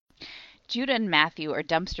Judah and Matthew are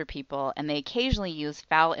dumpster people, and they occasionally use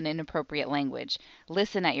foul and inappropriate language.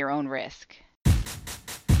 Listen at your own risk.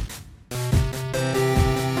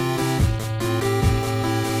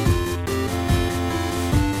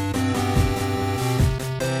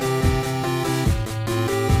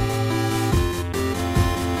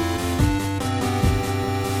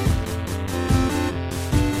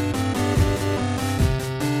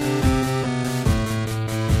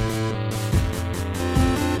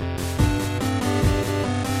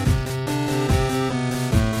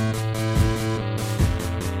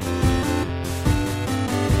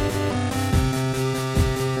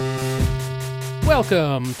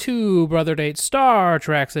 Welcome to Brother Date Star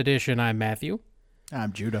Treks edition. I'm Matthew.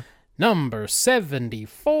 I'm Judah. Number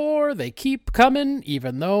 74. They keep coming,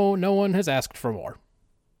 even though no one has asked for more.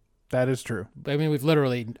 That is true. I mean, I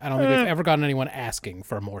don't think we've ever gotten anyone asking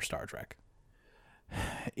for more Star Trek.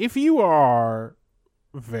 If you are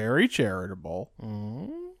very charitable,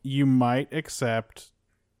 you might accept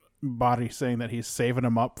Body saying that he's saving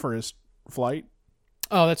him up for his flight.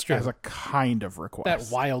 Oh, that's true. As a kind of request.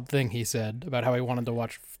 That wild thing he said about how he wanted to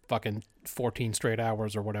watch fucking 14 straight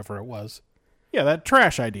hours or whatever it was. Yeah, that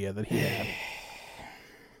trash idea that he had.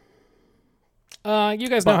 You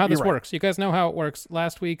guys know how this you're right. works. You guys know how it works.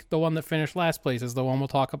 Last week, the one that finished last place is the one we'll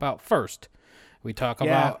talk about first. We talk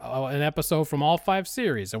about an episode from all 5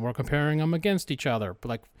 series, and we're comparing them against each other,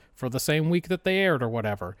 like for the same week that they aired or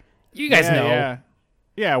whatever. You guys know.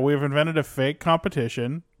 Yeah, we've invented a fake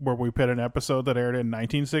competition where we pit an episode that aired in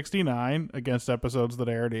 1969 against episodes that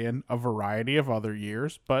aired in a variety of other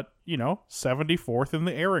years, but, 74th in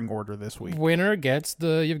the airing order this week. Winner gets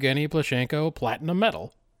the Yevgeny Plashenko Platinum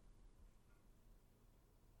Medal.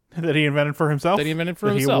 That he invented for himself? That he awarded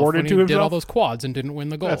when to he himself? did all those quads and didn't win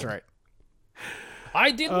the gold. That's right.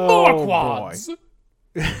 I did more quads!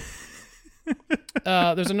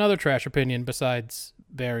 There's another trash opinion besides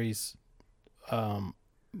Barry's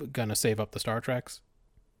gonna save up the Star Treks.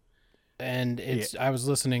 And I was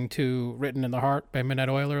listening to Written in the Heart by Midnight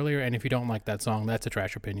Oil earlier, and if you don't like that song, that's a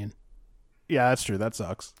trash opinion. Yeah, that's true. That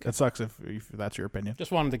sucks. It sucks if that's your opinion.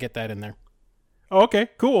 Just wanted to get that in there. Oh, okay,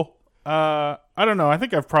 cool. I don't know. I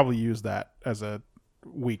think I've probably used that as a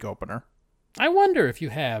week opener. I wonder if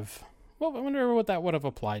you have. Well, I wonder what that would have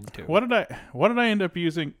applied to. What did I end up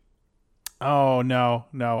using? Oh, no.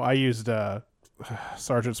 I used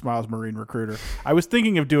Sergeant Smiles Marine Recruiter. I was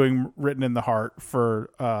thinking of doing Written in the Heart for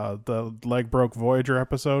the Leg Broke Voyager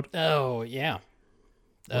episode. Oh, yeah.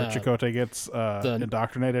 Where Chakotay gets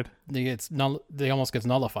indoctrinated. They almost gets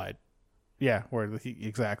nullified. Yeah,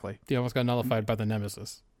 exactly. They almost got nullified by the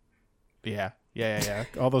Nemesis. Yeah.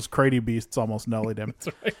 All those Crady beasts almost nullied him.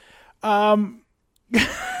 That's right.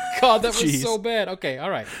 God, that was Jeez. so bad. Okay,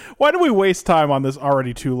 all right. Why do we waste time on this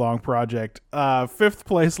already too long project? 5th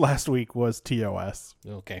place last week was TOS.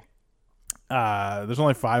 Okay. There's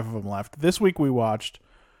only 5 of them left. This week we watched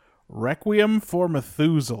Requiem for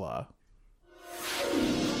Methuselah.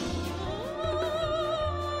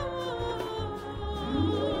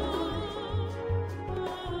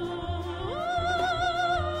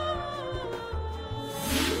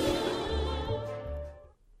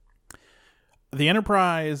 The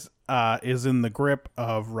Enterprise is in the grip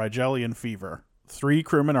of Rigelian fever. 3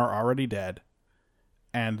 crewmen are already dead,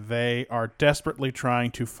 and they are desperately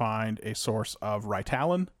trying to find a source of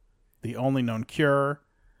Ritalin, the only known cure,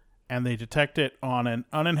 and they detect it on an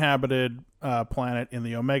uninhabited planet in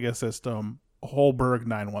the Omega system, Holberg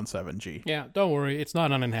 917G. Yeah, don't worry. It's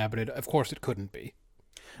not uninhabited. Of course it couldn't be.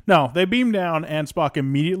 No, they beam down, and Spock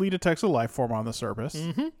immediately detects a life form on the surface,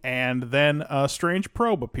 and then a strange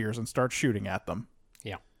probe appears and starts shooting at them.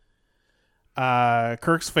 Yeah.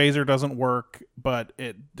 Kirk's phaser doesn't work, but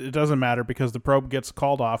it doesn't matter because the probe gets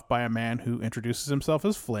called off by a man who introduces himself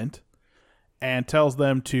as Flint and tells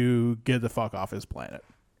them to get the fuck off his planet.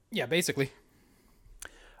 Yeah, basically.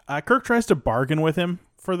 Kirk tries to bargain with him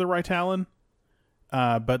for the Ritalin,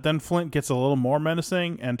 but then Flint gets a little more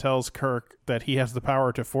menacing and tells Kirk that he has the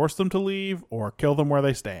power to force them to leave or kill them where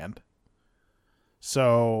they stand.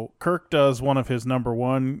 So Kirk does one of his number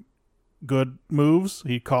one good moves.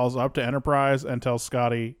 He calls up to Enterprise and tells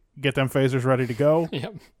Scotty, get them phasers ready to go.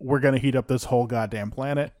 Yep. We're going to heat up this whole goddamn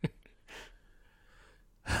planet.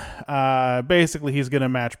 Basically, he's going to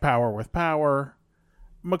match power with power.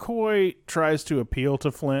 McCoy tries to appeal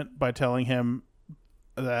to Flint by telling him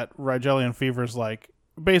that Rigelian fever is like,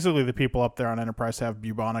 basically the people up there on Enterprise have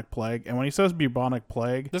bubonic plague. And when he says bubonic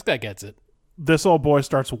plague, This guy gets it. this old boy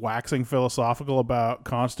starts waxing philosophical about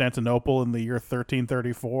Constantinople in the year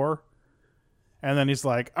 1334. And then he's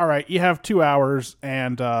like, all right, you have 2 hours,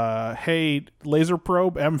 and hey, laser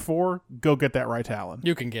probe M4, go get that Ritalin.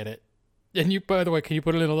 You can get it. And you, by the way, can you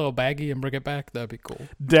put it in a little baggie and bring it back? That'd be cool.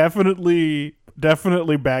 Definitely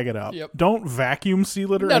bag it up. Yep. Don't vacuum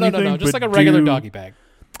seal it or No, anything. just but like a regular doggy bag.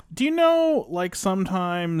 Do you know, like,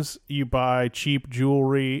 sometimes you buy cheap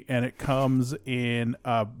jewelry and it comes in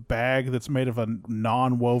a bag that's made of a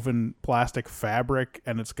non-woven plastic fabric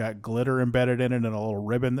and it's got glitter embedded in it and a little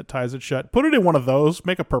ribbon that ties it shut? Put it in one of those.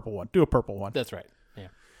 Make a purple one. Do a purple one. That's right. Yeah.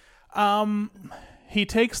 He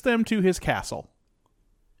takes them to his castle,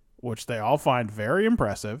 which they all find very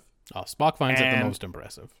impressive. Oh, Spock finds it the most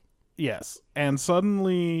impressive. Yes. And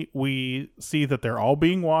suddenly we see that they're all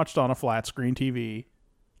being watched on a flat screen TV,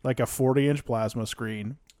 like a 40-inch plasma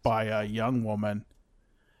screen, by a young woman.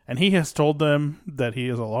 And he has told them that he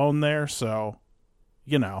is alone there, so,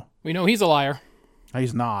 you know. We know he's a liar.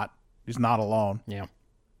 He's not. He's not alone. Yeah.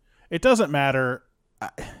 It doesn't matter.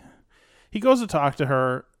 He goes to talk to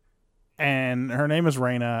her, and her name is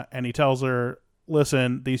Reyna, and he tells her,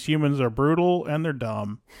 listen, these humans are brutal and they're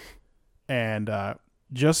dumb, and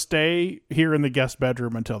just stay here in the guest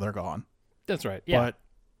bedroom until they're gone. That's right. Yeah. But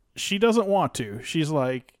she doesn't want to. She's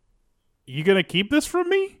like, you gonna keep this from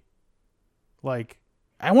me? Like,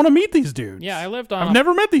 I want to meet these dudes. Yeah, I've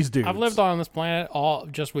never met these dudes. I've lived on this planet all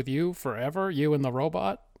just with you forever, you and the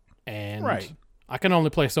robot, and right. I can only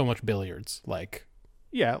play so much billiards. Like,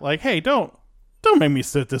 yeah, like, hey, don't make me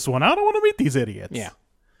sit this one out. I want to meet these idiots. Yeah.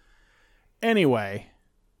 Anyway,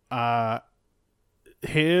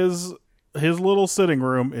 his little sitting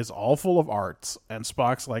room is all full of arts, and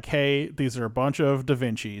Spock's like, hey, these are a bunch of Da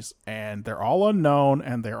Vinci's, and they're all unknown,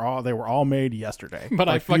 and they were all made yesterday. But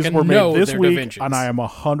like, I fucking these were made know this they're week, Da Vinci's. and I am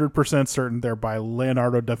 100% certain they're by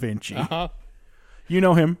Leonardo da Vinci. Uh-huh. You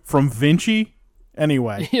know him from Vinci?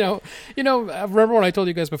 Anyway. You know. Remember when I told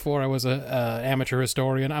you guys before I was a amateur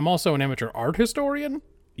historian? I'm also an amateur art historian.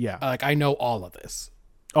 Yeah. Like, I know all of this.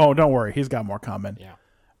 Oh, don't worry. He's got more coming. Yeah.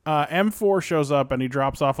 M4 shows up and he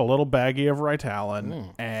drops off a little baggie of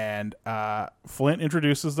Ritalin, and Flint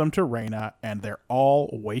introduces them to Reyna, and they're all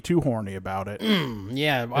way too horny about it.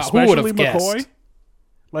 Yeah, who would Especially have guessed? McCoy.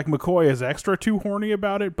 Like, McCoy is extra too horny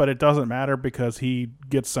about it, but it doesn't matter because he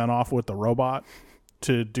gets sent off with the robot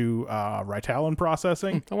to do Ritalin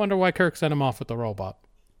processing. I wonder why Kirk sent him off with the robot.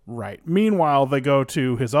 Right. Meanwhile, they go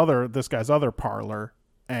to this guy's other parlor,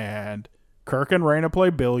 and Kirk and Reyna play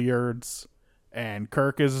billiards. And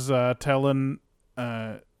Kirk is telling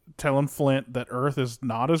Flint that Earth is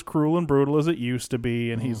not as cruel and brutal as it used to be,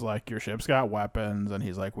 and he's like, your ship's got weapons, and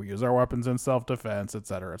he's like, we use our weapons in self-defense,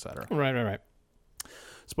 etc., etc. Right.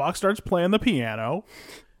 Spock starts playing the piano,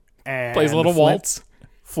 and plays a little waltz.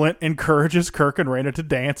 Flint encourages Kirk and Reyna to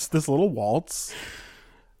dance this little waltz.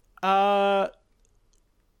 Wait,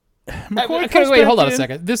 hold on a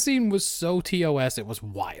second. This scene was so TOS, it was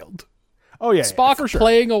wild. Oh, yeah. Spock for sure.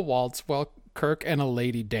 playing a waltz while Kirk and a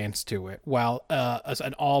lady dance to it, while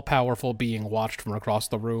an all-powerful being watched from across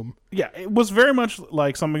the room. Yeah, it was very much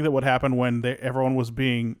like something that would happen when everyone was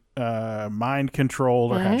being mind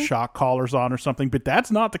controlled or had shock collars on or something, but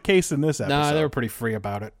that's not the case in this episode. Nah, they were pretty free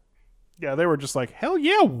about it. Yeah, they were just like, hell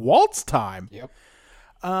yeah, waltz time. Yep.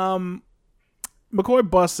 McCoy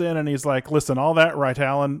busts in and he's like, listen, all that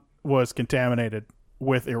Ritalin was contaminated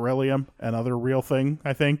with Irelium, another real thing,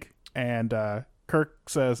 I think. And Kirk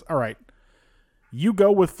says, all right, you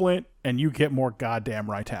go with Flint and you get more goddamn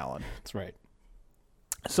Ritalin. That's right.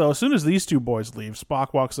 So as soon as these two boys leave,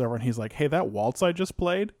 Spock walks over and he's like, hey, that waltz I just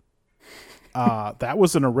played, that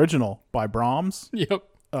was an original by Brahms. Yep.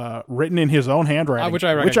 Written in his own handwriting, which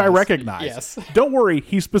I recognize. Yes. Don't worry,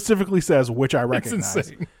 he specifically says, which I recognize. It's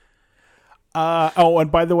insane.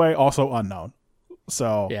 And by the way, also unknown.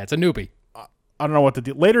 So yeah, it's a newbie. I don't know what to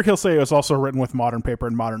do. Later, he'll say it was also written with modern paper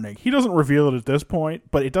and modern ink. He doesn't reveal it at this point,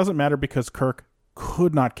 but it doesn't matter because Kirk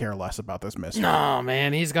could not care less about this mystery. No,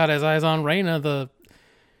 man, he's got his eyes on Reyna, the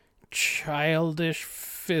childish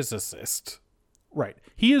physicist. Right.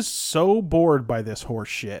 He is so bored by this horse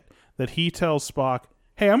shit that he tells Spock,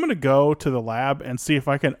 hey, I'm going to go to the lab and see if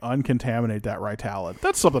I can uncontaminate that Ritalin.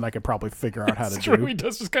 That's something I could probably figure out how to do. He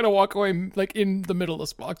does just kind of walk away like in the middle of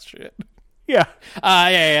Spock's shit. Yeah.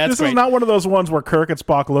 Yeah, this is not one of those ones where Kirk and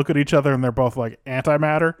Spock look at each other and they're both like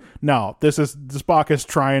antimatter. No, Spock is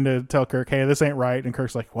trying to tell Kirk, hey, this ain't right. And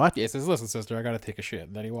Kirk's like, what? Yeah, he says, listen, sister, I got to take a shit.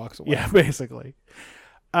 And then he walks away. Yeah, basically.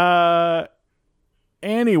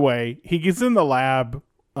 Anyway, he gets in the lab,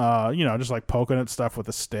 just like poking at stuff with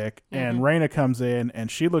a stick. And Reyna comes in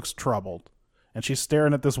and she looks troubled. And she's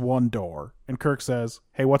staring at this one door. And Kirk says,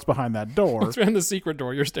 hey, what's behind that door? What's behind the secret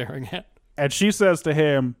door you're staring at? And she says to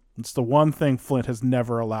him, it's the one thing Flint has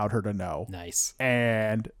never allowed her to know. Nice.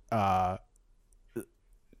 And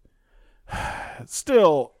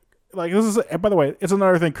still, Like, this is, by the way, it's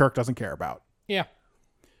another thing Kirk doesn't care about. Yeah.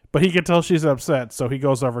 But he can tell she's upset, so he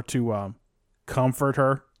goes over to comfort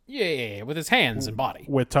her. Yeah, with his hands and body.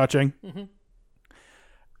 With touching. Mm-hmm.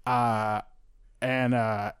 And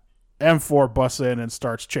M4 busts in and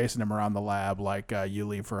starts chasing him around the lab like, you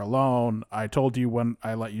leave her alone. I told you when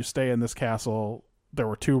I let you stay in this castle, there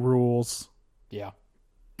were 2 rules. Yeah.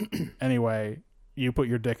 Anyway, you put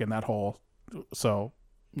your dick in that hole. So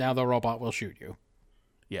now the robot will shoot you.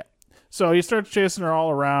 Yeah. So he starts chasing her all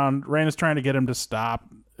around. Raina's trying to get him to stop.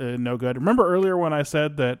 No good. Remember earlier when I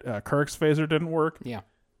said that Kirk's phaser didn't work? Yeah.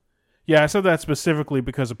 Yeah, I said that specifically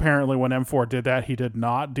because apparently when M4 did that, he did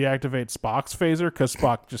not deactivate Spock's phaser because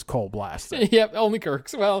Spock just cold blasted. Yep, only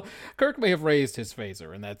Kirk's. Well, Kirk may have raised his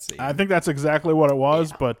phaser in that scene. I think that's exactly what it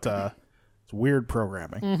was, but it's weird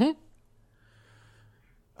programming. Mm-hmm.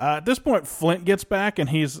 At this point, Flint gets back, and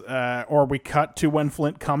or we cut to when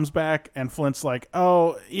Flint comes back, and Flint's like,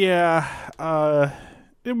 oh, yeah,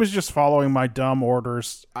 it was just following my dumb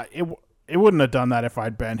orders. It wouldn't have done that if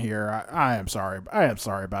I'd been here. I am sorry. I am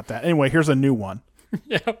sorry about that. Anyway, here's a new one.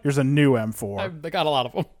 Yeah. Here's a new M4. They got a lot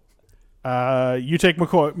of them. You take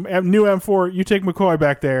McCoy, new M4, you take McCoy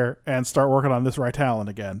back there and start working on this Ritalin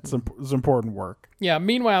again. It's important work. Yeah,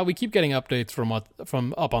 meanwhile, we keep getting updates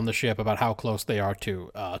from up on the ship about how close they are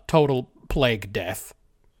to total plague death.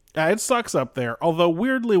 It sucks up there, although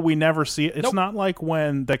weirdly we never see it. It's not like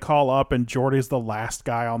when they call up and Geordi's the last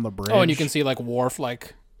guy on the bridge. Oh, and you can see like Worf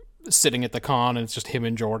sitting at the con and it's just him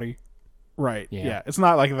and Geordi. Right, yeah. It's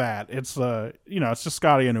not like that. It's, it's just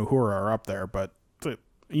Scotty and Uhura are up there, but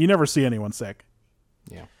you never see anyone sick.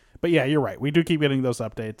 Yeah. But yeah, you're right. We do keep getting those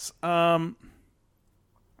updates.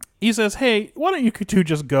 He says, hey, why don't you two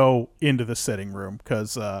just go into the sitting room?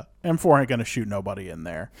 Because M4 ain't going to shoot nobody in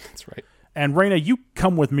there. That's right. And Raina, you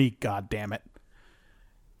come with me, goddammit.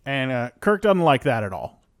 And Kirk doesn't like that at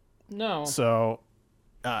all. No. So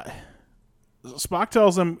Spock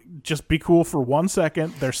tells him, just be cool for 1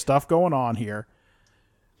 second. There's stuff going on here.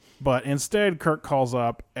 But instead, Kirk calls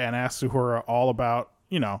up and asks Uhura all about,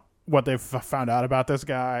 what they've found out about this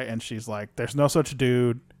guy. And she's like, there's no such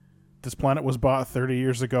dude. This planet was bought 30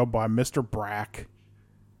 years ago by Mr. Brack.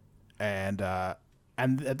 And at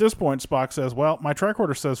this point, Spock says, well, my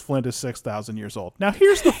tricorder says Flint is 6,000 years old. Now,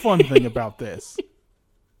 here's the fun thing about this.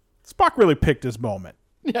 Spock really picked his moment.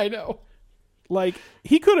 Yeah, I know. Like,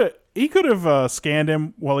 he could have scanned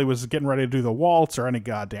him while he was getting ready to do the waltz or any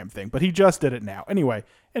goddamn thing, but he just did it now. Anyway,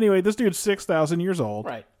 this dude's 6,000 years old.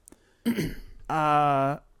 Right.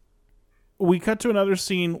 We cut to another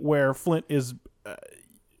scene where Flint is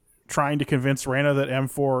trying to convince Raina that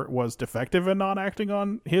M4 was defective and not acting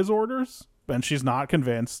on his orders, and she's not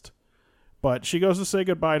convinced. But she goes to say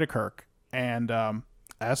goodbye to Kirk, and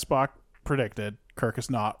as Spock predicted, Kirk is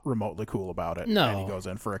not remotely cool about it. No. And he goes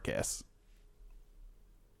in for a kiss.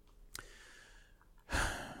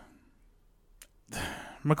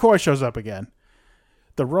 McCoy shows up again.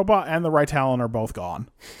 The robot and the Ritalin are both gone.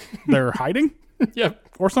 They're hiding? Yep.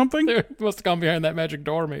 Or something? They must have gone behind that magic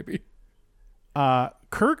door, maybe.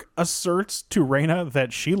 Kirk asserts to Raina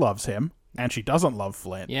that she loves him, and she doesn't love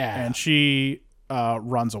Flint. Yeah. And she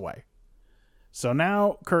runs away. So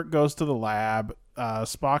now Kirk goes to the lab.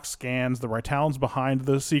 Spock scans the Ritalins behind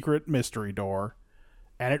the secret mystery door,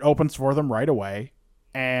 and it opens for them right away.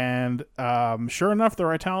 And sure enough, the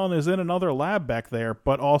Ritalin is in another lab back there,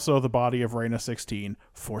 but also the body of Raina 16,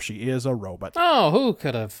 for she is a robot. Oh, who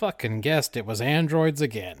could have fucking guessed it was androids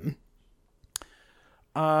again?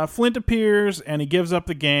 Flint appears, and he gives up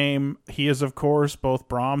the game. He is, of course, both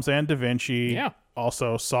Brahms and Da Vinci. Yeah.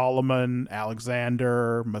 Also Solomon,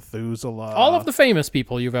 Alexander, Methuselah. All of the famous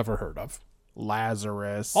people you've ever heard of.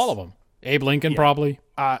 Lazarus. All of them. Abe Lincoln, probably.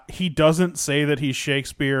 He doesn't say that he's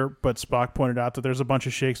Shakespeare, but Spock pointed out that there's a bunch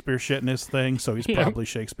of Shakespeare shit in his thing, so he's probably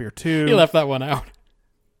Shakespeare too. He left that one out.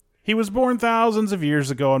 He was born thousands of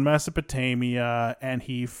years ago in Mesopotamia, and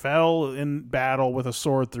he fell in battle with a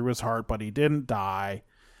sword through his heart, but he didn't die.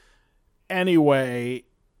 Anyway,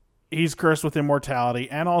 he's cursed with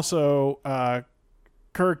immortality, and also,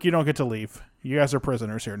 Kirk, you don't get to leave. You guys are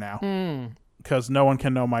prisoners here now. Because no one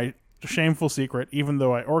can know my shameful secret, even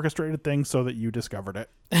though I orchestrated things so that you discovered it.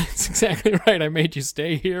 That's exactly right. I made you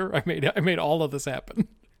stay here. I made all of this happen.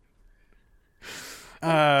 So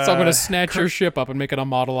I'm going to snatch your ship up and make it a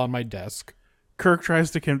model on my desk. Kirk tries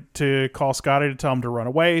to call Scotty to tell him to run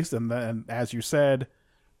away, and then, as you said,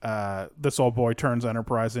 this old boy turns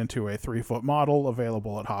Enterprise into a 3-foot model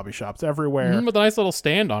available at hobby shops everywhere. With a nice little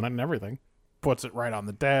stand on it and everything. Puts it right on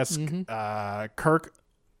the desk. Kirk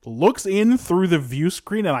looks in through the view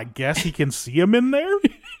screen, and I guess he can see him in there.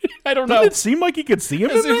 I don't know. Doesn't it seem like you could see him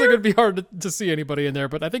It in seems there? like it'd be hard to see anybody in there,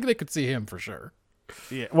 but I think they could see him for sure.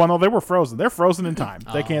 Yeah. Well, no, they were frozen. They're frozen in time.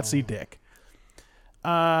 They can't see Dick.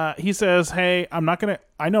 He says, "Hey,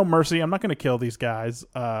 I know Mercy. I'm not gonna kill these guys.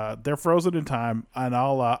 They're frozen in time, and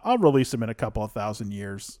I'll release them in a couple of thousand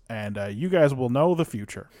years, and you guys will know the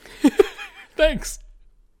future." Thanks.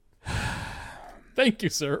 Thank you,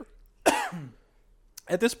 sir.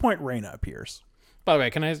 At this point, Reyna appears. By the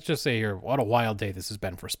way, can I just say here, what a wild day this has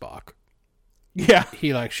been for Spock. Yeah.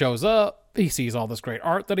 He shows up, he sees all this great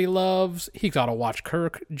art that he loves, he got to watch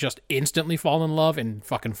Kirk just instantly fall in love in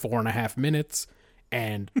fucking 4.5 minutes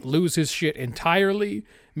and lose his shit entirely.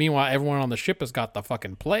 Meanwhile, everyone on the ship has got the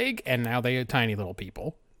fucking plague, and now they are tiny little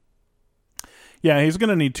people. Yeah, he's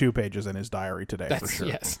gonna need 2 pages in his diary today for sure.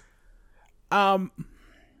 Yes.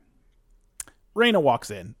 Reyna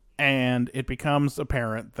walks in, and it becomes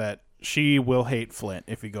apparent that she will hate Flint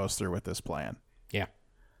if he goes through with this plan. Yeah.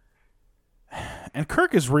 And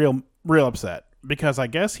Kirk is real upset because I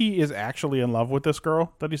guess he is actually in love with this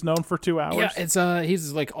girl that he's known for 2 hours. Yeah, it's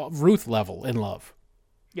he's like Ruth level in love.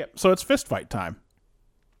 Yep. So it's fist fight time.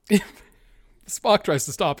 Spock tries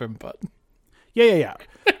to stop him, but Yeah.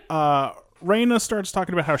 Reyna starts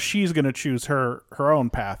talking about how she's going to choose her own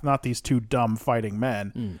path, not these 2 dumb fighting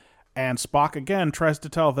men. And Spock again tries to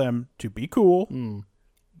tell them to be cool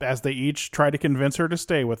as they each try to convince her to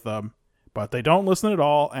stay with them, but they don't listen at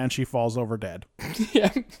all, and she falls over dead.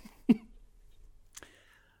 yeah.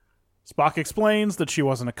 Spock explains that she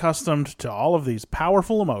wasn't accustomed to all of these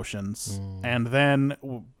powerful emotions, and then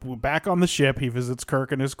back on the ship, he visits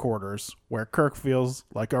Kirk in his quarters, where Kirk feels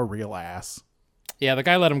like a real ass. Yeah, the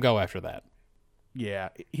guy let him go after that. Yeah,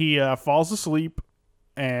 he falls asleep,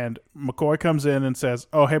 and McCoy comes in and says,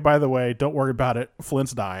 "Oh, hey, by the way, don't worry about it.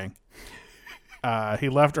 Flint's dying." He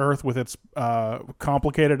left Earth with its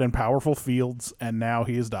complicated and powerful fields, and now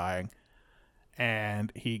he is dying.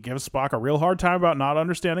 And he gives Spock a real hard time about not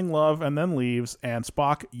understanding love, and then leaves, and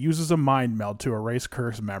Spock uses a mind meld to erase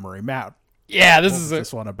Kirk's memory. Matt, Yeah, what was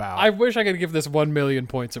this one about? I wish I could give this 1 million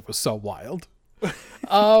points. It was so wild. It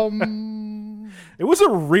was a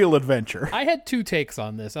real adventure. I had 2 takes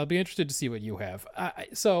on this. I'll be interested to see what you have.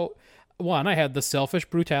 So, one, I had the selfish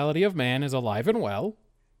brutality of man is alive and well.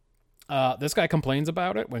 This guy complains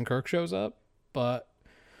about it when Kirk shows up, but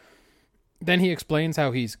then he explains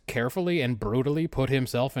how he's carefully and brutally put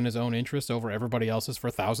himself and his own interests over everybody else's for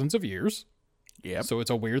thousands of years. Yep. So it's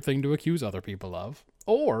a weird thing to accuse other people of.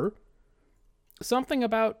 Or something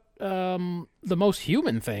about the most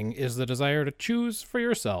human thing is the desire to choose for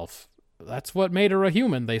yourself. That's what made her a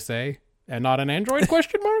human, they say, and not an android,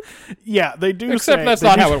 question mark? Yeah, they do Except say, that's they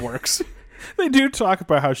not do- how it works. They do talk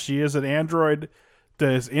about how she is an android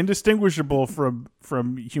that is indistinguishable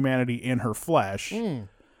from humanity in her flesh,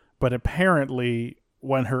 but apparently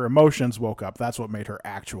when her emotions woke up, that's what made her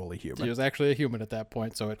actually human. She was actually a human at that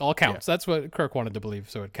point, so it all counts. That's what Kirk wanted to believe,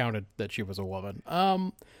 so it counted that she was a woman.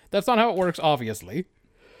 That's not how it works, obviously.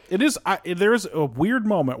 It is. There's a weird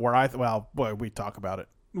moment where we talk about it.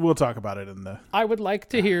 We'll talk about it in the... I would like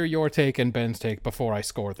to hear your take and Ben's take before I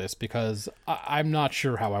score this, because I'm not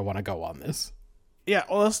sure how I want to go on this. Yeah,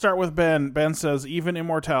 well, let's start with Ben. Ben says, even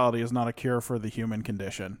immortality is not a cure for the human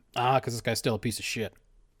condition. Because this guy's still a piece of shit.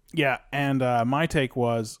 Yeah, and my take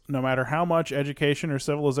was, no matter how much education or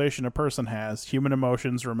civilization a person has, human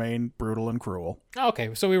emotions remain brutal and cruel.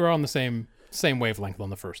 Okay, so we were on the same wavelength on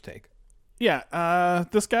the first take. Yeah,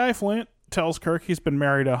 this guy, Flint, tells Kirk he's been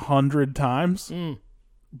married 100 times,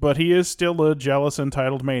 but he is still a jealous,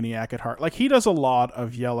 entitled maniac at heart. Like, he does a lot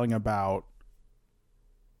of yelling about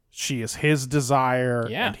she is his desire,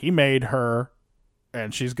 and he made her,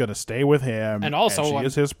 and she's going to stay with him, and also she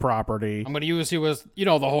is his property. I'm going to use you as,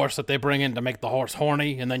 the horse that they bring in to make the horse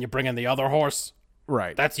horny, and then you bring in the other horse.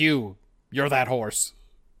 Right. That's you. You're that horse.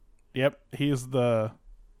 Yep, he's the...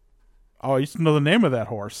 Oh, I used to know the name of that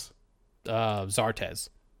horse. Zartez.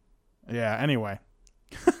 Yeah, anyway.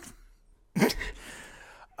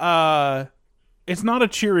 It's not a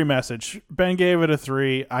cheery message. Ben gave it a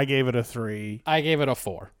 3. I gave it a 3. I gave it a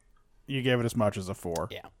 4. You gave it as much as a 4.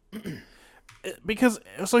 Yeah. Because,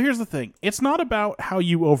 so here's the thing. It's not about how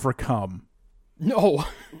you overcome No.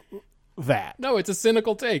 that. No, it's a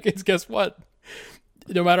cynical take. It's, guess what?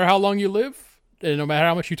 No matter how long you live, and no matter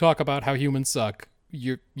how much you talk about how humans suck,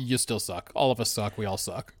 you still suck. All of us suck. We all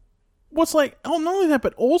suck. What's like, not only that,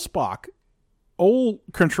 but old Spock, old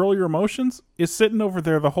control your emotions, is sitting over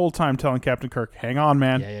there the whole time telling Captain Kirk, hang on,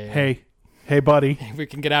 man. Yeah. Hey, buddy. If we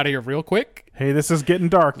can get out of here real quick. Hey, this is getting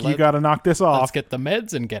dark. You got to knock this off. Let's get the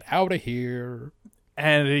meds and get out of here.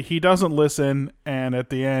 And he doesn't listen, and at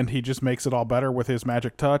the end, he just makes it all better with his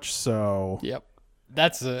magic touch, so... Yep.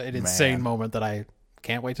 That's an insane moment that I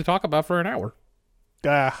can't wait to talk about for an hour.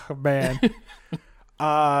 Ah, man.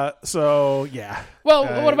 So, yeah.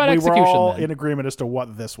 Well, what about execution, We were all then? in agreement as to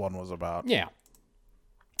what this one was about. Yeah.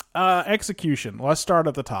 Execution. Let's start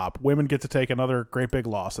at the top. Women get to take another great big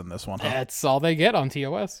loss in this one. Huh? That's all they get on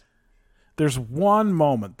TOS. There's one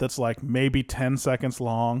moment that's like maybe 10 seconds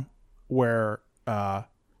long where Raina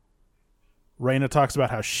talks about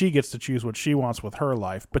how she gets to choose what she wants with her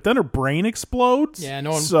life, but then her brain explodes. Yeah,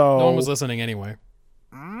 no one was listening anyway.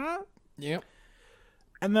 Yep.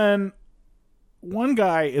 And then one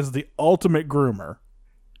guy is the ultimate groomer.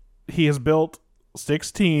 He has built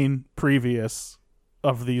 16 previous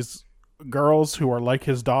of these girls who are like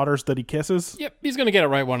his daughters that he kisses. Yep, he's going to get it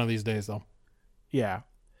right one of these days, though. Yeah.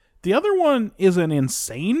 The other one is an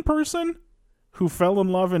insane person who fell in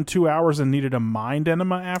love in 2 hours and needed a mind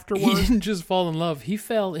enema He afterwards. didn't just fall in love. He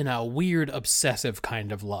fell in a weird, obsessive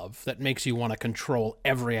kind of love that makes you want to control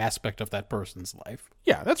every aspect of that person's life.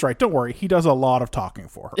 Yeah, that's right. Don't worry. He does a lot of talking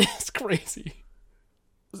for her. It's crazy.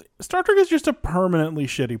 Star Trek is just a permanently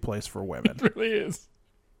shitty place for women. It really is.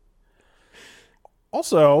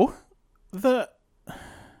 Also, all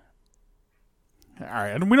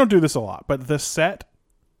right, and we don't do this a lot, but the set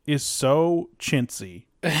is so chintzy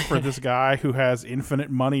for this guy who has infinite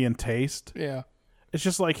money and taste. Yeah. It's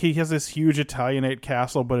just like he has this huge Italianate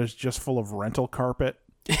castle, but it's just full of rental carpet.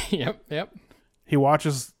 Yep. He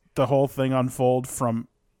watches the whole thing unfold from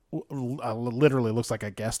literally looks like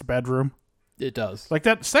a guest bedroom. It does. Like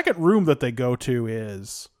that second room that they go to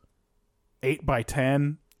is 8 by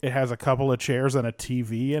 10. It has a couple of chairs and a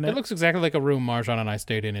TV in it. It looks exactly like a room Marjan and I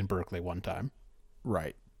stayed in Berkeley one time.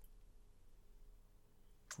 Right.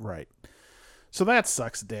 So that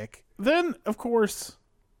sucks dick. Then, of course,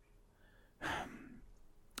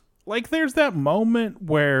 like there's that moment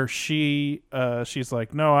where she's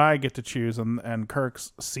like, no, I get to choose, and Kirk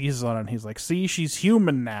seizes on it and he's like, see, she's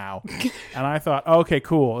human now. And I thought, okay,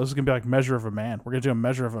 cool, this is gonna be like Measure of a Man. We're gonna do a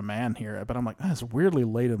Measure of a Man here. But I'm like, it's weirdly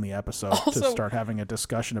late in the episode to start having a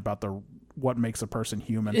discussion about what makes a person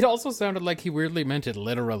human. It also sounded like he weirdly meant it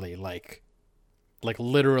literally, like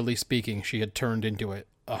literally speaking, she had turned into a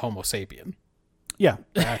Homo sapien. Yeah,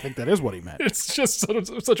 I think that is what he meant. It's just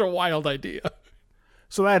such a wild idea.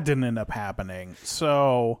 So that didn't end up happening.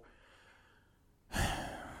 So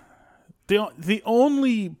the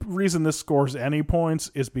only reason this scores any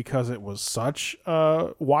points is because it was such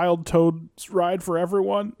a wild Toad's ride for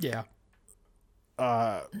everyone. Yeah.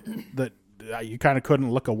 That you kind of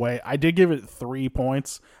couldn't look away. I did give it 3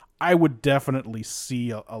 points. I would definitely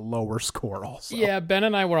see a lower score also. Yeah, Ben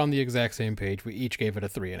and I were on the exact same page. We each gave it a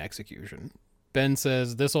 3 in execution. Ben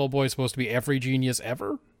says, this old boy is supposed to be every genius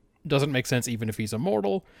ever. Doesn't make sense even if he's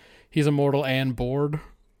immortal. He's immortal and bored.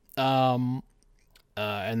 And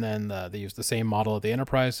then they use the same model at the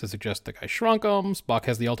Enterprise to suggest the guy shrunk him. Spock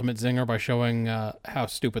has the ultimate zinger by showing how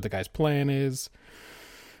stupid the guy's plan is.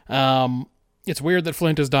 It's weird that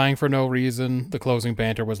Flint is dying for no reason. The closing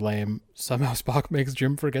banter was lame. Somehow Spock makes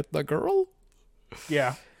Jim forget the girl?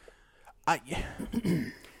 Yeah.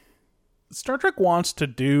 Star Trek wants to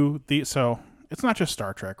do so it's not just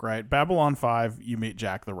Star Trek, right? Babylon 5, you meet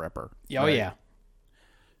Jack the Ripper. Oh, right? yeah.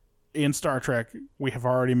 In Star Trek, we have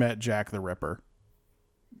already met Jack the Ripper.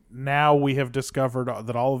 Now we have discovered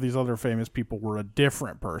that all of these other famous people were a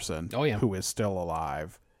different person who is still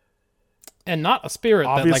alive. And not a spirit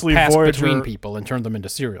Obviously, that passed Voyager, between people and turned them into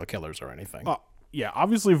serial killers or anything. Yeah,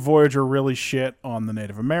 obviously Voyager really shit on the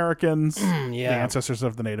Native Americans, the ancestors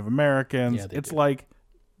of the Native Americans. Yeah, it's like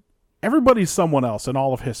everybody's someone else in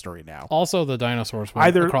all of history now. Also, the dinosaurs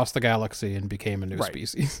went across the galaxy and became a new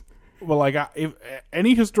species. Well, like, if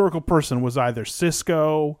any historical person was either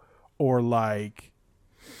Cisco or like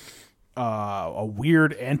a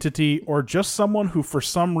weird entity or just someone who for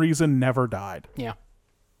some reason never died. Yeah.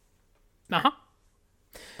 Uh-huh.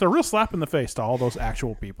 It's a real slap in the face to all those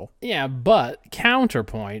actual people. Yeah, but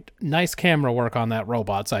counterpoint, nice camera work on that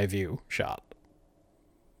robot's eye view shot.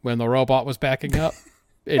 When the robot was backing up.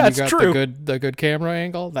 And That's you got true. The good camera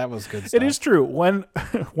angle. That was good stuff. It is true. When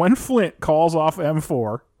Flint calls off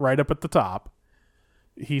M4 right up at the top,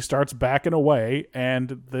 he starts backing away,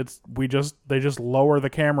 and they just lower the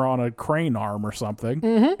camera on a crane arm or something,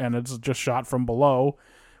 and it's just shot from below,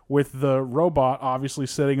 with the robot obviously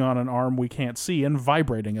sitting on an arm we can't see and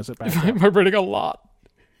vibrating as it backs up. Vibrating a lot.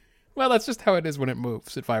 Well, that's just how it is when it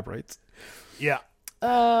moves. It vibrates. Yeah.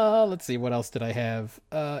 Let's see. What else did I have?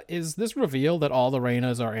 Is this reveal that all the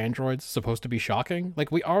Rainas are androids supposed to be shocking?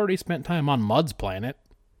 Like, we already spent time on Mud's planet.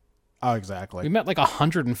 Oh, exactly. We met like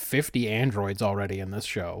 150 androids already in this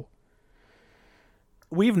show.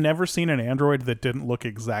 We've never seen an android that didn't look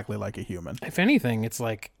exactly like a human. If anything, it's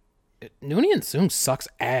like Noonien Soong sucks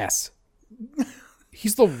ass.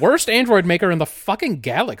 He's the worst android maker in the fucking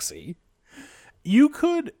galaxy. You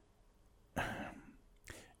could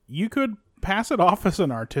pass it off as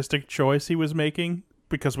an artistic choice he was making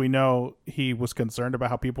because we know he was concerned about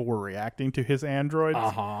how people were reacting to his androids.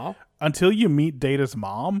 Until you meet Data's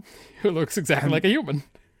mom, who looks exactly like a human.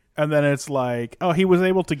 And then it's like, oh, he was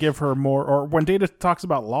able to give her more, or when Data talks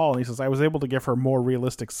about Lol, and he says, I was able to give her more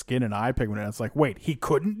realistic skin and eye pigment. And it's like, wait, he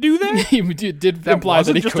couldn't do that? He did imply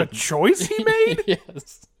that he just couldn't. A choice he made?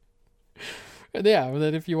 Yes. And yeah, and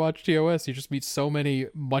then if you watch TOS, you just meet so many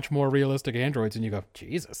much more realistic androids, and you go,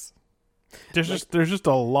 Jesus. There's just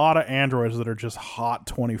a lot of androids that are just hot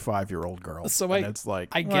 25-year-old girls. So it's like,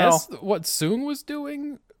 I guess what Soong was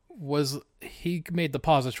doing was he made the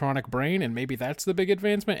positronic brain, and maybe that's the big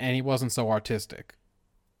advancement, and he wasn't so artistic.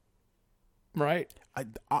 Right?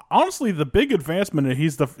 Honestly, the big advancement is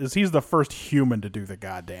he's the first human to do the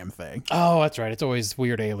goddamn thing. Oh, that's right. It's always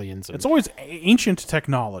weird aliens. It's always ancient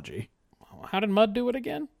technology. How did Mudd do it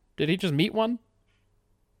again? Did he just meet one?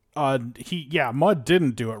 Mudd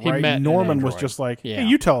didn't do it, right? Norman was just like, hey,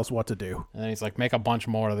 you tell us what to do. And then he's like, make a bunch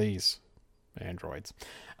more of these androids.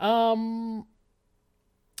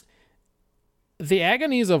 The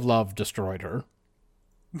agonies of love destroyed her.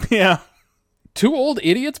 Yeah. Two old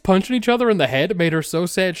idiots punching each other in the head made her so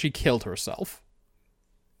sad she killed herself.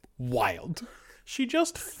 Wild. She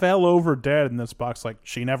just fell over dead in this box. Like,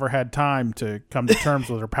 she never had time to come to terms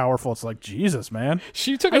with her powerful. It's like, Jesus, man.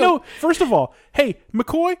 First of all, hey,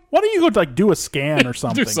 McCoy, why don't you go do a scan or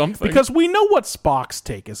something? Do something. Because we know what Spock's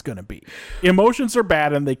take is going to be. Emotions are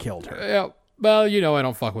bad and they killed her. Yeah. Well, I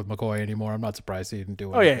don't fuck with McCoy anymore. I'm not surprised he didn't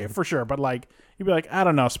do it. Oh, yeah, for sure. But, you'd be like, I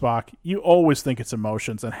don't know, Spock. You always think it's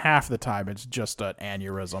emotions, and half the time it's just an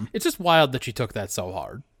aneurysm. It's just wild that she took that so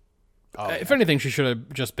hard. If anything, she should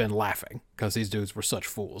have just been laughing, because these dudes were such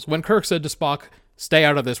fools. When Kirk said to Spock, stay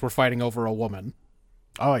out of this, we're fighting over a woman.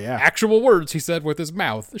 Oh, yeah. Actual words he said with his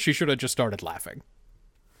mouth. She should have just started laughing.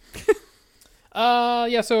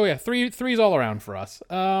 Three's all around for us.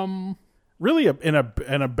 Really, in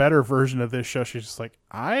a better version of this show, she's just like,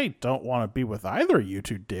 I don't want to be with either of you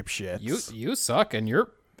two dipshits. You suck, and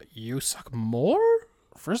you suck more?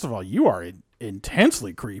 First of all, you are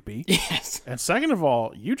intensely creepy. Yes. And second of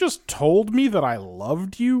all, you just told me that I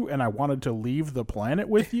loved you and I wanted to leave the planet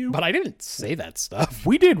with you. But I didn't say that stuff.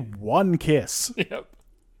 We did one kiss. Yep.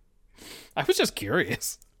 I was just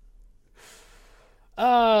curious.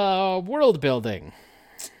 World building.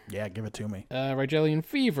 Yeah, give it to me. Rigelian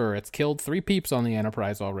fever. It's killed 3 peeps on the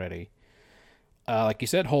Enterprise already. Like you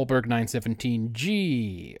said, Holberg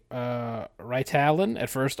 917G. Ritalin. At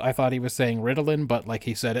first, I thought he was saying Ritalin, but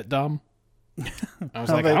he said it dumb. I was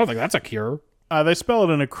I don't think that's a cure. They spell it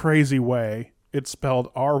in a crazy way. It's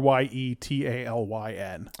spelled Ryetalyn.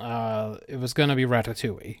 It was going to be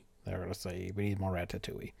Ratatouille. They were going to say, we need more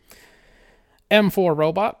Ratatouille. M4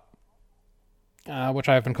 robot, which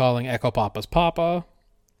I've been calling Echo Papa's Papa.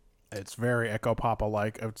 It's very Echo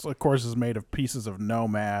Papa-like. It's, of course, is made of pieces of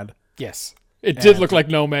Nomad. Yes. It did look like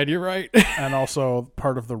Nomad, you're right. And also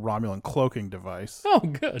part of the Romulan cloaking device. Oh,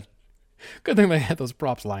 good. Good thing they had those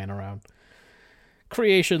props lying around.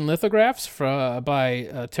 Creation lithographs by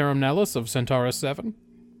Taram Nellis of Centaurus 7.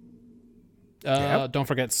 Don't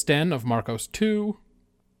forget Sten of Marcos 2.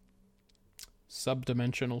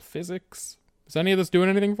 Subdimensional physics. Is any of this doing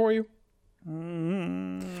anything for you?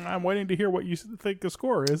 I'm waiting to hear what you think the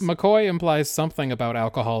score is. McCoy implies something about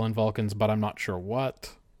alcohol in Vulcans, but I'm not sure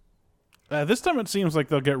what. This time it seems like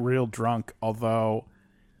they'll get real drunk, although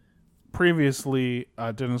previously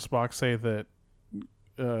didn't Spock say that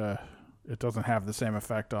it doesn't have the same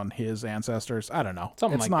effect on his ancestors? I don't know.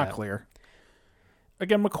 It's not clear.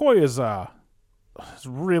 Again, McCoy is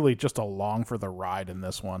really just along for the ride in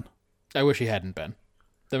this one. I wish he hadn't been.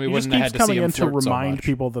 Then we he wouldn't just have keeps had to see coming him in to flirt remind so much.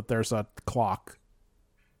 people that there's a clock.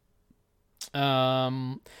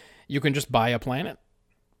 You can just buy a planet.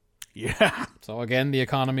 Yeah. So again, the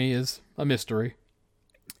economy is a mystery.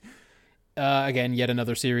 Again, yet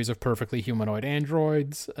another series of perfectly humanoid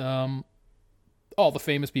androids. All the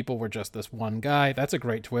famous people were just this one guy. That's a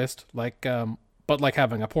great twist. But like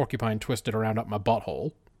having a porcupine twisted around up my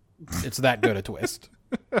butthole. It's that good a twist.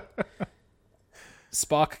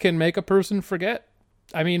 Spock can make a person forget.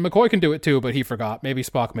 I mean, McCoy can do it too, but he forgot. Maybe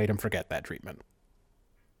Spock made him forget that treatment.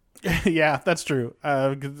 Yeah, that's true.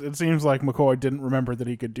 It seems like McCoy didn't remember that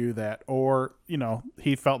he could do that, or,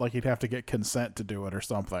 he felt like he'd have to get consent to do it or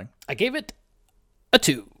something. I gave it a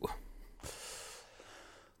 2.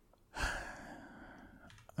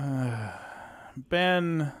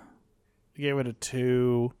 Ben, Gave it a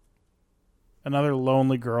 2. Another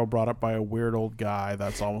lonely girl brought up by a weird old guy.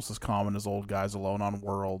 That's almost as common as old guys alone on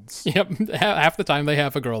worlds. Yep, half the time they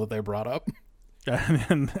have a girl that they brought up.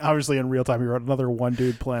 And obviously in real time he wrote another one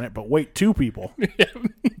dude planet, but wait, 2 people.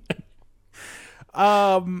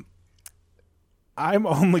 I'm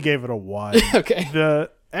only gave it a 1. Okay.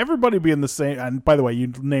 Everybody being the same, and by the way,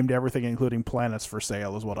 you named everything including planets for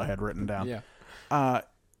sale is what I had written down. Yeah.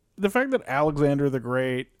 The fact that Alexander the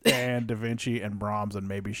Great and Da Vinci and Brahms and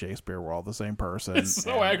maybe Shakespeare were all the same person. It's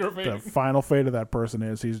so aggravating. The final fate of that person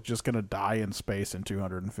is he's just going to die in space in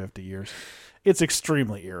 250 years. It's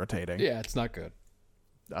extremely irritating. Yeah, it's not good.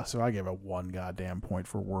 So I gave it 1 goddamn point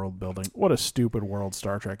for world building. What a stupid world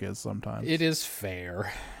Star Trek is sometimes. It is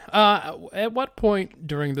fair. At what point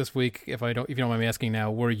during this week, if you don't mind me asking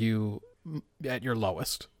now, were you at your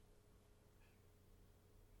lowest?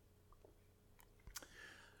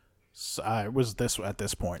 It was at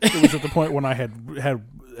this point. It was at the point when I had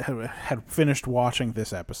finished watching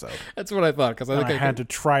this episode. That's what I thought, because I had to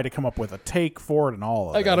try to come up with a take for it and all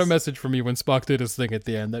of it. I got a message from you when Spock did his thing at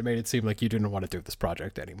the end that made it seem like you didn't want to do this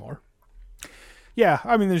project anymore. Yeah,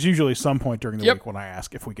 I mean, there's usually some point during the week when I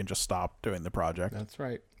ask if we can just stop doing the project. That's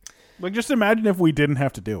right. Like, just imagine if we didn't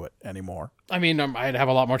have to do it anymore. I mean, I'd have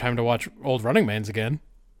a lot more time to watch old Running Mans again.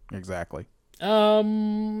 Exactly.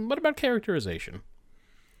 What about characterization?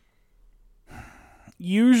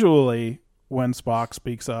 Usually, when Spock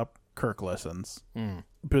speaks up, Kirk listens.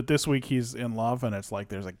 But this week he's in love, and it's like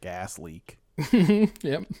there's a gas leak.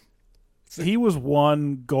 Yep. He was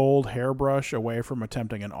 1 gold hairbrush away from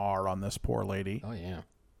attempting an R on this poor lady. Oh, yeah.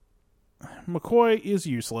 McCoy is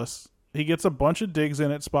useless. He gets a bunch of digs in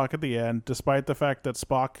at Spock at the end, despite the fact that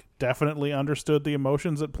Spock definitely understood the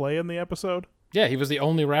emotions at play in the episode. Yeah, he was the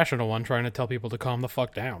only rational one trying to tell people to calm the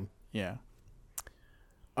fuck down. Yeah.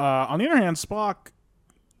 On the other hand, Spock,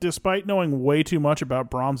 despite knowing way too much about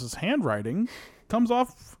Brahms' handwriting, comes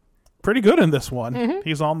off pretty good in this one. Mm-hmm.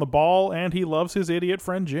 He's on the ball, and he loves his idiot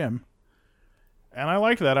friend Jim. And I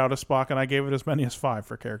liked that out of Spock, and I gave it as many as 5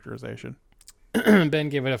 for characterization. Ben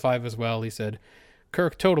gave it a 5 as well. He said,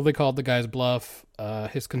 Kirk totally called the guy's bluff.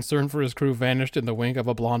 His concern for his crew vanished in the wink of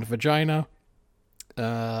a blonde vagina.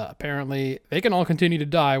 Apparently, they can all continue to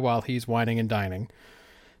die while he's whining and dining.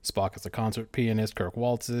 Spock is a concert pianist. Kirk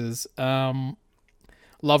waltzes.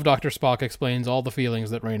 Love Dr. Spock explains all the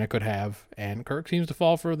feelings that Reyna could have, and Kirk seems to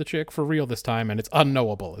fall for the chick for real this time, and it's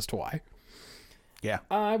unknowable as to why. Yeah.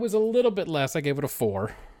 I was a little bit less. I gave it a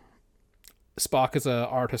 4. Spock is an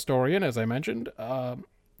art historian, as I mentioned.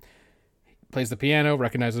 Plays the piano,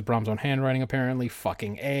 recognizes Brahms' own handwriting, apparently.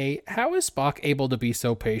 Fucking A. How is Spock able to be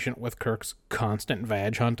so patient with Kirk's constant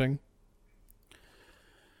vag hunting?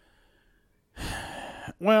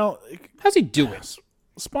 Well, how's he do it?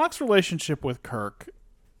 Spock's relationship with Kirk,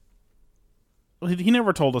 he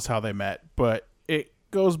never told us how they met, but it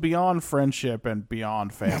goes beyond friendship and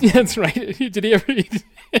beyond family. That's right. Did he ever...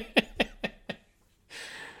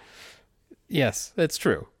 Yes, that's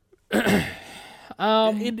true.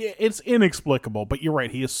 It's inexplicable, but you're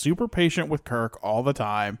right. He is super patient with Kirk all the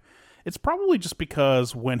time. It's probably just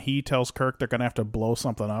because when he tells Kirk they're going to have to blow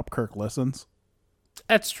something up, Kirk listens.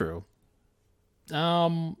 That's true.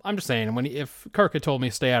 I'm just saying, if Kirk had told me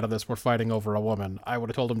stay out of this, we're fighting over a woman, I would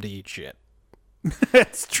have told him to eat shit.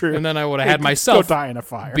 That's true. And then I would have had myself go die in a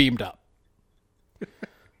fire. Beamed up.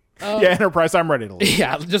 Yeah, Enterprise, I'm ready to leave.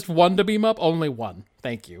 Yeah, just 1 to beam up, only 1.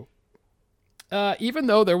 Thank you. Even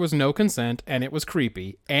though there was no consent, and it was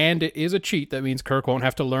creepy, and it is a cheat that means Kirk won't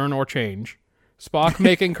have to learn or change, Spock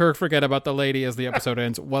making Kirk forget about the lady as the episode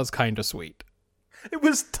ends was kind of sweet. It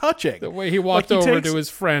was touching. The way he walked over to his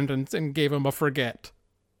friend and gave him a forget.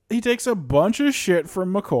 He takes a bunch of shit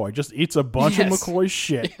from McCoy, just eats a bunch of McCoy's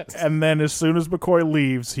shit, and then as soon as McCoy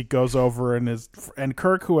leaves, he goes over and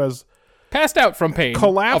Kirk, who has passed out from pain,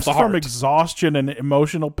 collapsed of the heart. From exhaustion and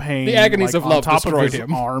emotional pain, the agonies of love on top destroyed of his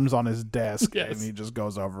him. Arms on his desk, Yes. and he just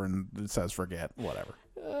goes over and says, "Forget, whatever."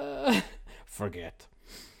 Forget.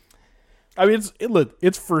 I mean,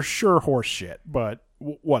 it's for sure horse shit, but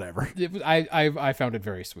whatever. I found it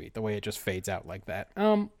very sweet the way it just fades out like that.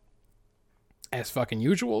 As fucking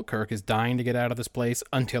usual, Kirk is dying to get out of this place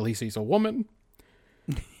until he sees a woman.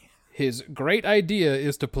 His great idea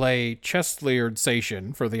is to play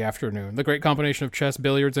chess-sation for the afternoon. The great combination of chess,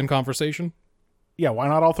 billiards, and conversation. Yeah, why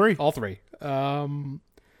not all 3? All 3.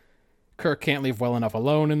 Kirk can't leave well enough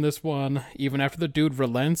alone in this one. Even after the dude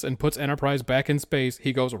relents and puts Enterprise back in space,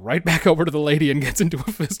 he goes right back over to the lady and gets into a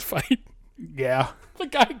fist fight. Yeah. The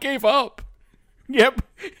guy gave up. Yep.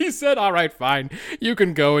 He said, all right, fine. You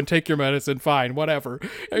can go and take your medicine. Fine, whatever.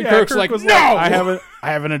 And Yeah, Kirk's Kirk like, was no! I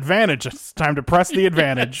have an advantage. It's time to press the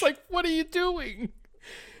advantage. It's like, what are you doing?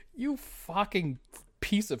 You fucking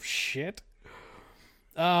piece of shit.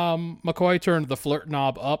 McCoy turned the flirt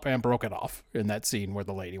knob up and broke it off in that scene where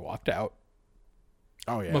the lady walked out.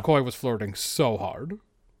 Oh, yeah. McCoy was flirting so hard.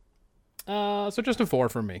 So just a 4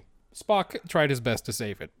 from me. Spock tried his best to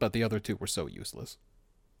save it, but the other two were so useless.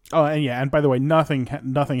 Oh, and yeah, and by the way, nothing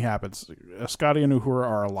happens. Scotty and Uhura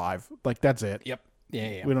are alive. Like, that's it. Yep.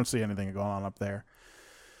 Yeah. We don't see anything going on up there.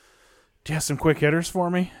 Do you have some quick hitters for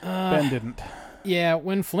me? Ben didn't. Yeah,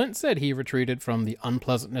 when Flint said he retreated from the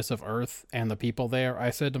unpleasantness of Earth and the people there, I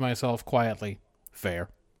said to myself quietly, fair.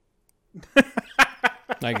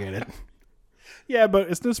 I get it. Yeah, but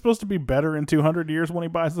isn't it supposed to be better in 200 years when he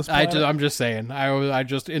buys this planet? I'm just saying. I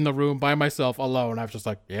just in the room by myself alone. I was just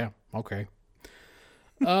like, yeah, okay.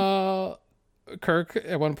 Kirk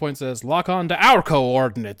at one point says, lock on to our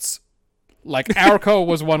coordinates. Like our co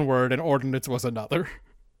was one word and ordinates was another.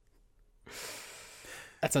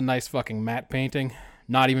 That's a nice fucking matte painting.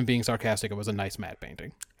 Not even being sarcastic, it was a nice matte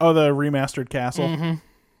painting. Oh, the remastered castle? Mm-hmm.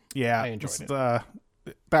 Yeah. I enjoyed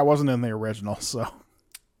it. That wasn't in the original, so...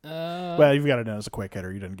 well, you've got it in as a quick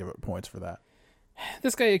hitter. You didn't give it points for that.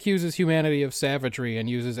 This guy accuses humanity of savagery and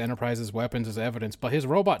uses Enterprise's weapons as evidence, but his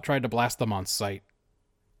robot tried to blast them on sight.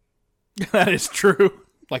 That is true.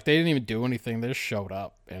 Like, they didn't even do anything. They just showed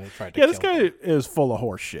up and they tried to Yeah, kill this guy them. is full of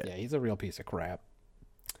horse shit. Yeah, he's a real piece of crap.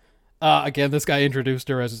 Again, this guy introduced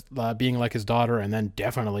her as being like his daughter and then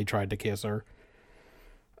definitely tried to kiss her.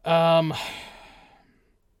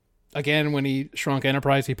 Again, when he shrunk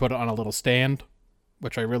Enterprise, he put it on a little stand,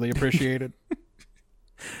 which I really appreciated.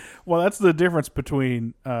 Well, that's the difference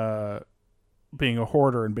between being a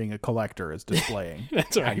hoarder and being a collector, is displaying.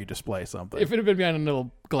 That's how right. you display something. If it had been behind a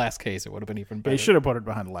little glass case, it would have been even better. They should have put it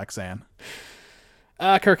behind Lexan.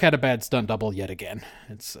 Kirk had a bad stunt double yet again.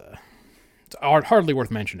 It's hardly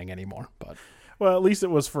worth mentioning anymore. But Well, at least it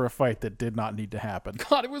was for a fight that did not need to happen.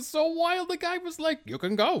 God, it was so wild. The guy was like, you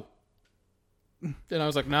can go. And I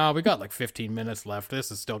was like, nah, we got like 15 minutes left. This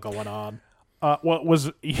is still going on.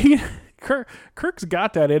 Kirk's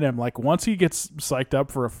got that in him. Like, once he gets psyched up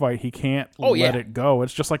for a fight, he can't let it go.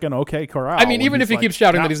 It's just like an okay corral. I mean, even if he keeps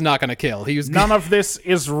shouting that he's not going to kill, none of this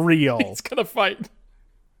is real. He's going to fight.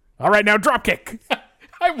 All right, now drop kick.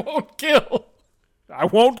 I won't kill. I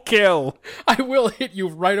won't kill. I will hit you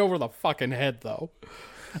right over the fucking head, though.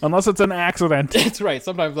 Unless it's an accident. That's right.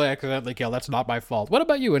 Sometimes I accidentally kill. That's not my fault. What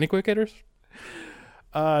about you? Any quick hitters?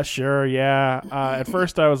 Sure, yeah. At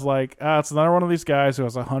first I was like, it's another one of these guys who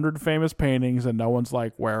has 100 famous paintings and no one's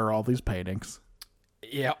like, where are all these paintings?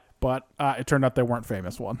 Yeah. But it turned out they weren't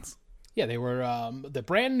famous ones. Yeah, they were the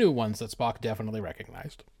brand new ones that Spock definitely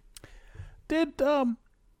recognized. Did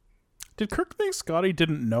Kirk think Scotty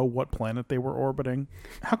didn't know what planet they were orbiting?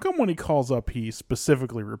 How come when he calls up he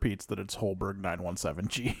specifically repeats that it's Holberg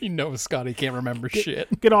 917G? He knows Scotty can't remember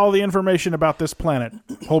shit. Get all the information about this planet.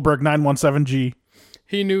 Holberg 917G.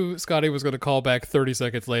 He knew Scotty was going to call back 30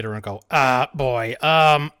 seconds later and go, boy,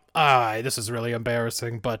 this is really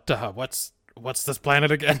embarrassing, but what's this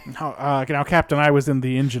planet again? Now, Captain, I was in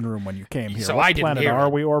the engine room when you came here. So what I didn't planet hear are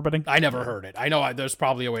it. we orbiting? I never heard it. I know there's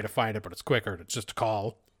probably a way to find it, but it's quicker. It's just a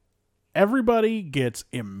call. Everybody gets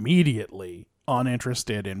immediately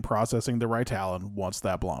uninterested in processing the Ritalin once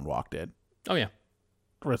that blonde walked in. Oh, yeah.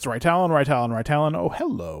 It's Ritalin. Oh,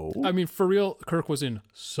 hello. I mean, for real, Kirk was in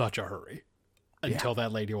such a hurry until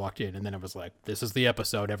that lady walked in, and then it was like, this is the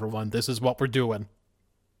episode, everyone. This is what we're doing.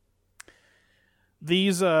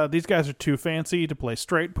 These guys are too fancy to play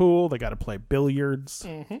straight pool. They got to play billiards.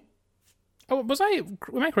 Mm-hmm. Oh,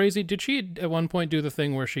 am I crazy? Did she at one point do the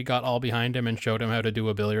thing where she got all behind him and showed him how to do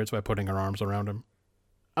a billiards by putting her arms around him?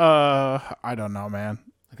 I don't know, man.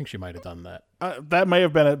 I think she might have done that. That may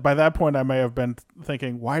have been it. By that point, I may have been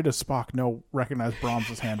thinking, why does Spock recognize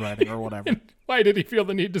Brahms' handwriting or whatever? Why did he feel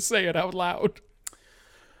the need to say it out loud?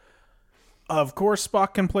 Of course,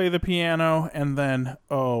 Spock can play the piano, and then,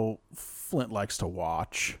 Flint likes to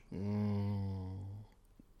watch.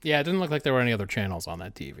 Yeah, it didn't look like there were any other channels on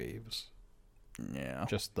that TV. It was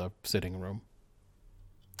just the sitting room.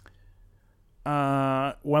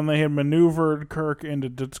 When they had maneuvered Kirk into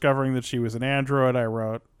discovering that she was an android, I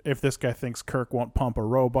wrote, if this guy thinks Kirk won't pump a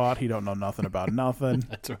robot, he don't know nothing about nothing.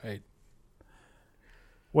 That's right.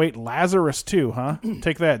 Wait, Lazarus too, huh?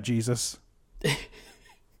 Take that, Jesus. He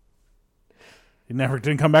never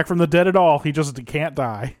didn't come back from the dead at all. He just can't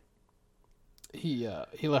die. He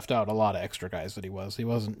left out a lot of extra guys that he was. He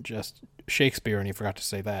wasn't just Shakespeare, and he forgot to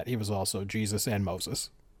say that. He was also Jesus and Moses.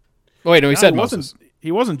 Oh, wait, no, he said Moses.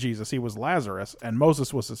 He wasn't Jesus. He was Lazarus, and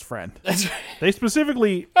Moses was his friend. That's right. They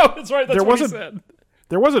specifically... Oh, that's right. That's There what he was a- said.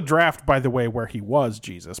 There was a draft, by the way, where he was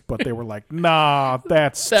Jesus, but they were like, nah,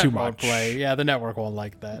 that's That too won't much. play. Yeah, the network won't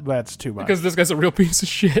like that. That's too much. Because this guy's a real piece of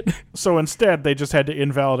shit. So instead, they just had to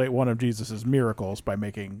invalidate one of Jesus' miracles by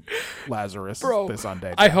making Lazarus Bro, this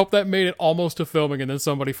undead. I hope that made it almost to filming, and then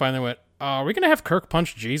somebody finally went, are we going to have Kirk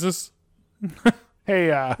punch Jesus?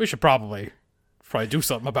 Hey, We should probably do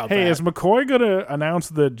something about hey, that. is McCoy going to announce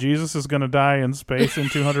that Jesus is going to die in space in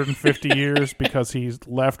 250 years because he's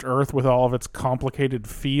left Earth with all of its complicated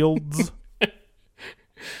fields?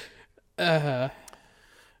 And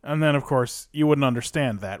then, of course, you wouldn't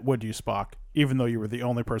understand that, would you, Spock? Even though you were the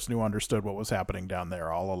only person who understood what was happening down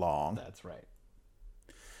there all along. That's right.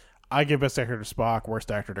 I give best actor to Spock,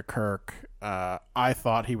 worst actor to Kirk. I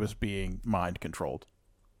thought he was being mind controlled.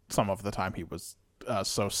 Some of the time he was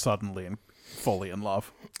so suddenly and fully in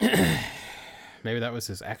love. Maybe that was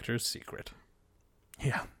his actor's secret.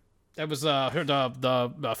 Yeah. That was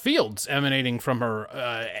the fields emanating from her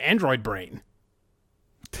android brain.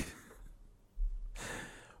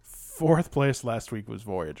 Fourth place last week was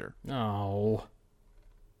Voyager. Oh.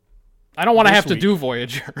 I don't want to This have to week- do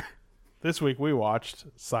Voyager. This week we watched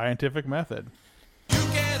Scientific Method. You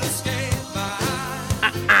can't escape my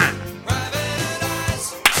eyes. Private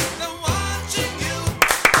eyes, they're watching you.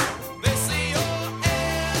 They see your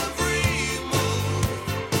every move.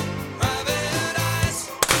 Private eyes,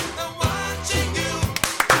 they're watching you.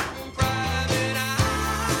 Private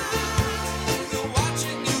eyes, they're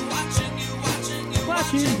watching you, watching you,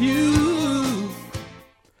 watching you.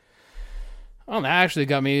 Oh, that actually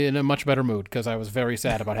got me in a much better mood because I was very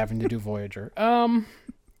sad about having to do Voyager. B'Elanna?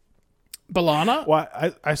 Well,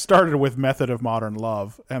 I started with Method of Modern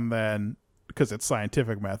Love, and then, because it's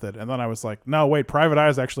Scientific Method, and then I was like, no, wait, Private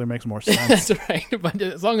Eyes actually makes more sense. That's right. But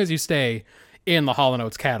as long as you stay in the Hall &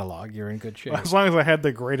 Oates catalog, you're in good shape. As long as I had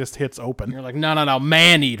the greatest hits open. You're like, no,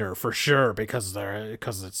 Man-Eater for sure because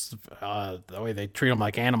it's the way they treat them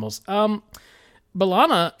like animals.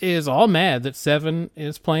 B'Elanna is all mad that Seven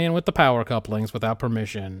is playing with the power couplings without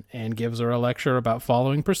permission and gives her a lecture about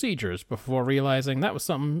following procedures before realizing that was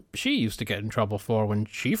something she used to get in trouble for when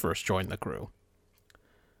she first joined the crew.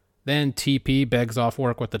 Then TP begs off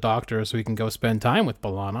work with the doctor so he can go spend time with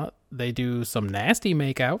B'Elanna. They do some nasty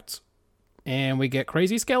makeouts, and we get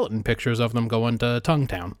crazy skeleton pictures of them going to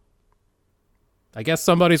Tonguetown. I guess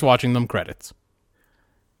somebody's watching them credits.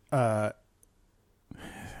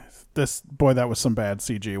 That was some bad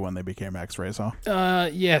CG when they became X-rays, huh?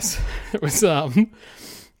 Yes. It was,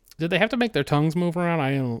 did they have to make their tongues move around?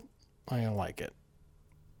 I don't like it.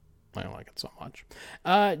 I don't like it so much.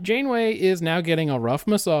 Janeway is now getting a rough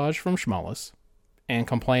massage from Schmullis and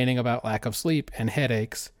complaining about lack of sleep and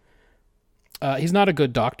headaches. He's not a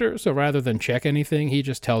good doctor, so rather than check anything, he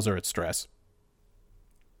just tells her it's stress.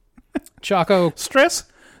 Chaco. Stress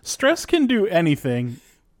can do anything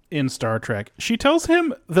in Star Trek. She tells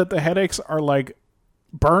him that the headaches are like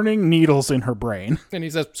burning needles in her brain. And he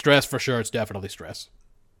says, stress for sure, it's definitely stress.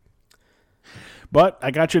 But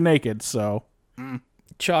I got you naked, so...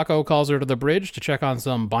 Chaco calls her to the bridge to check on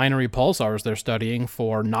some binary pulsars they're studying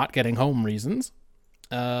for not getting home reasons.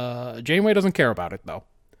 Janeway doesn't care about it, though.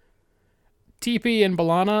 TP and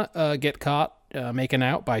B'Elanna get caught making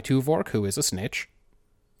out by Tuvok, who is a snitch.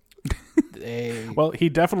 Well, he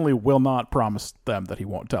definitely will not promise them that he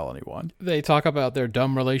won't tell anyone. They talk about their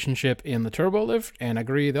dumb relationship in the turbolift and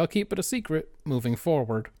agree they'll keep it a secret moving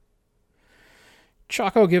forward.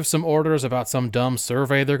 Chaco gives some orders about some dumb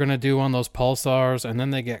survey they're going to do on those pulsars, and then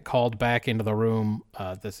they get called back into the room,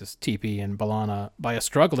 this is TP and B'Elanna, by a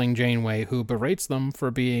struggling Janeway who berates them for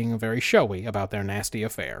being very showy about their nasty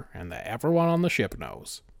affair, and that everyone on the ship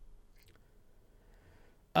knows.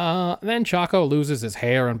 Then Chaco loses his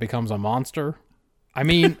hair and becomes a monster. I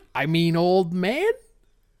mean, old man?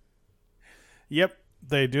 Yep,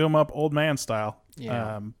 they do him up old man style.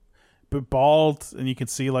 Yeah. But bald, and you can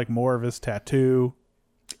see like more of his tattoo.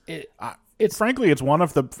 Frankly, it's one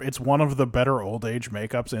of the better old age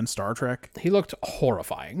makeups in Star Trek. He looked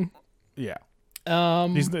horrifying. Yeah.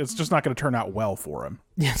 It's just not going to turn out well for him.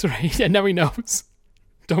 That's right. And now he knows.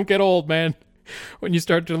 Don't get old, man. When you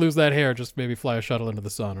start to lose that hair, just maybe fly a shuttle into the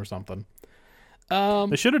sun or something.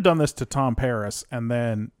 They should have done this to Tom Paris, and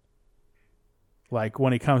then, like,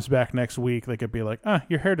 when he comes back next week, they could be like,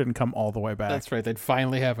 your hair didn't come all the way back. That's right. They'd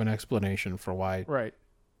finally have an explanation for why Right.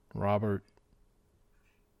 Robert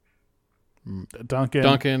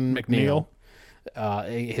Duncan McNeil.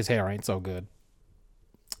 His hair ain't so good.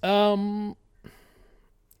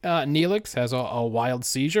 Neelix has a wild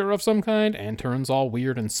seizure of some kind and turns all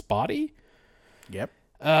weird and spotty. Yep.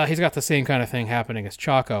 He's got the same kind of thing happening as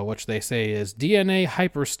Chaco, which they say is DNA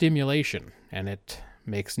hyperstimulation, and it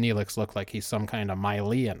makes Neelix look like he's some kind of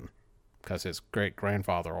Mylian, because his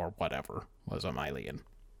great-grandfather or whatever was a Mylian.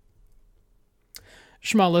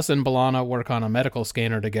 Schmullis and B'Elanna work on a medical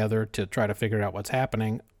scanner together to try to figure out what's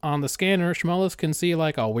happening. On the scanner, Schmullis can see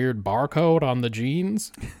like a weird barcode on the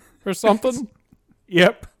genes or something.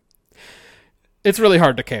 Yep. It's really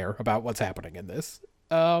hard to care about what's happening in this.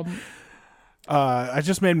 It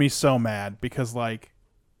just made me so mad because, like,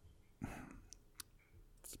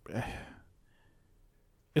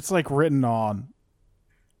 it's like written on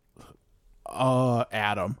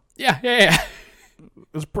Adam. Yeah.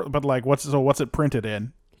 But like, what's it printed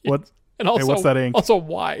in? What? And also, what's that ink? Also,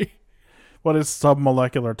 why? What is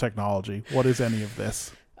submolecular technology? What is any of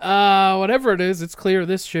this? Whatever it is, it's clear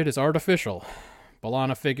this shit is artificial.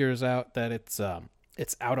 B'Elanna figures out that it's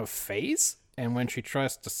out of phase, and when she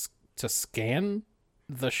tries to scan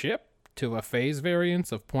the ship to a phase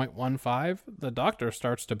variance of 0.15, the Doctor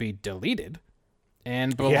starts to be deleted,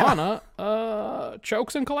 and B'Elanna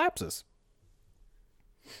chokes and collapses.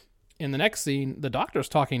 In the next scene, the Doctor's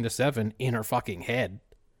talking to Seven in her fucking head.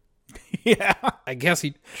 Yeah. I guess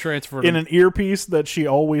he transferred In an earpiece that she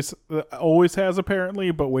always has, apparently,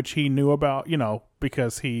 but which he knew about,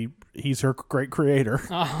 because he's her great creator.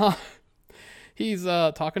 He's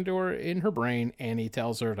talking to her in her brain, and he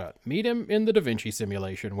tells her to meet him in the Da Vinci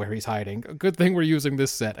simulation where he's hiding. A good thing we're using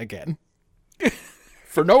this set again.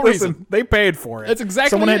 For no reason. They paid for it. That's exactly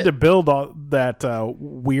Someone it. had to build all that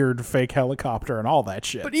weird fake helicopter and all that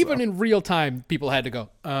shit. But even in real time, people had to go,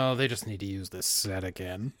 oh, they just need to use this set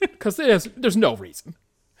again. Because there's no reason.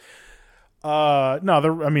 No,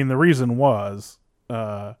 the reason was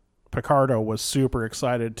Picardo was super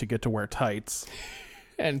excited to get to wear tights.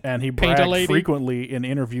 And he paint a bragged lady. frequently in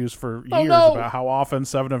interviews for Oh, years no. about how often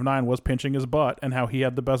Seven of Nine was pinching his butt and how he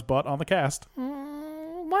had the best butt on the cast.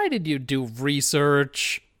 Why did you do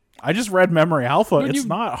research? I just read Memory Alpha. When It's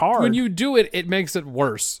not hard. When you do it, it makes it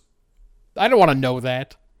worse. I don't want to know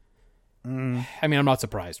that. I mean, I'm not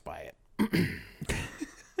surprised by it.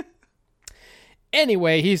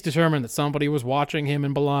 Anyway, he's determined that somebody was watching him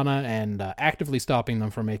and B'Elanna and actively stopping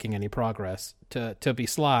them from making any progress. To be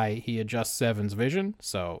sly, he adjusts Seven's vision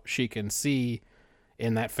so she can see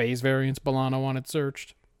in that phase variance B'Elanna wanted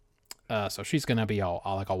searched. So she's going to be all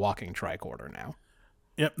like a walking tricorder now.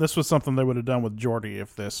 Yep, this was something they would have done with Geordi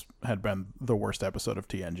if this had been the worst episode of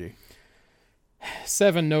TNG.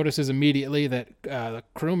 Seven notices immediately that the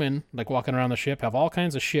crewmen, like walking around the ship, have all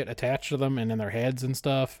kinds of shit attached to them and in their heads and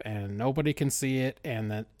stuff, and nobody can see it,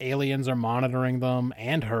 and that aliens are monitoring them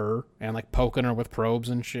and her, and like poking her with probes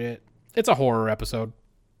and shit. It's a horror episode.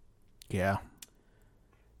 Yeah.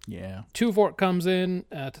 Tuvok comes in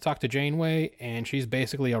to talk to Janeway, and she's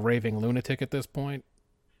basically a raving lunatic at this point.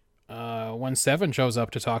 When Seven shows up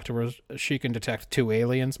to talk to her, she can detect two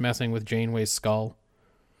aliens messing with Janeway's skull.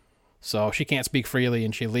 So she can't speak freely,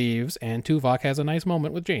 and she leaves, and Tuvok has a nice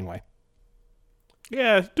moment with Janeway.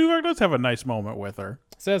 Yeah, Tuvok does have a nice moment with her.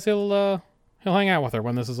 Says he'll hang out with her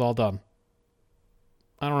when this is all done.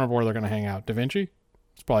 I don't remember where they're going to hang out. Da Vinci?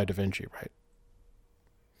 It's probably Da Vinci, right?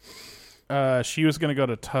 She was going to go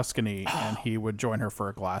to Tuscany, and he would join her for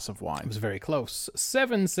a glass of It wine. was very close.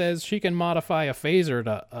 Seven says she can modify a phaser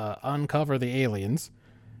to uncover the aliens.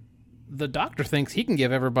 The Doctor thinks he can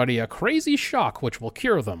give everybody a crazy shock which will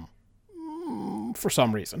cure them. For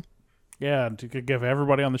some reason. Yeah, to give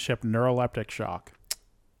everybody on the ship neuroleptic shock.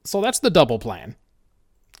 So that's the double plan.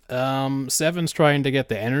 Seven's trying to get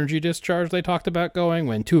the energy discharge they talked about going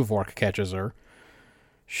when Tuvok catches her.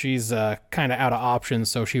 She's kind of out of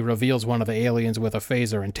options, so she reveals one of the aliens with a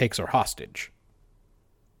phaser and takes her hostage.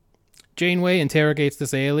 Janeway interrogates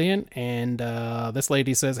this alien, and this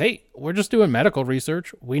lady says, hey, we're just doing medical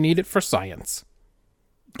research. We need it for science.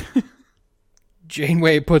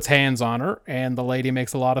 Janeway puts hands on her, and the lady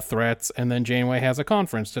makes a lot of threats, and then Janeway has a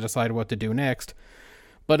conference to decide what to do next.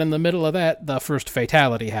 But in the middle of that, the first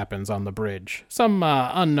fatality happens on the bridge. Some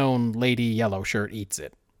unknown lady yellow shirt eats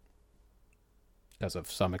it. Because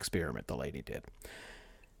of some experiment the lady did.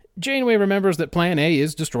 Janeway remembers that plan A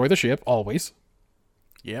is destroy the ship, always.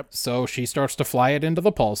 Yep. So she starts to fly it into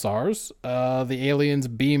the pulsars. The aliens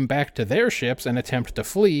beam back to their ships and attempt to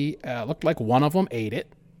flee. Looked like one of them ate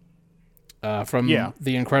it. From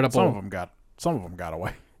the incredible... Some of them got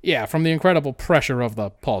away. Yeah, from the incredible pressure of the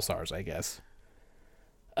pulsars, I guess.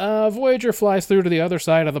 Voyager flies through to the other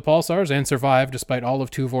side of the pulsars and survive despite all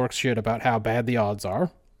of Tuvok's shit about how bad the odds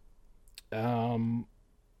are.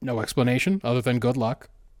 No explanation other than good luck.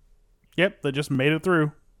 Yep, they just made it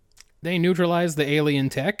through. They neutralize the alien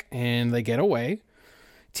tech and they get away.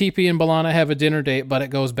 TP and B'Elanna have a dinner date, but it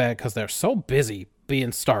goes bad because they're so busy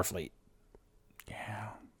being Starfleet. Yeah.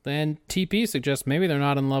 Then TP suggests maybe they're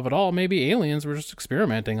not in love at all. Maybe aliens were just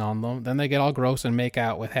experimenting on them. Then they get all gross and make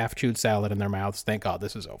out with half-chewed salad in their mouths. Thank God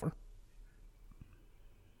this is over.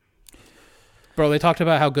 Bro, they talked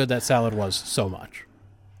about how good that salad was so much.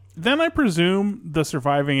 Then I presume the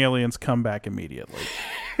surviving aliens come back immediately.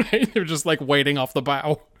 They're just like waiting off the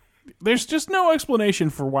bow. There's just no explanation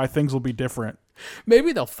for why things will be different.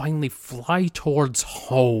 Maybe they'll finally fly towards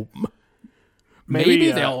home.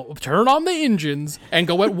 Maybe they'll turn on the engines and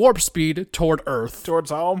go at warp speed toward Earth.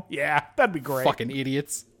 Towards home? Yeah, that'd be great. Fucking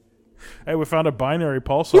idiots. Hey, we found a binary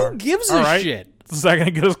pulsar. Who gives All a right. shit? Is that going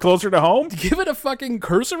to get us closer to home? Give it a fucking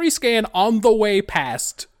cursory scan on the way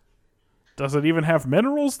past. Does it even have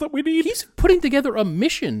minerals that we need? He's putting together a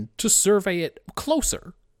mission to survey it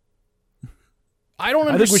closer. I don't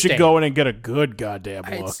understand. I think we should go in and get a good goddamn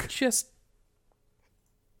It's look. just...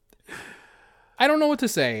 I don't know what to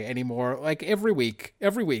say anymore. Like, every week,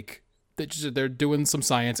 they're doing some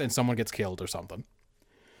science and someone gets killed or something.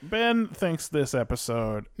 Ben thinks this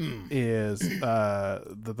episode is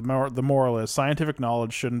the moral is scientific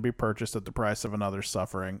knowledge shouldn't be purchased at the price of another's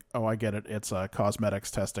suffering. Oh, I get it. It's a cosmetics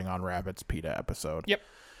testing on rabbits PETA episode. Yep.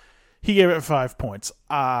 He gave it 5 points.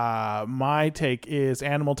 My take is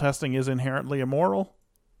animal testing is inherently immoral.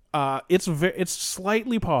 It's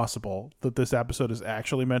slightly possible that this episode is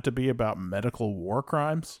actually meant to be about medical war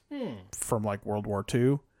crimes from like World War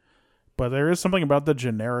II. But there is something about the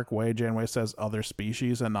generic way Janeway says other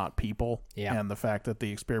species and not people. Yeah. And the fact that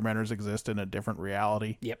the experimenters exist in a different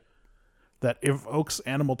reality. Yep. That evokes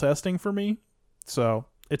animal testing for me. So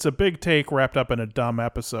it's a big take wrapped up in a dumb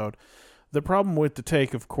episode. The problem with the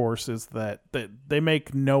take, of course, is that they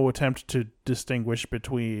make no attempt to distinguish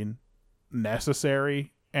between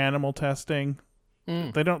necessary animal testing.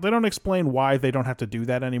 They don't explain why they don't have to do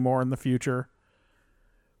that anymore in the future.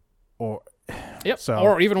 Yep. So,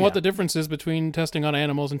 or even yeah. what the difference is between testing on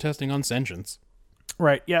animals and testing on sentience.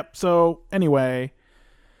 Right. Yep. So anyway,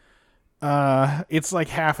 it's like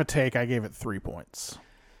half a take. I gave it 3 points.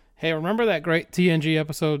 Hey, remember that great TNG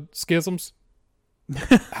episode, Schisms?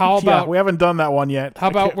 How about Yeah, we haven't done that one yet. how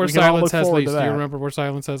about Where we can all Silence look Has forward Lease? to Do you that. remember Where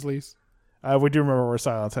Silence Has Lease? We do remember Where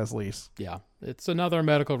Silence Has Lease. Yeah. It's another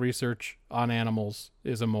medical research on animals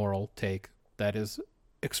is a moral take that is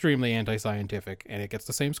extremely anti-scientific, and it gets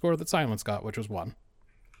the same score that Silence got, which was 1.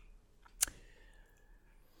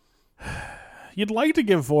 You'd like to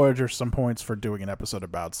give Voyager some points for doing an episode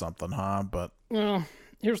about something, huh? But Well,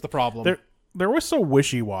 here's the problem. they're always so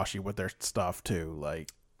wishy-washy with their stuff, too.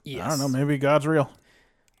 Like, Yes. I don't know, maybe God's real.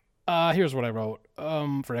 Here's what I wrote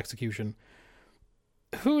for execution.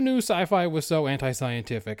 Who knew sci-fi was so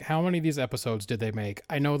anti-scientific? How many of these episodes did they make?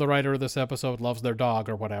 I know the writer of this episode loves their dog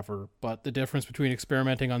or whatever, but the difference between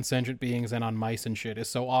experimenting on sentient beings and on mice and shit is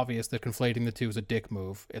so obvious that conflating the two is a dick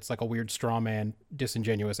move. It's like a weird straw man,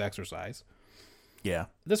 disingenuous exercise. Yeah.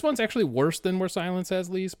 This one's actually worse than Where Silence Has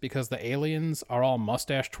Lease because the aliens are all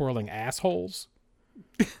mustache-twirling assholes.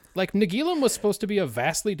 Like, Nagilum was supposed to be a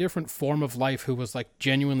vastly different form of life who was, like,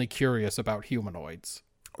 genuinely curious about humanoids.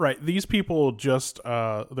 Right. These people just,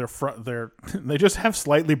 they just have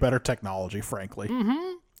slightly better technology, frankly.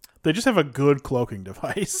 Mm-hmm. They just have a good cloaking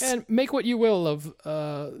device. And make what you will of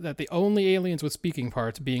that the only aliens with speaking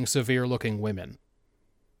parts being severe-looking women.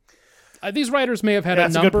 These writers may have had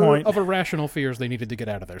That's a a good number point. of irrational fears they needed to get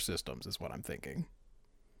out of their systems, is what I'm thinking.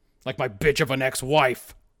 Like my bitch of an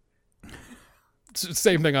ex-wife.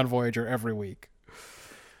 Same thing on Voyager every week.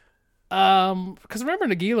 Because remember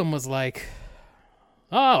Nagilum was like,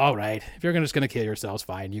 oh, all right. If you're just going to kill yourselves,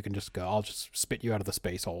 fine. You can just go. I'll just spit you out of the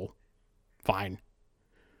space hole. Fine.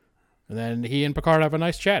 And then he and Picard have a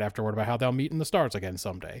nice chat afterward about how they'll meet in the stars again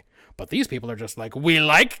someday. But these people are just like, we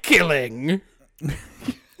like killing.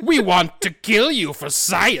 We want to kill you for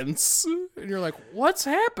science. And you're like, what's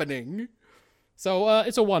happening? So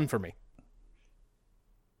it's a 1 for me.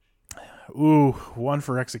 Ooh, 1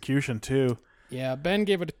 for execution, too. Yeah, Ben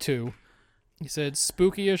gave it a 2. He said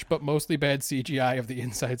spooky-ish, but mostly bad CGI of the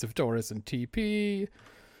insides of Taurus and TP.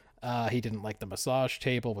 He didn't like the massage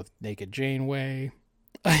table with naked Janeway.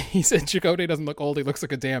 He said Chakotay doesn't look old. He looks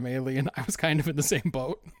like a damn alien. I was kind of in the same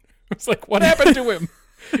boat. I was like, what happened to him?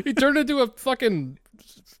 He turned into a fucking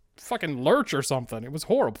lurch or something. It was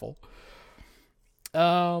horrible.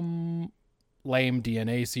 Lame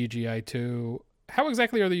DNA CGI too. How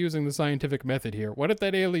exactly are they using the scientific method here? What did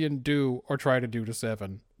that alien do or try to do to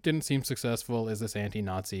Seven? Didn't seem successful as this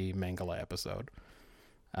anti-Nazi Mangala episode.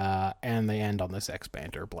 And they end on this sex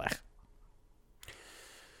banter. Blech.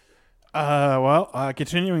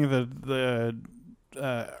 Continuing the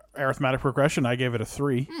arithmetic progression, I gave it a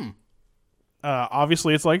 3.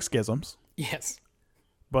 Obviously, it's like Schisms. Yes.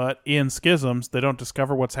 But in Schisms, they don't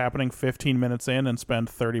discover what's happening 15 minutes in and spend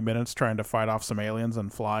 30 minutes trying to fight off some aliens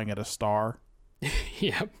and flying at a star.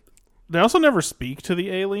 Yep. They also never speak to the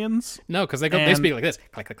aliens. No, because they speak like this.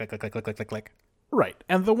 Click, click, click, click, click, click, click, click, click. Right.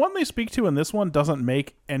 And the one they speak to in this one doesn't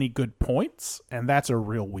make any good points, and that's a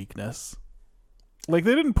real weakness. Like,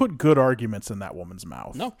 they didn't put good arguments in that woman's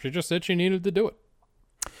mouth. No, she just said she needed to do it.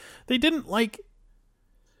 They didn't, like...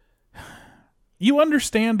 You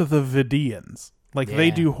understand the Vidians. Like, they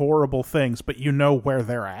Yeah. do horrible things, but you know where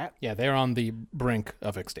they're at. Yeah, they're on the brink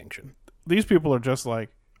of extinction. These people are just like,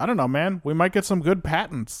 I don't know, man. We might get some good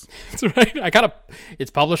patents. That's right.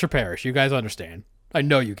 It's publish or perish. You guys understand. I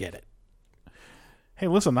know you get it. Hey,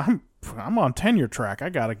 listen, I'm on tenure track. I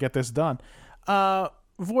gotta get this done.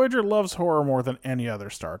 Voyager loves horror more than any other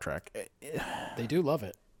Star Trek, They do love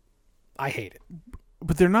it. I hate it.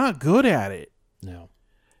 but they're not good at it. No.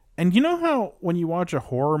 And you know how when you watch a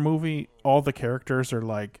horror movie, all the characters are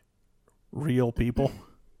like real people?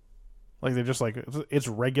 Like they're just like, it's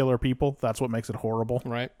regular people. That's what makes it horrible.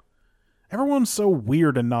 Right? Everyone's so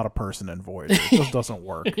weird and not a person in Voyager. It just doesn't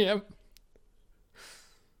work. Yep.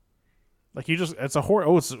 Like it's a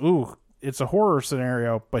horror. It's a horror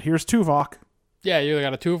scenario, but here's Tuvok. Yeah, you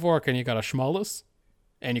got a Tuvok and you got a Schmollus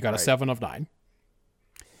and you got a 7 of 9.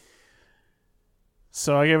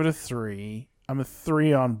 So I gave it a 3. I'm a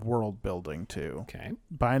 3 on world building too. Okay.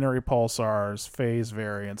 Binary pulsars, phase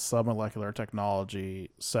variants, submolecular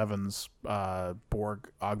technology, Seven's Borg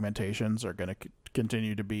augmentations are going to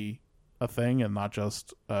continue to be a thing, and not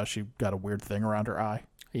just she got a weird thing around her eye,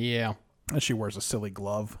 Yeah. and she wears a silly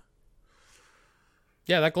glove.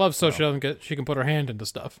 Yeah, that glove so she can put her hand into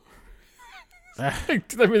stuff. I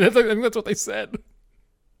mean, I think that's what they said.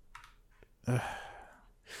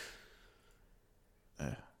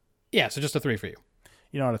 Yeah, so just a 3 for you.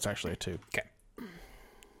 You know what? It's actually a 2. Okay.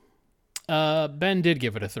 Ben did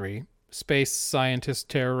give it a 3. Space scientists,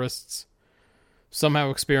 terrorists.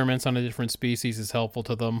 Somehow experiments on a different species is helpful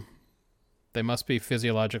to them. They must be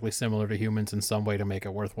physiologically similar to humans in some way to make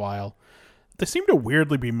it worthwhile. They seem to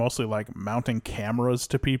weirdly be mostly like mounting cameras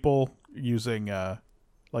to people using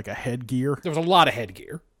like a headgear. There was a lot of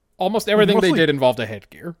headgear. Almost everything they Mostly- did involved a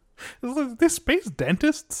headgear. Is this space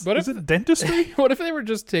dentists? But Is if- it dentistry? What if they were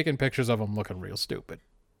just taking pictures of them looking real stupid?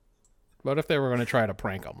 What if they were going to try to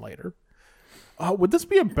prank them later? Would this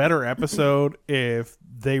be a better episode if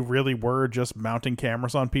they really were just mounting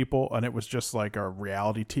cameras on people and it was just like a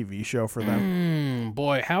reality TV show for them?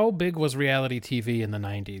 Boy, how big was reality TV in the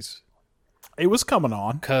 90s? It was coming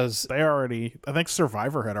on. Because I think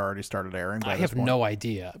Survivor had already started airing. By I this have point. no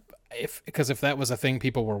idea. Because if that was a thing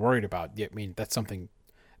people were worried about, I mean, that's something...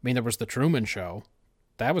 I mean, there was the Truman Show.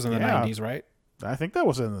 That was in the Yeah. 90s, right? I think that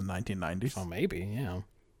was in the 1990s. Oh, maybe, yeah.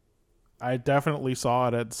 I definitely saw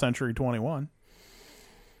it at Century 21.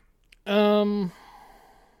 So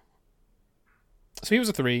he was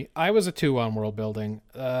a 3. I was a 2 on world building.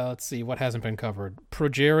 Let's see, what hasn't been covered?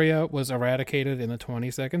 Progeria was eradicated in the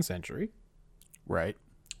 22nd century. Right.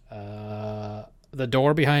 The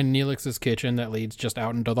door behind Neelix's kitchen that leads just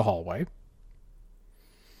out into the hallway.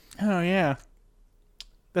 Oh, yeah.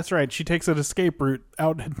 That's right. She takes an escape route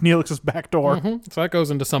out at Neelix's back door. So that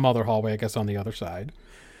goes into some other hallway, I guess, on the other side.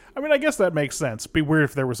 I mean, I guess that makes sense. Be weird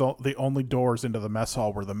if there was the only doors into the mess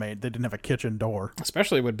hall were they didn't have a kitchen door.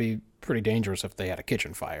 Especially it would be pretty dangerous if they had a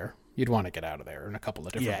kitchen fire. You'd want to get out of there in a couple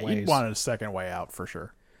of different ways. You'd want a second way out for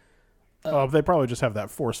sure. They probably just have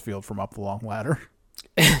that force field from up the long ladder.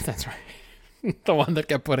 That's right. The one that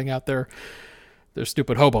kept putting out their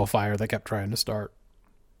stupid hobo fire they kept trying to start.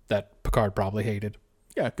 That Picard probably hated.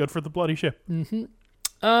 Yeah, good for the bloody ship.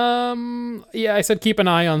 Yeah, I said keep an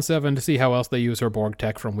eye on 7 to see how else they use her Borg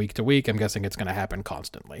tech from week to week. I'm guessing it's going to happen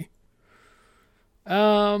constantly.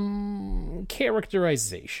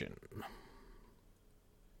 Characterization.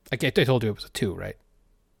 I told you it was a 2, right?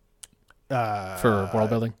 For world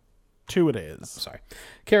building? 2 it is. Sorry.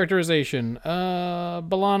 Characterization.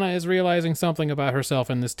 B'Elanna is realizing something about herself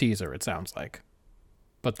in this teaser, it sounds like.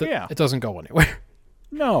 But it doesn't go anywhere.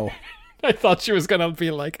 No. I thought she was going to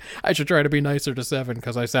be like, I should try to be nicer to 7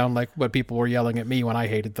 because I sound like what people were yelling at me when I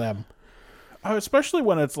hated them. Especially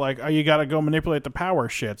when it's like, oh, you got to go manipulate the power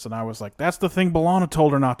shits. And I was like, that's the thing B'Elanna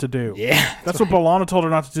told her not to do. Yeah. That's what B'Elanna told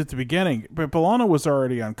her not to do at the beginning. But B'Elanna was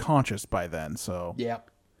already unconscious by then, so... Yeah.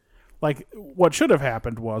 Like, what should have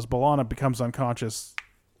happened was B'Elanna becomes unconscious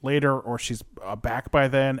later, or she's back by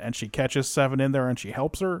then, and she catches 7 in there and she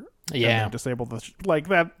helps her. Yeah. And they disable the... like,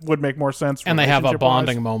 that would make more sense. And they have a relationship-wise.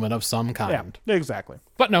 bonding moment of some Yeah, kind. exactly.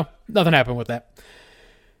 But no, nothing happened with that.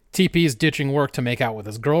 TP's ditching work to make out with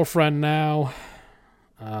his girlfriend now.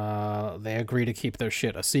 They agree to keep their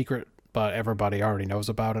shit a secret, but everybody already knows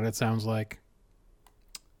about it, it sounds like.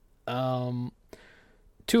 Tuvok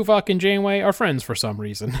and Janeway are friends for some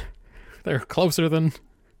reason. They're closer than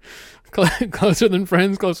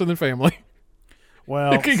friends, closer than family.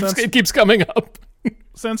 Well, It keeps coming up.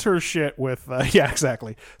 since her shit with yeah,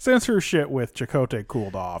 exactly. Since her shit with Chakotay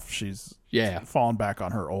cooled off, she's fallen back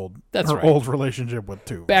on her old old relationship with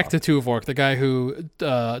Tuvok. Back to Tuvok, the guy who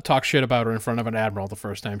talked shit about her in front of an admiral the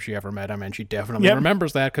first time she ever met him, and she definitely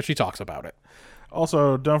remembers that because she talks about it.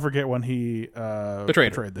 Also, don't forget when he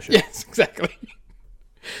betrayed the ship. Yes, exactly.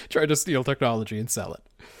 Tried to steal technology and sell it.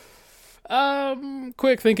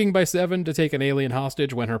 Quick thinking by Seven to take an alien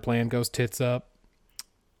hostage when her plan goes tits up.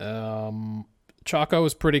 Chaco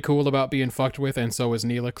is pretty cool about being fucked with, and so is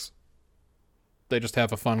Neelix. They just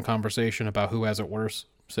have a fun conversation about who has it worse,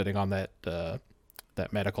 sitting on that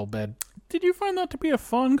medical bed. Did you find that to be a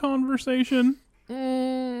fun conversation?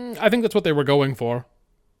 I think that's what they were going for.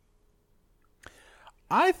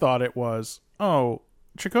 I thought it was,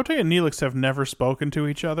 Chakotay and Neelix have never spoken to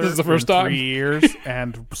each other This is the first in time. 3 years,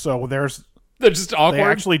 and so They're just awkward. they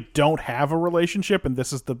actually don't have a relationship, and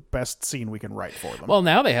this is the best scene we can write for them. Well,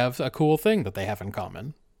 now they have a cool thing that they have in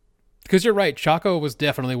common. Because you're right, Chaco was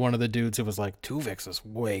definitely one of the dudes who was like, Tuvix is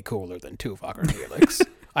way cooler than Tuvok or Neelix.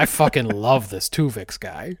 I fucking love this Tuvix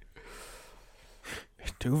guy.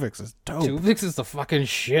 Tuvix is dope. Tuvix is the fucking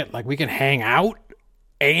shit. Like, we can hang out,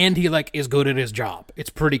 and he, like, is good at his job. It's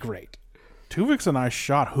pretty great. Tuvix and I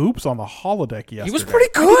shot hoops on the holodeck yesterday. He was pretty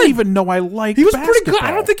I good. didn't even know I liked He was pretty good. I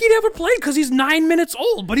basketball. don't think he'd ever played because he's 9 minutes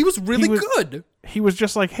old, but he was really good. He was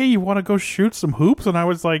just like, hey, you want to go shoot some hoops? And I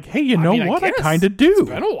was like, hey, you know I mean, what? I guess. kind of do. It's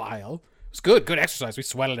been a while. It was good. Good exercise. We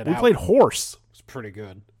sweated it We out. played horse. It was pretty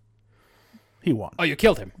good. He won. Oh, you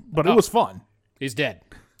killed him. But Oh, it was fun. He's dead.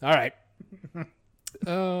 All right.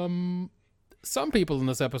 Some people in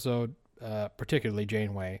this episode, particularly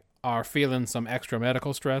Janeway, are feeling some extra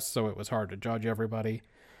medical stress, so it was hard to judge everybody.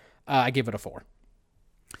 I give it a 4.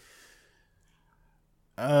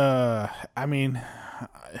 I mean,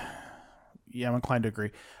 yeah, I'm inclined to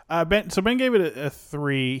agree. Ben gave it a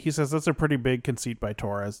 3. He says that's a pretty big conceit by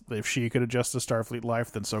Torres. If she could adjust to Starfleet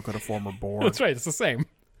life, then so could a former Borg. That's right. It's the same.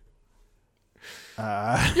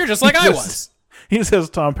 You're just like I was. He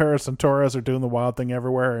says Tom Paris and Torres are doing the wild thing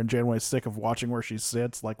everywhere, and Janeway's sick of watching where she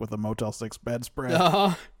sits, like with a Motel 6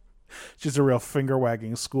 bedspread. She's a real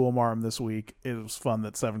finger-wagging school marm this week. It was fun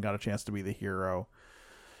that Seven got a chance to be the hero.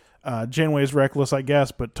 Janeway's reckless, I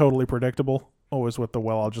guess, but totally predictable. Always with the,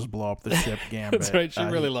 well, I'll just blow up the ship gambit. That's right. She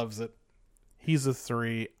really loves it. He's a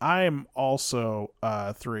 3. I'm also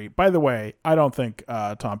 3. By the way, I don't think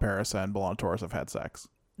Tom Paris and B'Elanna Torres have had sex.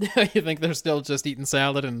 You think they're still just eating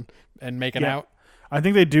salad and making out? I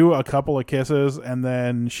think they do a couple of kisses, and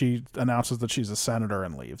then she announces that she's a senator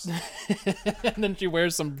and leaves. And then she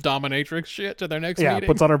wears some dominatrix shit to their next Yeah, meeting.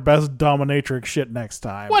 puts on her best dominatrix shit next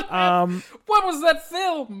time. What was that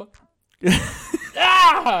film?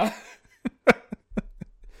 Ah!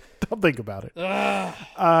 Don't think about it.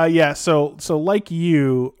 Yeah, so like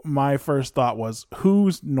you, my first thought was,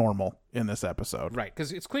 who's normal in this episode? Right,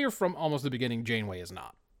 because it's clear from almost the beginning Janeway is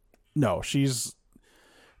not. No, she's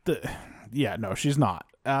she's not.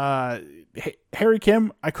 Harry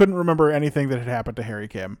Kim, I couldn't remember anything that had happened to Harry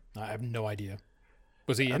Kim. I have no idea.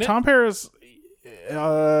 Was he in it? Tom Paris,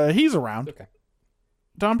 he's around. Okay.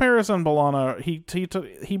 Tom Paris and B'Elanna,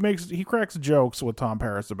 he cracks jokes with Tom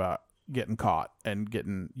Paris about getting caught and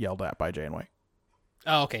getting yelled at by Janeway.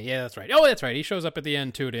 Oh, okay. Yeah, that's right. Oh, that's right. He shows up at the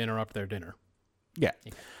end, too, to interrupt their dinner. Yeah.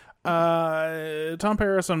 Tom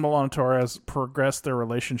Paris and B'Elanna Torres progress their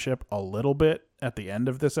relationship a little bit at the end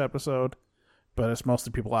of this episode, but it's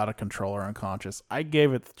mostly people out of control or unconscious. I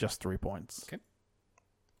gave it just 3 points. Okay.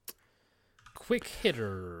 Quick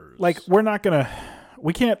hitters. Like,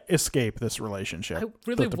 we can't escape this relationship I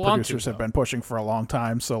really that the want producers to, have though. been pushing for a long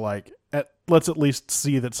time. So, like, let's at least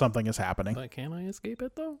see that something is happening. But can I escape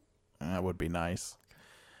it, though? That would be nice.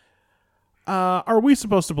 Are we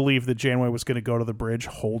supposed to believe that Janeway was going to go to the bridge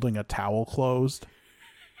holding a towel closed?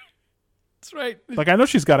 That's right. Like, I know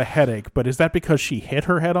she's got a headache, but is that because she hit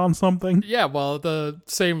her head on something? Yeah, well, the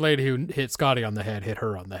same lady who hit Scotty on the head hit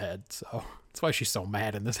her on the head, so that's why she's so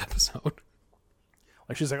mad in this episode.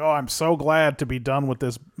 Like, she's like, oh, I'm so glad to be done with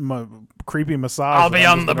this creepy massage. I'll be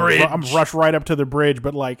on the bridge. I'm rush right up to the bridge,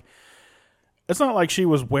 but, like, it's not like she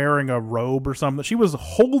was wearing a robe or something. She was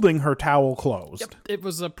holding her towel closed. Yep, it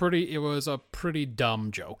was a pretty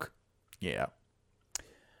dumb joke. Yeah.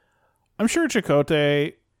 I'm sure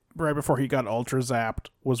Chakotay, right before he got ultra zapped,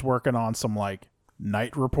 was working on some, like,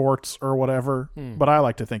 night reports or whatever. But I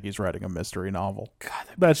like to think he's writing a mystery novel. God,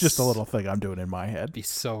 that'd That's be just a little thing I'm doing in my head. be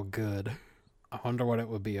so good. I wonder what it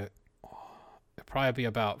would be. It'd probably be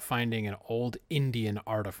about finding an old Indian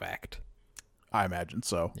artifact. I imagine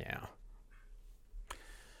so. Yeah.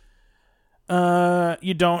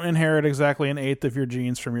 You don't inherit exactly an eighth of your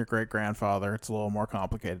genes from your great grandfather. It's a little more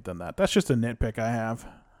complicated than that. That's just a nitpick I have.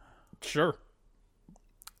 Sure.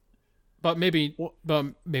 But maybe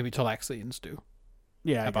Talaxians do.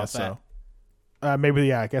 Yeah, I about guess so. Maybe,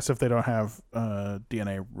 yeah, I guess if they don't have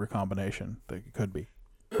DNA recombination, they could be.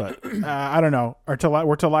 But I don't know. Were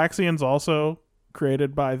Talaxians also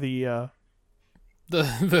created by the...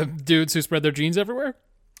 The dudes who spread their genes everywhere?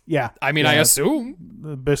 Yeah. I mean, yeah, I assume.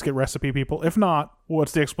 the biscuit recipe people. If not,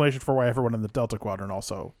 what's the explanation for why everyone in the Delta Quadrant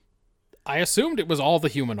also... I assumed it was all the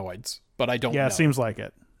humanoids, but I don't know. Yeah, it seems like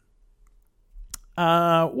it.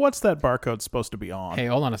 What's that barcode supposed to be on? Hey,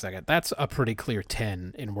 hold on a second. That's a pretty clear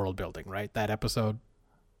 10 in world building, right? That episode.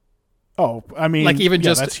 Oh, I mean, Like even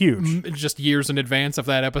just that's huge. Just years in advance of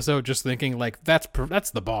that episode, just thinking like that's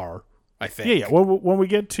the bar. I think. Yeah. Well, when we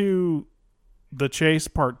get to the chase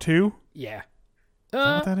part 2, Yeah.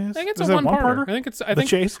 what that is? I think it's Is a that one-parter. one-parter? I think it's. The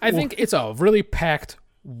chase? I think it's a really packed,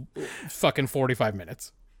 fucking 45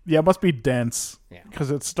 minutes. yeah, it must be dense Yeah. because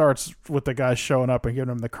it starts with the guy showing up and giving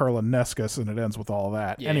him the Kurlanescus, and it ends with all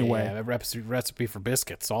that. Yeah, Anyway, yeah, recipe for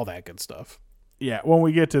biscuits, all that good stuff. yeah, when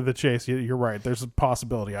we get to the chase, you're right. There's a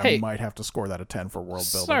possibility I Hey. might have to score that a 10 for world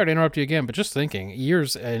building. Sorry to interrupt you again, but just thinking,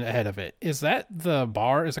 years ahead of it, is that the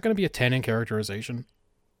bar? Is it going to be a 10 in characterization?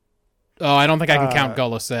 Oh, I don't think I can count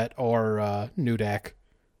Gullisset or Nudak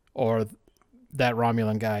or that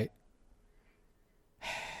Romulan guy.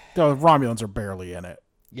 The Romulans are barely in it.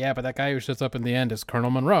 Yeah, but that guy who sits up in the end is Colonel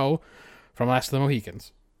Monroe from Last of the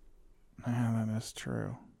Mohicans. Yeah, that is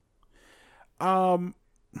true.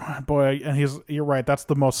 Boy, and you're right. That's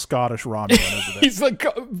the most Scottish Romulan, isn't it? He's like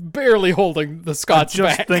barely holding the Scots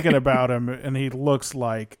Just back. thinking about him, and he looks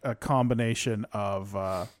like a combination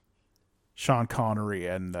of Sean Connery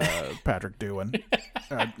and Patrick Dewin,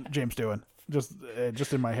 James Dewin. Just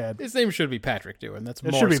in my head, His name should be Patrick Dewin. That's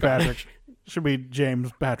it more should be Scottish. Patrick. Should be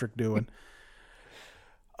James Patrick Dewin.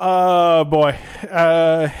 Oh boy!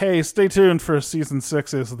 Hey, stay tuned for season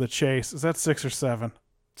 6 of The Chase. Is that 6 or 7?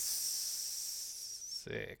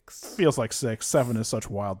 6. Feels like 6. 7 is such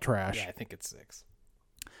wild trash. Yeah, I think it's 6.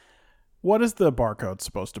 What is the barcode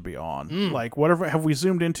supposed to be on? Like, whatever, have we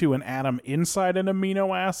zoomed into an atom inside an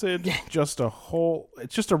amino acid? Just a whole,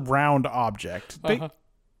 it's just a round object.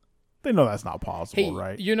 They know that's not possible, Hey,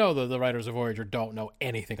 right? you know the writers of Voyager don't know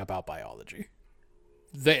anything about biology.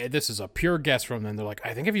 This is a pure guess from them. They're like,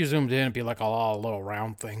 I think if you zoomed in, it'd be like a lot of little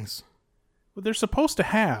round things, But they're supposed to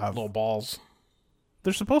have, little balls.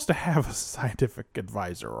 they're supposed to have a scientific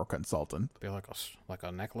advisor or consultant. Be like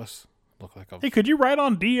a necklace. Look like a Hey, could you write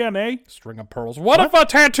on DNA? string of pearls. What if I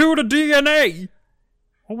tattooed a DNA?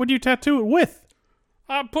 What would you tattoo it with?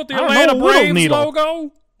 I put the I don't know, Atlanta a little Braves needle.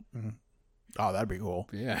 logo. Oh, that'd be cool.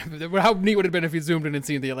 Yeah, how neat would it have been if you zoomed in and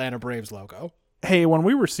seen the Atlanta Braves logo? Hey, when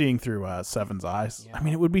we were seeing through Seven's eyes, I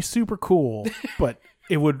mean, it would be super cool, but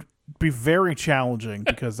it would be very challenging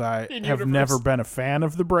because I In have universe. never been a fan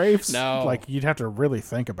of the Braves. No. Like, you'd have to really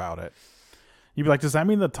think about it. You'd be like, does that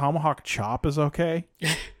mean the tomahawk chop is okay?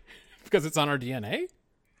 Because it's on our DNA?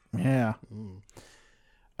 Yeah.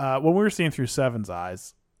 When we were seeing through Seven's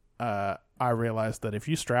eyes, I realized that if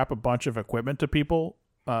you strap a bunch of equipment to people,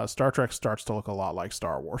 Star Trek starts to look a lot like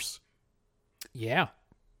Star Wars. Yeah.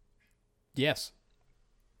 Yes.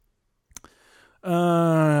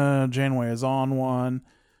 Janeway is on one.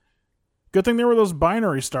 Good thing there were those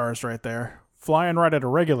binary stars right there. Flying right at a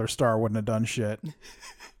regular star wouldn't have done shit.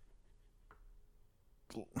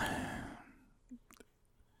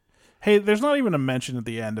 Hey, there's not even a mention at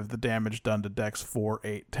the end of the damage done to decks 4,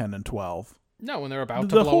 8, 10, and 12. No, when they're about to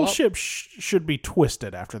The blow whole up. ship should be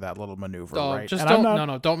twisted after that little maneuver, Oh, right? just And don't. I'm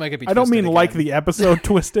not- Don't make it be. I don't mean twisted like again. the episode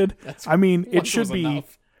twisted. I mean, it Once should was be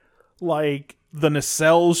enough. like the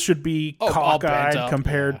nacelles should be Oh, all bent cockeyed up,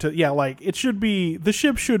 compared to like it should be, the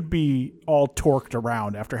ship should be all torqued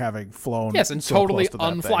around after having flown. Yes, and so totally close to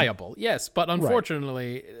that thing. unflyable. Yes, but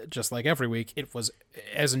unfortunately, just like every week, it was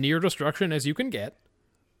as near destruction as you can get,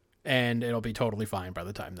 and it'll be totally fine by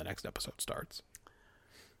the time the next episode starts.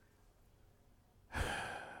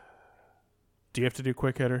 Do you have to do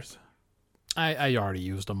quick hitters? I already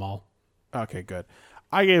used them all. Okay, good.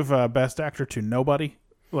 I gave best actor to nobody.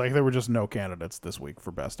 Like, there were just no candidates this week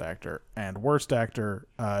for best actor. And worst actor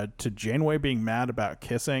to Janeway being mad about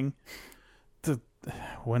kissing.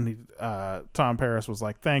 When Tom Paris was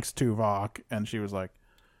like, thanks, Tuvok. And she was like,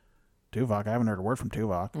 Tuvok? I haven't heard a word from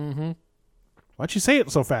Tuvok. Mm-hmm. Why'd you say it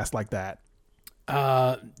so fast like that?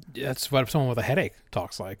 That's what someone with a headache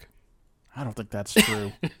talks like. I don't think that's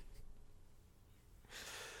true.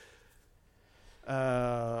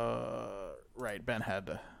 Right, Ben had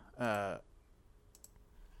to.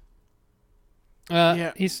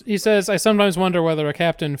 Yeah. He says, I sometimes wonder whether a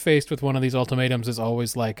captain faced with one of these ultimatums is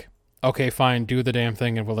always like, okay, fine, do the damn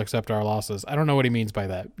thing and we'll accept our losses. I don't know what he means by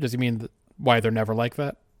that. Does he mean why they're never like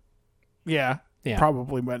that? Yeah, Yeah.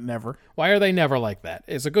 probably, but never. Why are they never like that?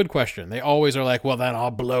 It's a good question. They always are like, well, then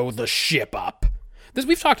I'll blow the ship up.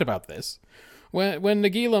 We've talked about this. When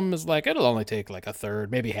Nagilum is like, it'll only take like a third,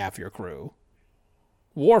 maybe half your crew.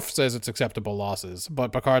 Worf says it's acceptable losses,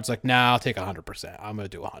 but Picard's like, nah, I'll take 100%. I'm going to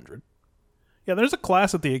do 100. Yeah, there's a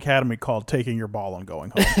class at the Academy called Taking Your Ball and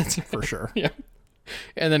Going Home, for sure. Yeah.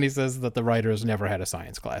 And then he says that the writers never had a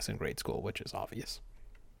science class in grade school, which is obvious.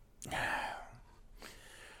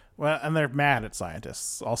 Well, and they're mad at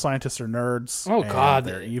scientists. All scientists are nerds. Oh, and God.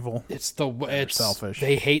 they're evil. It's selfish.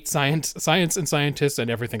 They hate science and scientists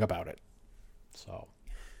and everything about it. So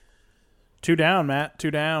 2 down, Matt.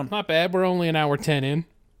 2 down. not bad. We're only an hour 10 in.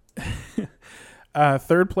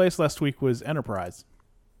 Third place last week was Enterprise.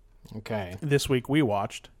 Okay. This week we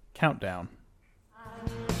watched Countdown.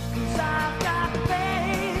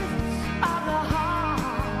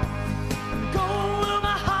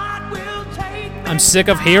 I'm sick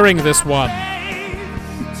of hearing this one.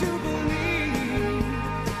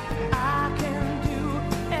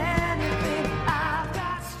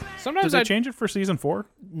 Sometimes Did they change it for season 4?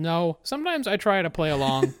 No. Sometimes I try to play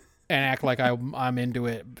along and act like I'm into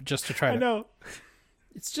it just to try to. know.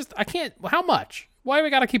 It's just I can't. How much? Why do we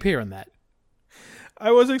got to keep hearing that?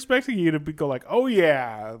 I was expecting you to go like, "Oh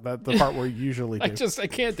yeah," that the part where you usually do. I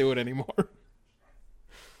can't do it anymore.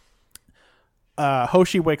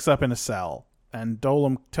 Hoshi wakes up in a cell, and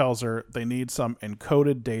Dolim tells her they need some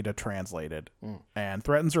encoded data translated, and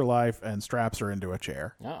threatens her life and straps her into a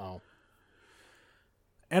chair. Uh-oh.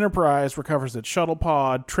 Enterprise recovers its shuttle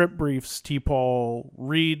pod. Trip briefs T-Pole.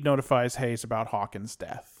 Reed notifies Hayes about Hawkins'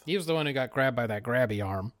 death. He was the one who got grabbed by that grabby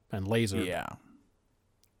arm and lasered. Yeah.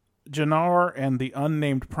 Jannar and the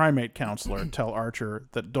unnamed primate counselor tell Archer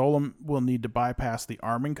that Dolim will need to bypass the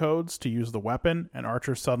arming codes to use the weapon, and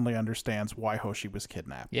Archer suddenly understands why Hoshi was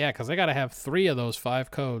kidnapped. Yeah, because they got to have 3 of those 5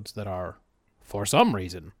 codes that are, for some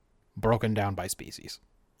reason, broken down by species.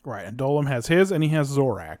 Right, and Dolim has his, and he has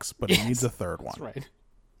Zorax, but he needs a third one. That's right.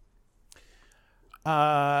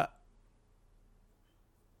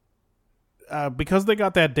 Because they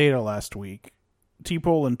got that data last week,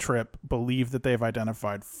 T-Pole and Trip believe that they've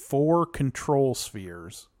identified 4 control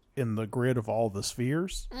spheres in the grid of all the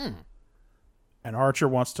spheres. And Archer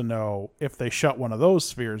wants to know if they shut one of those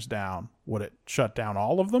spheres down, would it shut down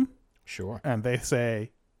all of them? Sure. And they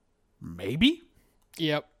say, maybe?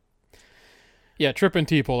 Yep. Yeah, Trip and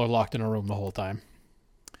T-Pole are locked in a room the whole time.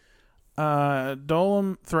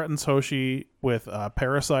 Dolim threatens Hoshi with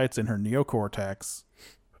parasites in her neocortex,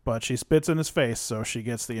 but she spits in his face, so she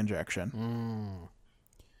gets the injection.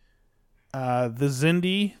 The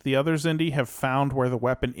other Xindi, have found where the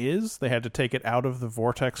weapon is. They had to take it out of the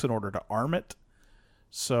vortex in order to arm it.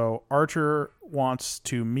 So Archer wants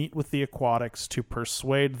to meet with the Aquatics to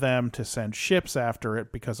persuade them to send ships after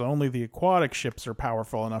it, because only the aquatic ships are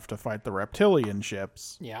powerful enough to fight the reptilian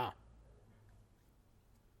ships. Yeah.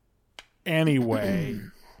 Anyway,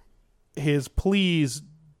 his pleas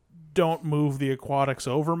don't move the Aquatics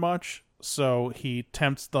over much, so he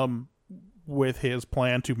tempts them with his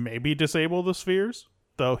plan to maybe disable the spheres,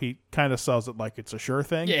 though he kind of sells it like it's a sure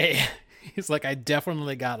thing. Yeah. He's like, I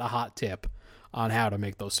definitely got a hot tip on how to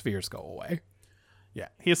make those spheres go away. Yeah,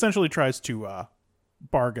 he essentially tries to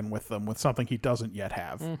bargain with them with something he doesn't yet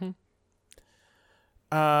have.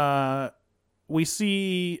 We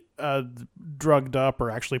see drugged up, or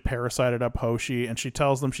actually parasited up, Hoshi, and she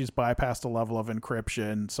tells them she's bypassed a level of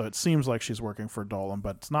encryption, so it seems like she's working for Dolim,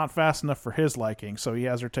 but it's not fast enough for his liking, so he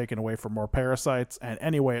has her taken away for more parasites, and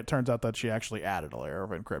anyway, it turns out that she actually added a layer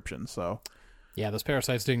of encryption, so... Yeah, those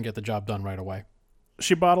parasites didn't get the job done right away.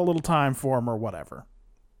 She bought a little time for him, or whatever.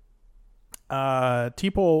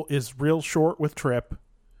 T-Pole is real short with Trip.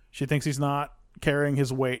 She thinks he's not carrying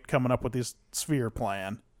his weight coming up with this sphere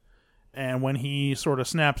plan. And when he sort of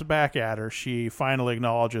snaps back at her, she finally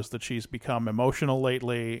acknowledges that she's become emotional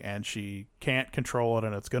lately and she can't control it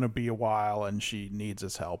and it's going to be a while and she needs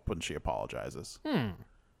his help, and she apologizes.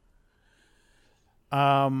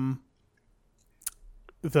 The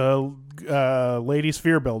lady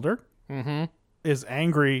sphere builder is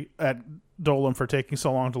angry at Dolim for taking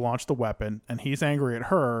so long to launch the weapon, and he's angry at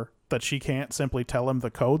her that she can't simply tell him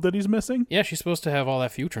the code that he's missing. Yeah, she's supposed to have all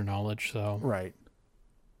that future knowledge, so... Right.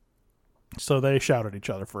 So they shout at each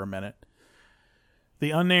other for a minute.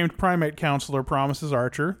 The unnamed primate counselor promises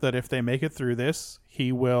Archer that if they make it through this,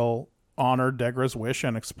 he will honor Degra's wish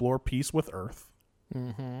and explore peace with Earth.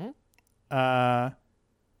 Mm-hmm.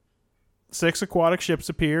 6 aquatic ships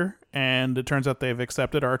appear, and it turns out they've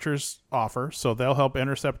accepted Archer's offer, so they'll help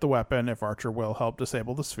intercept the weapon if Archer will help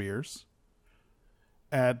disable the spheres.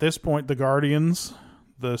 At this point, the Guardians,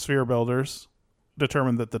 the sphere builders,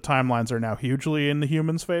 determine that the timelines are now hugely in the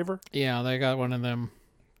humans' favor. Yeah, they got one of them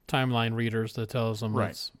timeline readers that tells them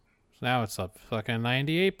Right. now it's a fucking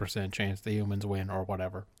 98% chance the humans win or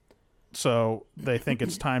whatever. So they think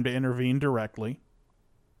it's time to intervene directly.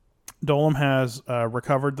 Dolam has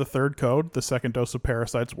recovered the third code. The second dose of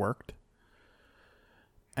parasites worked.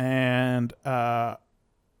 And as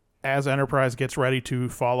Enterprise gets ready to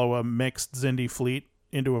follow a mixed Xindi fleet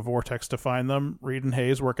into a vortex to find them, Reed and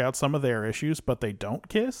Hayes work out some of their issues, but they don't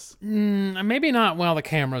kiss. Maybe not while the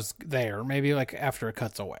camera's there. Maybe like after it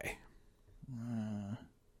cuts away.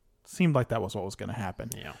 Seemed like that was what was going to happen.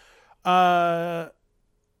 Yeah.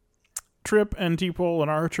 Trip and T-Pole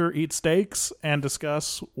and Archer eat steaks and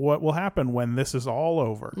discuss what will happen when this is all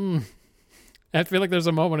over. I feel like there's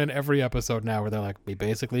a moment in every episode now where they're like, we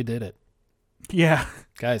basically did it. Yeah.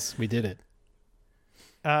 Guys, we did it.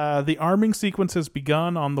 The arming sequence has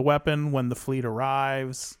begun on the weapon when the fleet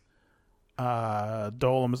arrives.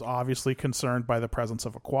 Dolam is obviously concerned by the presence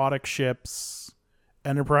of aquatic ships.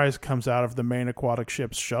 Enterprise comes out of the main aquatic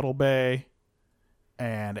ship's shuttle bay,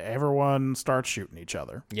 and everyone starts shooting each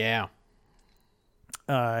other. Yeah.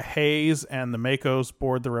 Hayes and the Makos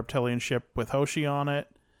board the reptilian ship with Hoshi on it,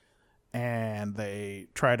 and they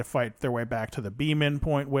try to fight their way back to the beam-in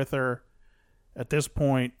point with her. At this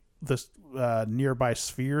point, this nearby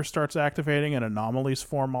sphere starts activating and anomalies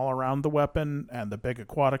form all around the weapon, and the big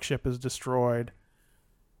aquatic ship is destroyed.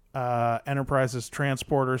 Enterprise's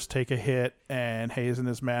transporters take a hit, and Hayes and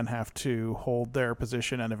his men have to hold their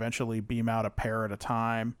position and eventually beam out a pair at a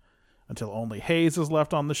time until only Hayes is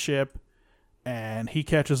left on the ship, and he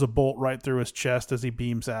catches a bolt right through his chest as he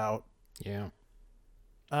beams out. Yeah.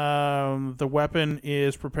 The weapon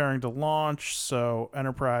is preparing to launch, so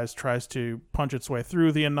Enterprise tries to punch its way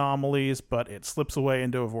through the anomalies, but it slips away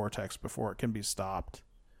into a vortex before it can be stopped.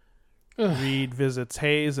 Reed visits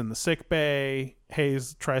Hayes in the sick bay.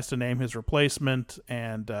 Hayes tries to name his replacement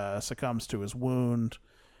and succumbs to his wound.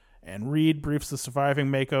 And Reed briefs the surviving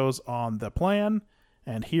Makos on the plan,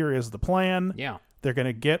 and here is the plan. Yeah. They're going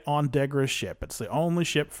to get on Degra's ship. It's the only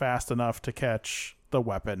ship fast enough to catch the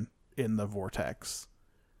weapon in the vortex.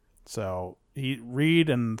 So Reed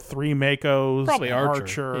and 3 Makos, Probably and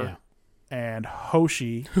Archer. Yeah. and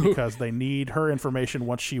Hoshi, because they need her information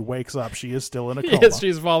once she wakes up. She is still in a coma. Yes,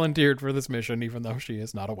 she's volunteered for this mission, even though she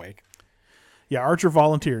is not awake. Yeah, Archer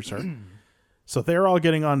volunteers her. So they're all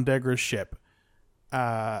getting on Degra's ship.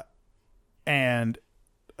 And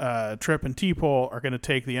Trip and T-Pole are going to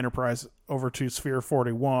take the Enterprise over to Sphere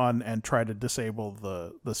 41 and try to disable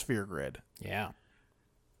the sphere grid. Yeah.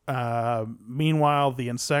 Meanwhile, the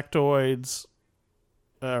insectoids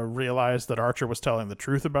realize that Archer was telling the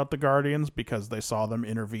truth about the Guardians because they saw them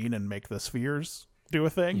intervene and make the spheres do a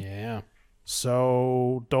thing. Yeah.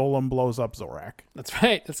 So Dolam blows up Zorak. That's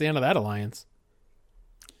right. That's the end of that alliance.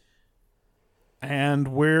 And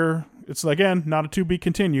it's again not a to be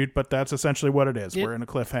continued, but that's essentially what it is. We're in a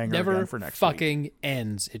cliffhanger Never again for next week. fucking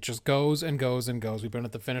ends. It just goes and goes and goes. We've been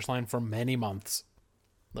at the finish line for many months.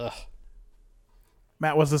 Ugh.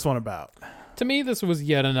 Matt, what's this one about? To me, this was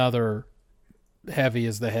yet another heavy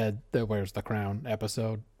as the head that wears the crown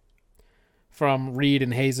episode. From Reed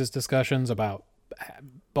and Hayes' discussions about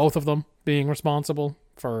both of them being responsible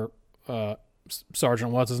for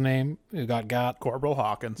Sergeant what's his name who got Corporal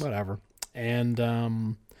Hawkins. whatever,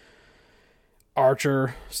 and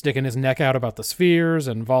Archer sticking his neck out about the spheres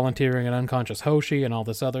and volunteering an unconscious Hoshi and all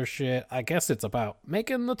this other shit. I guess it's about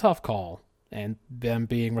making the tough call and them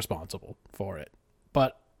being responsible for it.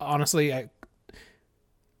 But honestly,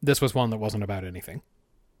 this was one that wasn't about anything.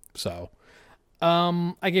 So,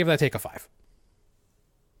 I gave that take a 5.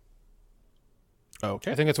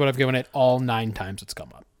 Okay. I think that's what I've given it all 9 times it's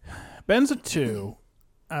come up. Ben's a 2.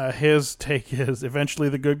 His take is eventually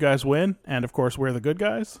the good guys win, and of course we're the good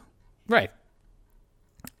guys. Right.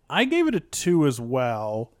 I gave it a 2 as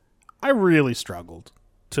well. I really struggled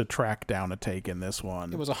to track down a take in this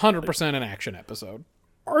one. It was 100% an action episode.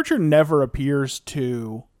 Archer never appears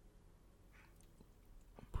to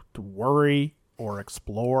worry or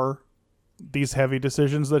explore these heavy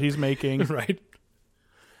decisions that he's making. Right.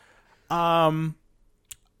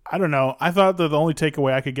 I don't know. I thought that the only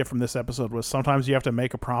takeaway I could get from this episode was sometimes you have to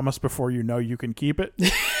make a promise before you know you can keep it.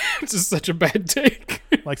 It's just such a bad take.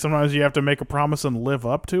 Like sometimes you have to make a promise and live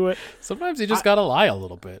up to it. Sometimes you just gotta lie a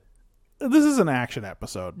little bit. This is an action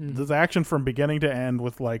episode. There's action from beginning to end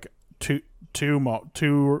with like two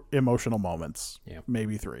emotional moments. Yeah.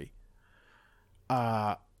 Maybe 3.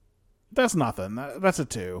 That's nothing. That's a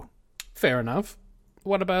 2. Fair enough.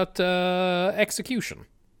 What about execution?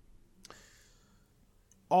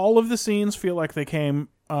 All of the scenes feel like they came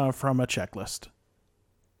from a checklist.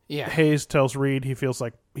 Yeah. Hayes tells Reed he feels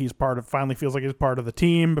like finally feels like he's part of the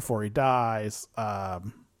team before he dies.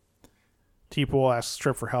 T-Pool asks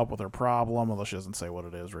Trip for help with her problem, although she doesn't say what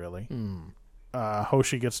it is really.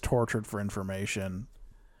 Hoshi gets tortured for information.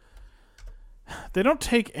 They don't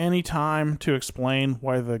take any time to explain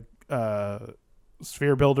why the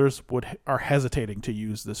sphere builders are hesitating to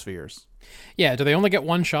use the spheres. Yeah, do they only get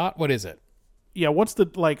one shot? What is it? Yeah, what's the,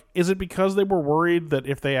 like, is it because they were worried that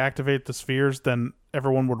if they activate the spheres, then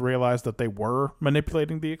everyone would realize that they were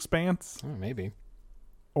manipulating the expanse? Oh, maybe.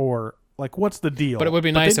 Or, like, what's the deal? But it would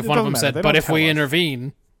be nice if one of them said, but if we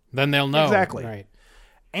intervene, then they'll know. Exactly. Right.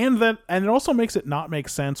 And it also makes it not make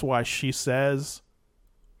sense why she says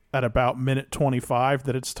at about minute 25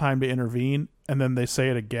 that it's time to intervene, and then they say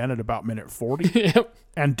it again at about minute 40 Yep.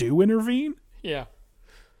 and do intervene? Yeah.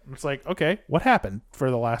 It's like, okay, what happened for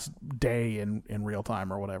the last day in real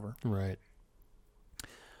time or whatever? Right.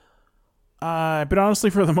 But honestly,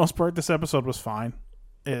 for the most part, this episode was fine.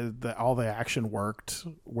 All the action worked.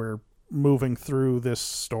 We're moving through this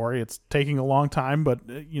story. It's taking a long time, but,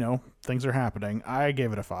 things are happening. I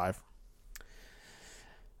gave it a 5.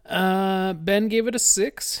 Ben gave it a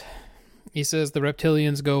 6. He says the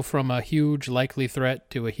reptilians go from a huge likely threat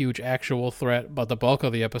to a huge actual threat, but the bulk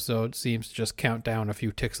of the episode seems to just count down a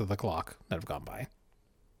few ticks of the clock that have gone by.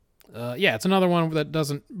 Yeah, it's another one that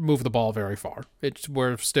doesn't move the ball very far.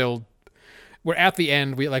 We're at the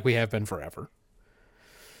end, we have been forever.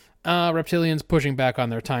 Reptilians pushing back on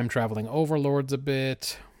their time-traveling overlords a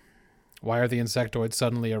bit. Why are the insectoids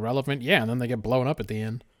suddenly irrelevant? Yeah, and then they get blown up at the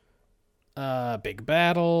end. Big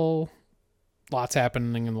battle. Lots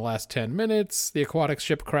happening in the last 10 minutes. The aquatic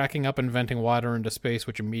ship cracking up and venting water into space,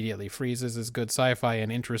 which immediately freezes, is good sci-fi and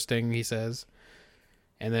interesting, he says.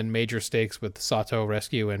 And then major stakes with Sato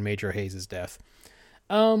rescue and Major Hayes' death.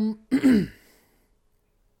 I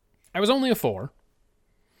was only a 4.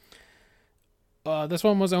 This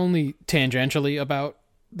one was only tangentially about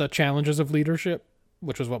the challenges of leadership,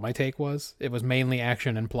 which was what my take was. It was mainly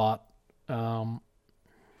action and plot.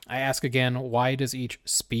 I ask again, why does each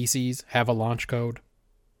species have a launch code?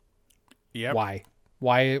 Yep. Why?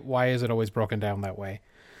 Why is it always broken down that way?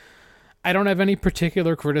 I don't have any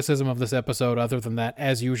particular criticism of this episode other than that,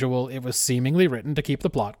 as usual, it was seemingly written to keep the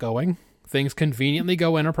plot going. Things conveniently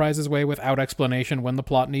go Enterprise's way without explanation when the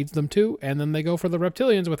plot needs them to, and then they go for the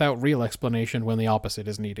reptilians without real explanation when the opposite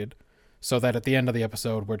is needed. So that at the end of the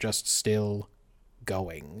episode, we're just still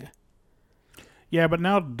going. Yeah, but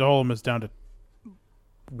now Dolom is down to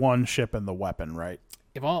one ship and the weapon, right?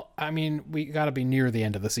 Well, I mean, we got to be near the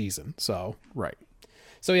end of the season, so. Right.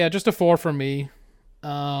 So yeah, just a 4 for me.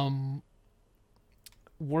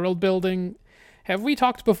 World building. Have we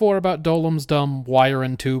talked before about Dolom's dumb wire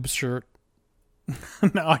and tubes shirt?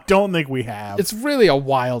 No, I don't think we have. It's really a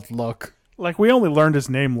wild look. Like, we only learned his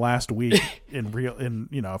name last week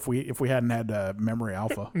if we hadn't had Memory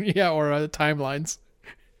Alpha. Yeah, or timelines.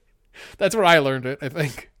 That's where I learned it, I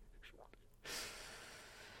think.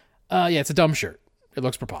 Yeah, it's a dumb shirt. It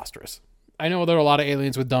looks preposterous. I know there are a lot of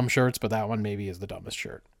aliens with dumb shirts, but that one maybe is the dumbest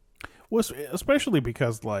shirt. Well, especially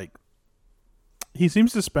because, like, he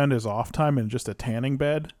seems to spend his off time in just a tanning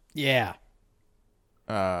bed, Yeah.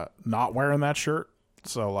 not wearing that shirt.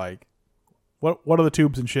 So, like, what do the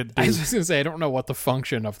tubes and shit do? I was just going to say, I don't know what the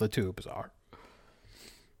function of the tubes are.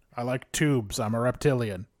 I like tubes. I'm a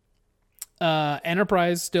reptilian.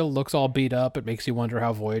 Enterprise still looks all beat up. It makes you wonder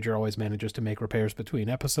how Voyager always manages to make repairs between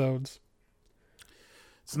episodes.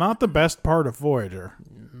 It's not the best part of Voyager.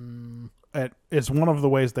 It is one of the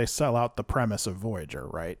ways they sell out the premise of Voyager,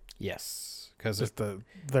 right? Yes. Because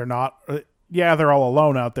They're not... yeah, they're all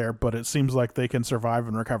alone out there, but it seems like they can survive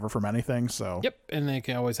and recover from anything, so... Yep, and they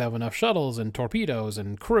can always have enough shuttles and torpedoes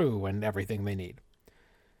and crew and everything they need.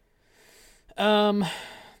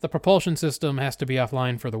 The propulsion system has to be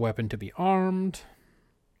offline for the weapon to be armed.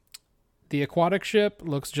 The aquatic ship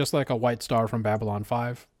looks just like a White Star from Babylon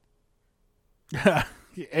 5.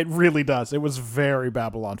 It really does. It was very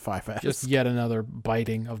Babylon 5-esque. Just yet another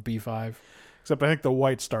biting of B5. Except I think the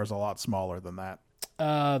White Star's a lot smaller than that.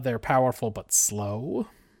 They're powerful but slow.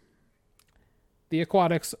 The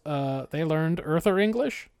aquatics, they learned Earth or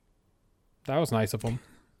English. That was nice of them.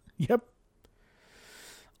 Yep.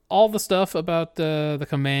 all the stuff about the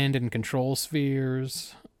command and control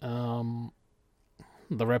spheres. The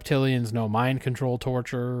reptilians know mind control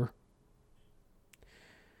torture.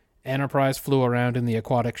 Enterprise flew around in the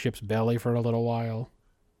aquatic ship's belly for a little while.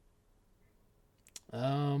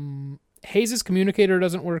 Hayes' communicator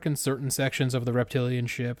doesn't work in certain sections of the reptilian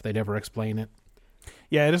ship. They never explain it.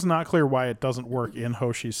 Yeah, it is not clear why it doesn't work in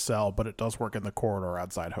Hoshi's cell, but it does work in the corridor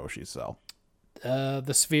outside Hoshi's cell.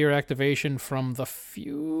 The sphere activation from the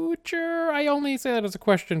future, I only say that as a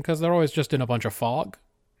question because they're always just in a bunch of fog.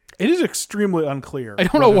 It is extremely unclear. I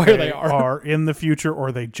don't know whether where they are. in the future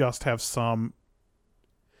or they just have some...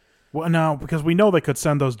 Well, no, because we know they could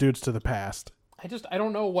send those dudes to the past. I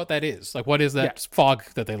don't know what that is. Like, what is that fog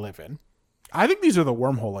that they live in? I think these are the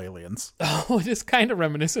wormhole aliens. Oh, it is kind of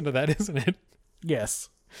reminiscent of that, isn't it? Yes.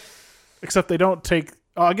 Except they don't take...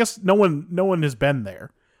 Oh, I guess no one has been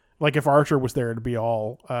there. Like, if Archer was there, it'd be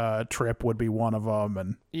all... Trip would be one of them,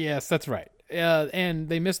 and... Yes, that's right. And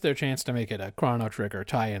they missed their chance to make it a Chrono Trigger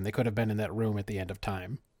tie-in. They could have been in that room at the end of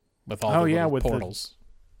time with all the little portals.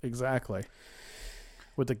 Exactly.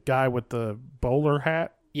 With the guy with the bowler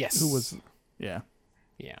hat? Yes. Who was... Yeah.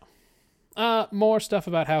 Yeah. More stuff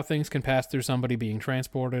about how things can pass through somebody being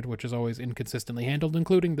transported, which is always inconsistently handled,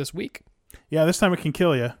 including this week. Yeah, this time it can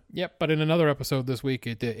kill you. Yep, but in another episode this week,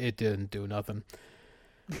 it didn't do nothing.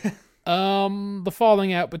 The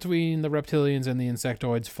falling out between the reptilians and the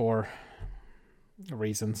insectoids for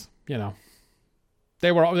reasons, you know.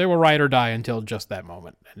 They were ride or die until just that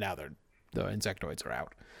moment, and now the insectoids are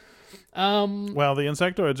out. Well, the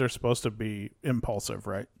insectoids are supposed to be impulsive,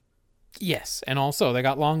 right? Yes, and also they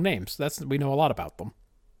got long names. We know a lot about them.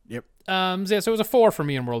 Yep. So it was a 4 for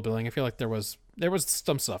me in world building. I feel like there was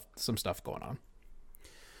some stuff going on.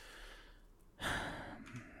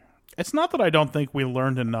 It's not that I don't think we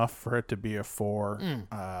learned enough for it to be a 4.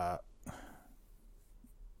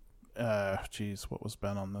 Geez, what was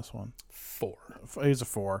Ben on this one? 4. He's a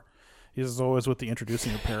 4. He's always with the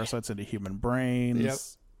introducing of parasites into human brains. Yep.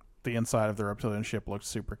 The inside of the reptilian ship looked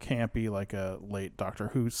super campy, like a late Doctor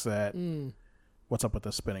Who set. What's up with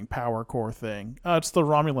the spinning power core thing? It's the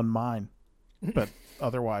Romulan mine. But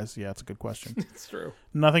otherwise, yeah, it's a good question. It's true.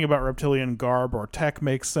 Nothing about reptilian garb or tech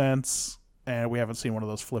makes sense, and we haven't seen one of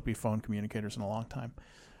those flippy phone communicators in a long time.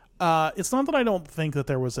 It's not that I don't think that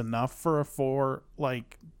there was enough for a 4.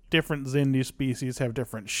 Like, different Xindi species have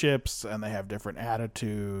different ships, and they have different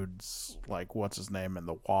attitudes. Like, what's his name in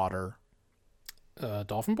the water?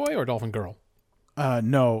 Dolphin Boy or Dolphin Girl?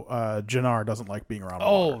 No, Jannar doesn't like being around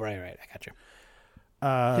Oh, water. right, I got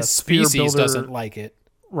you. His Sphere species Builder- doesn't like it.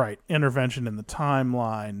 Right. Intervention in the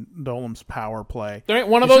timeline, Dolem's power play. There ain't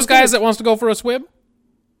one of It's those just that guys that wants to go for a swim?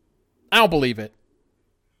 I don't believe it.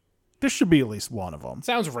 There should be at least one of them.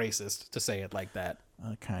 Sounds racist to say it like that.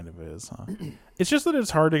 It kind of is, huh? It's just that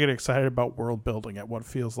it's hard to get excited about world building at what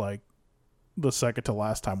feels like the second to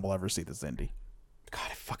last time we'll ever see the Xindi. God,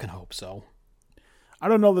 I fucking hope so. I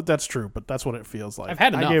don't know that that's true, but that's what it feels like. I've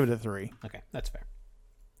had enough. I gave it a 3. Okay, that's fair.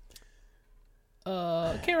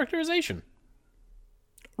 Characterization.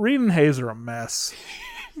 Reed and Hayes are a mess.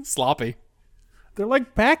 Sloppy. They're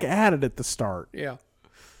like back at it at the start. Yeah.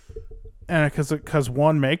 And because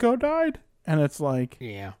one Mako died? And it's like,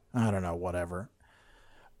 Yeah. I don't know, whatever.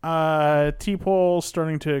 T-Pole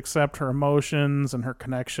starting to accept her emotions and her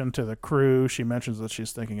connection to the crew. She mentions that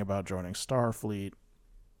she's thinking about joining Starfleet.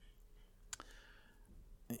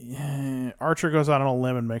 Yeah, Archer goes out on a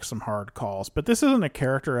limb and makes some hard calls. But this isn't a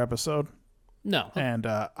character episode. No. And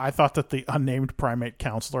I thought that the unnamed primate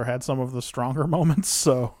counselor had some of the stronger moments,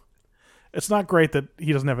 so it's not great that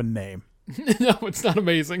he doesn't have a name. No, it's not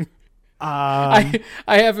amazing. I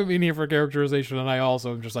have him in here for characterization, and I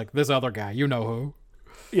also am just like, this other guy, you know who.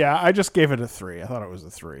 Yeah, I just gave it a 3. I thought it was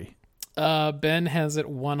a 3. Ben has it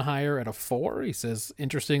one higher at a 4. He says,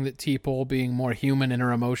 interesting that T-Pole being more human in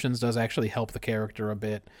her emotions does actually help the character a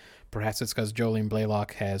bit. Perhaps it's because Jolene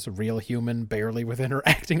Blaylock has real human barely within her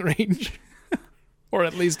acting range. Or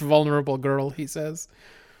at least vulnerable girl, he says.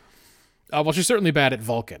 Well, she's certainly bad at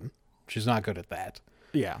Vulcan. She's not good at that.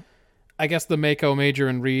 Yeah. I guess the Mako, Major,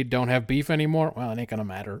 and Reed don't have beef anymore. Well, it ain't gonna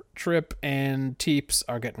matter. Trip and Teeps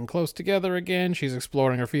are getting close together again. She's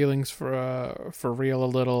exploring her feelings for real a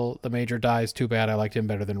little. The Major dies. Too bad. I liked him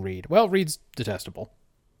better than Reed. Well, Reed's detestable.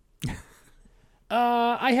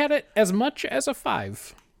 I had it as much as a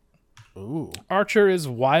 5. Ooh. Archer is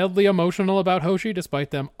wildly emotional about Hoshi,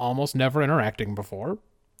 despite them almost never interacting before.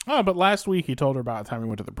 Oh, but last week he told her about the time he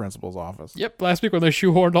went to the principal's office. Yep, last week when they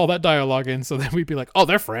shoehorned all that dialogue in, so then we'd be like, oh,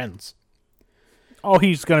 they're friends. Oh,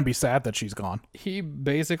 he's going to be sad that she's gone. He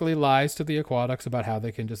basically lies to the Aquatics about how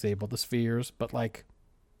they can disable the spheres, but, like,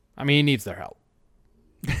 I mean, he needs their help.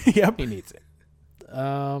 Yep. He needs it.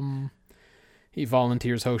 He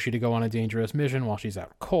volunteers Hoshi to go on a dangerous mission while she's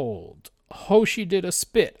out cold. Hoshi did a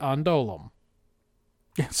spit on Dolam.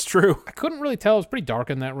 It's true. I couldn't really tell. It was pretty dark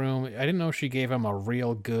in that room. I didn't know if she gave him a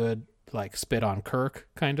real good, like, spit on Kirk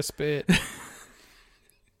kind of spit.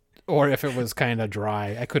 Or if it was kind of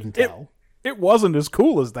dry. I couldn't tell. It wasn't as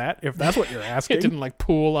cool as that, if that's what you're asking. It didn't, like,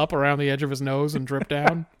 pool up around the edge of his nose and drip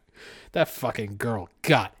down. That fucking girl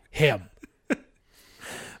got him.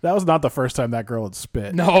 That was not the first time that girl had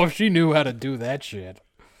spit. No, she knew how to do that shit.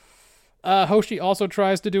 Hoshi also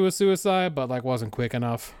tries to do a suicide, but, like, wasn't quick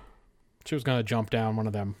enough. She was gonna jump down one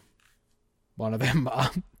of them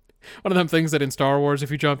things that in Star Wars,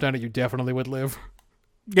 if you jump down it, you definitely would live.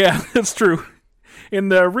 Yeah, it's true. In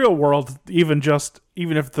the real world, even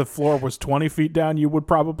if the floor was 20 feet down, you would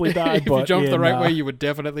probably die. If you jumped the right way, you would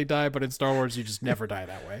definitely die. But in Star Wars, you just never die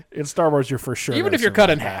that way. In Star Wars, you're for sure. Even gonna if you're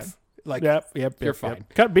cut in survive half, like you're fine.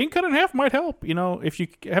 Being cut in half might help. You know, if you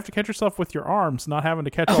have to catch yourself with your arms, not having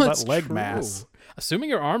to catch all that leg mass. Assuming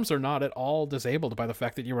your arms are not at all disabled by the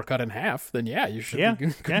fact that you were cut in half, then yeah, you should be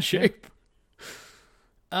in good Yeah. shape.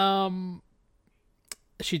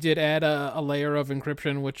 She did add a layer of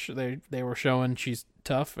encryption, which they were showing she's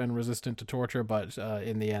tough and resistant to torture, but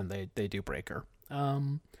in the end, they do break her.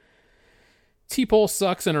 T-Pole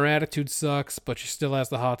sucks and her attitude sucks, but she still has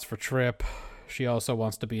the hots for Trip. She also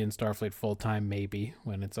wants to be in Starfleet full time, maybe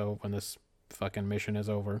when it's over, when this fucking mission is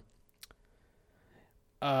over.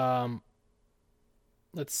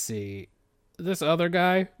 Let's see. This other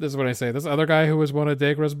guy, this is what I say. This other guy who was one of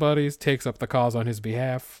Degra's buddies takes up the cause on his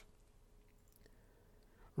behalf.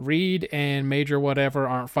 Reed and Major Whatever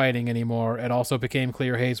aren't fighting anymore. It also became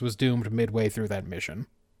clear Hayes was doomed midway through that mission.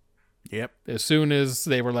 Yep. As soon as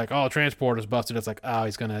they were like, oh, transporter's busted, it's like, oh,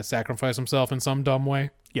 he's going to sacrifice himself in some dumb way.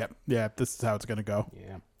 Yep. Yeah, this is how it's going to go.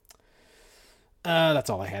 Yeah. That's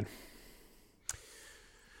all I had.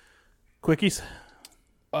 Quickies.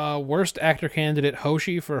 Worst actor candidate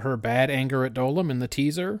Hoshi for her bad anger at Dolam in the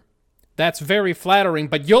teaser. That's very flattering,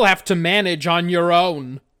 but you'll have to manage on your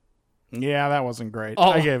own. Yeah, that wasn't great.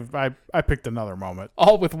 Oh. I picked another moment.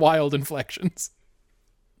 All with wild inflections.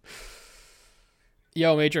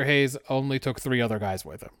 Yo, Major Hayes only took 3 other guys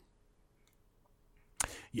with him.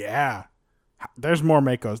 Yeah. There's more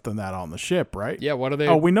Makos than that on the ship, right? Yeah, what are they?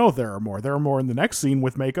 Oh, we know there are more. There are more in the next scene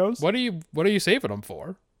with Makos. What are you saving them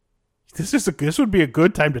for? This would be a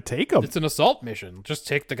good time to take them. It's an assault mission. Just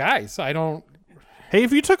take the guys. Hey,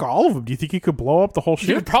 if you took all of them, do you think you could blow up the whole You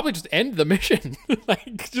ship? would probably just end the mission.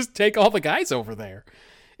 Like, just take all the guys over there.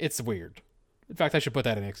 It's weird. In fact, I should put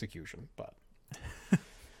that in execution. But,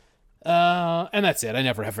 and that's it. I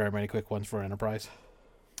never have very many quick ones for Enterprise.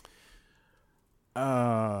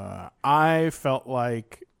 I felt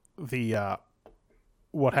like the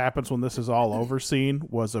what happens when this is all over scene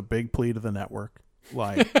was a big plea to the network.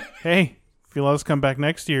 Like, hey, if you let us come back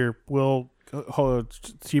next year, we'll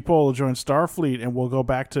T-Pole will join Starfleet and we'll go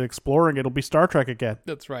back to exploring. It'll be Star Trek again.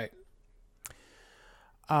 That's right.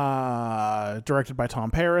 Directed by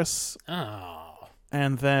Tom Paris. Oh.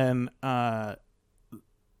 And then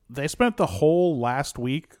they spent the whole last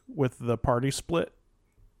week with the party split.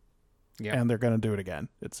 Yeah. And they're going to do it again,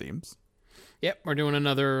 it seems. Yep, we're doing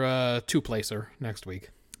another 2-placer next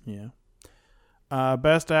week. Yeah.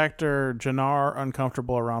 Best actor, Jannar,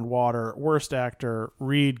 uncomfortable around water. Worst actor,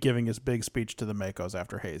 Reed giving his big speech to the Makos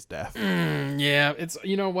after Hayes' death. Yeah, it's,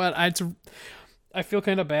 you know what? I feel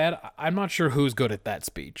kind of bad. I'm not sure who's good at that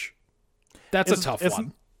speech. That's a tough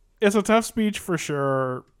one. It's a tough speech for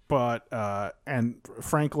sure, but and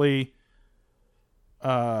frankly,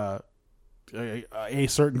 a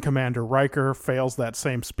certain Commander Riker fails that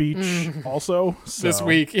same speech also This so.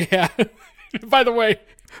 week. Yeah. By the way,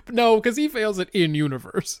 no, because he fails it in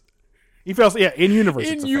universe. He fails, yeah, in universe.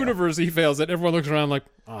 In universe, he fails it. Everyone looks around like,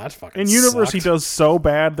 oh, that's fucking. In universe, sucked. he does so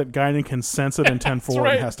bad that Guinan can sense it in 10-4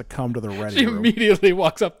 right. and has to come to the ready She room. immediately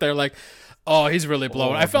walks up there like, oh, he's really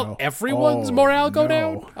blown. Oh, I felt no. everyone's Oh, morale go no.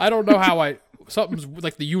 down. I don't know how something's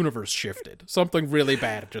like the universe shifted. Something really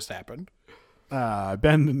bad just happened.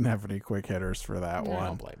 Ben didn't have any quick hitters for that I one.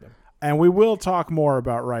 don't blame him. And we will talk more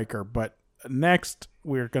about Riker, but next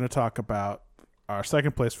we're going to talk about our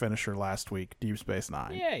second place finisher last week, Deep Space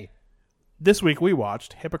Nine. Yay. This week we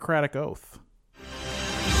watched Hippocratic Oath.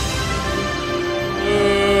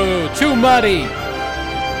 Ooh, too muddy.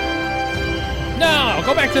 No,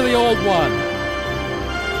 go back to the old one.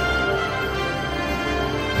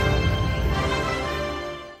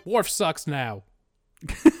 Worf sucks now.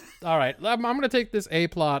 All right, I'm going to take this A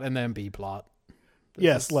plot and then B plot.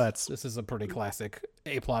 Let's. This is a pretty classic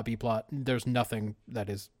A plot, B plot. There's nothing that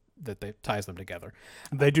is ties them together.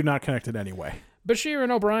 They do not connect in any way. Bashir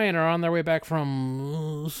and O'Brien are on their way back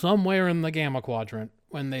from somewhere in the Gamma Quadrant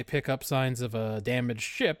when they pick up signs of a damaged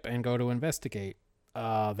ship and go to investigate.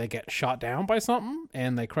 They get shot down by something,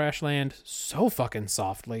 and they crash land so fucking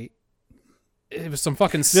softly. It was some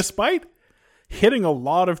fucking... Despite hitting a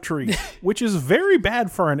lot of trees, which is very bad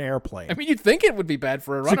for an airplane. I mean, you'd think it would be bad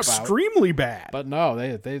for a It's runabout. extremely bad. But no,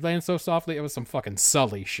 they land so softly. It was some fucking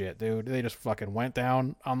Sully shit, dude. They just fucking went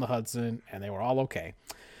down on the Hudson, and they were all okay.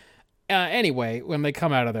 Anyway, when they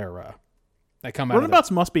come out of their... they come out of their...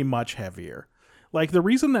 Runabouts must be much heavier. Like, the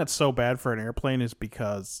reason that's so bad for an airplane is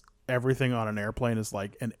because everything on an airplane is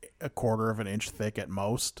like a quarter of an inch thick at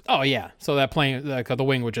most. Oh, yeah. So that plane, the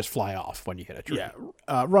wing would just fly off when you hit a tree. Yeah.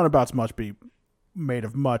 Runabouts must be made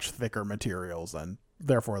of much thicker materials, and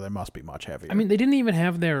therefore they must be much heavier. I mean, they didn't even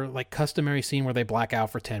have their like customary scene where they black out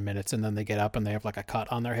for 10 minutes and then they get up and they have like a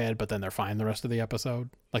cut on their head, but then they're fine the rest of the episode.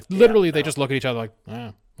 Like, literally, they just look at each other like,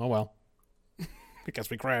 oh well. I guess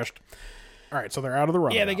we crashed. All right, so they're out of the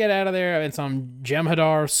runabout. Yeah, they get out of there, and some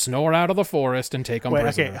Jem'Hadar snore out of the forest and take them Wait,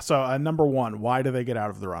 prisoner. okay, so number one, why do they get out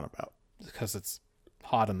of the runabout? Because it's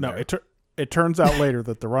hot in No, there. it turns out later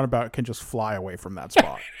that the runabout can just fly away from that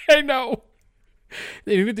spot. I know.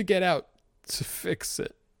 They needed to get out to fix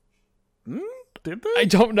it. Did they? I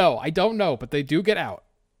don't know, but they do get out.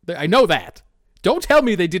 I know that. Don't tell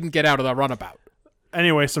me they didn't get out of the runabout.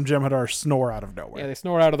 Anyway, some Jem'Hadar snore out of nowhere. Yeah, they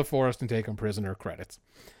snore out of the forest and take them prisoner. Credits.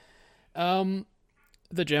 The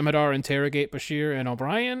Jem'Hadar interrogate Bashir and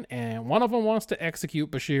O'Brien, and one of them wants to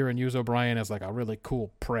execute Bashir and use O'Brien as like a really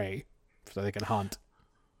cool prey so they can hunt.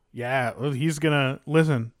 Yeah, well, he's gonna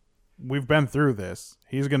listen. We've been through this.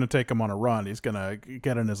 He's gonna take him on a run. He's gonna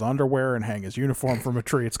get in his underwear and hang his uniform from a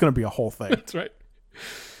tree. It's gonna be a whole thing. That's right.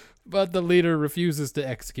 But the leader refuses to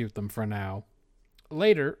execute them for now.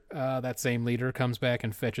 Later, that same leader comes back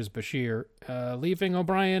and fetches Bashir, leaving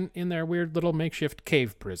O'Brien in their weird little makeshift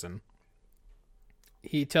cave prison.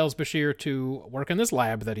 He tells Bashir to work in this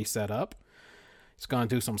lab that he set up. He's going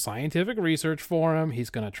to do some scientific research for him. He's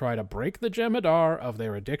going to try to break the Jem'Hadar of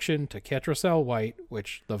their addiction to Ketracel White,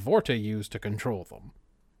 which the Vorta use to control them.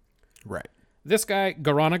 Right. This guy,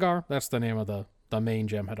 Garanagar, that's the name of the main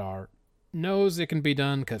Jem'Hadar, knows it can be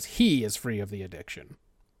done because he is free of the addiction.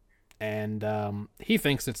 And he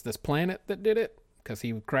thinks it's this planet that did it because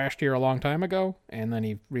he crashed here a long time ago, and then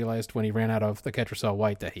he realized when he ran out of the Ketracel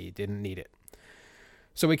White that he didn't need it.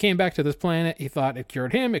 So he came back to this planet. He thought it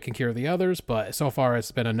cured him, it can cure the others, but so far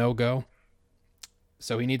it's been a no-go.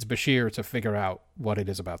 So he needs Bashir to figure out what it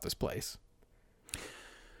is about this place.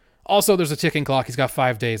 Also, there's a ticking clock. He's got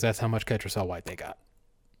 5 days. That's how much Ketracel White they got.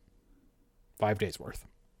 5 days worth.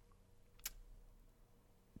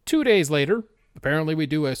 2 days later, apparently we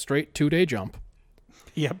do a straight 2-day jump.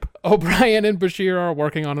 Yep. O'Brien and Bashir are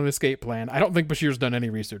working on an escape plan. I don't think Bashir's done any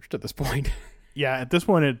research to this point. Yeah, at this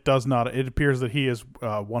point it does not. It appears that he is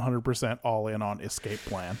 100% all in on escape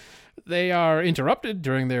plan. They are interrupted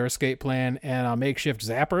during their escape plan, and a makeshift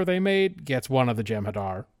zapper they made gets one of the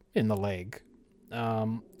Jem'Hadar in the leg.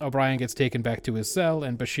 O'Brien gets taken back to his cell,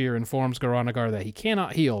 and Bashir informs Garanagar that he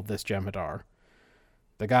cannot heal this Jem'Hadar.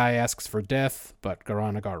 The guy asks for death, but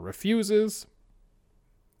Garanagar refuses.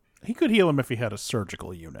 He could heal him if he had a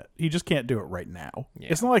surgical unit. He just can't do it right now. Yeah.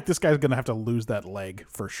 It's not like this guy's going to have to lose that leg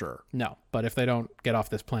for sure. No, but if they don't get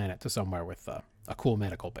off this planet to somewhere with a cool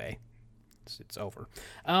medical bay, it's over.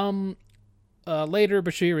 Later,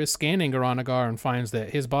 Bashir is scanning Garanagar and finds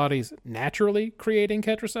that his body's naturally creating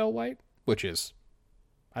Ketracel White,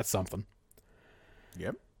 that's something.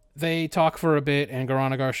 Yep. They talk for a bit, and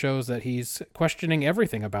Garanagar shows that he's questioning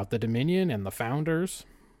everything about the Dominion and the Founders.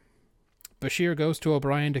 Bashir goes to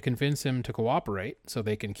O'Brien to convince him to cooperate so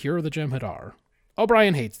they can cure the Jem'Hadar.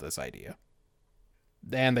 O'Brien hates this idea.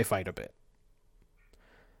 And they fight a bit.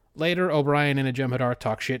 Later, O'Brien and a Jem'Hadar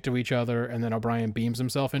talk shit to each other, and then O'Brien beams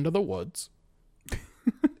himself into the woods.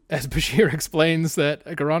 As Bashir explains that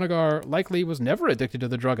Garanagar likely was never addicted to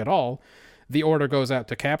the drug at all, the order goes out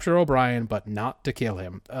to capture O'Brien, but not to kill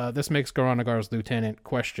him. This makes Garanagar's lieutenant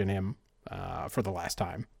question him for the last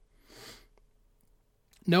time.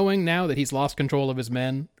 Knowing now that he's lost control of his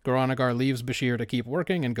men, Garanagar leaves Bashir to keep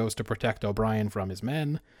working and goes to protect O'Brien from his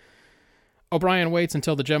men. O'Brien waits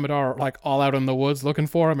until the Jem'Hadar are all out in the woods looking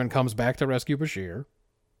for him and comes back to rescue Bashir,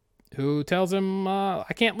 who tells him,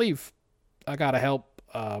 I can't leave. I gotta help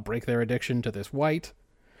break their addiction to this white.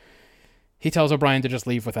 He tells O'Brien to just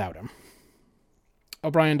leave without him.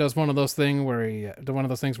 O'Brien does one of those things where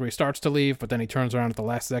he starts to leave, but then he turns around at the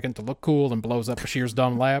last second to look cool and blows up Bashir's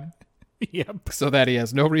dumb lab. Yep. So that he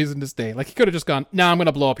has no reason to stay. Like, he could have just gone, I'm going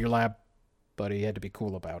to blow up your lab. But he had to be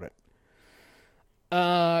cool about it.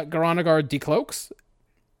 Garanagar decloaks,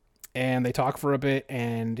 and they talk for a bit,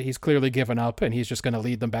 and he's clearly given up, and he's just going to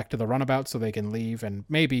lead them back to the runabout so they can leave, and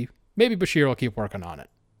maybe Bashir will keep working on it.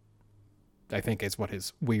 I think is what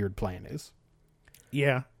his weird plan is.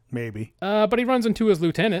 Yeah, maybe. But he runs into his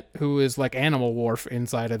lieutenant, who is like Animal Wharf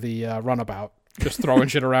inside of the runabout, just throwing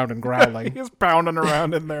shit around and growling. He's pounding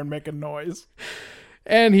around in there and making noise.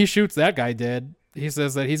 And he shoots that guy dead. He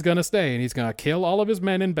says that he's going to stay, and he's going to kill all of his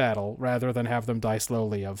men in battle, rather than have them die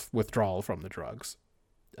slowly of withdrawal from the drugs.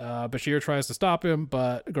 Bashir tries to stop him,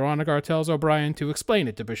 but Garanagar tells O'Brien to explain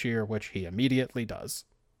it to Bashir, which he immediately does.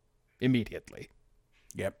 Immediately.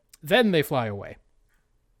 Yep. Then they fly away.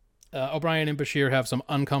 O'Brien and Bashir have some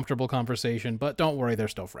uncomfortable conversation, but don't worry, they're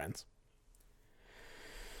still friends.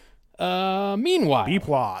 Meanwhile,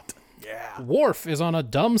 B-plot. Yeah. Worf is on a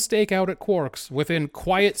dumb stakeout at Quark's within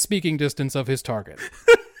quiet speaking distance of his target.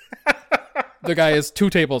 The guy is 2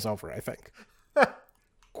 tables over, I think.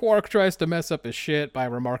 Quark tries to mess up his shit by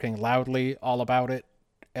remarking loudly all about it,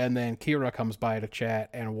 and then Kira comes by to chat,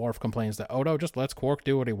 and Worf complains that Odo just lets Quark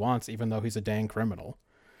do what he wants, even though he's a dang criminal.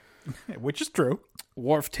 Which is true.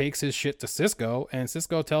 Worf takes his shit to Sisko, and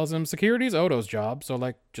Sisko tells him security's Odo's job,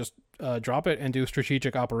 so just drop it and do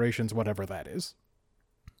strategic operations, whatever that is.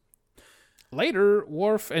 Later,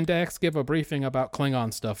 Worf and Dax give a briefing about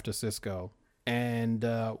Klingon stuff to Sisko, and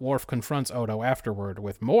Worf confronts Odo afterward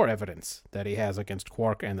with more evidence that he has against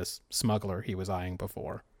Quark and this smuggler he was eyeing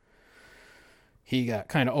before. He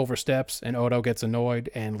kind of oversteps, and Odo gets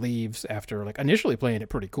annoyed and leaves after initially playing it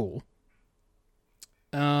pretty cool.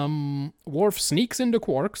 Worf sneaks into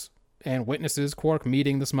Quark's and witnesses Quark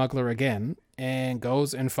meeting the smuggler again, and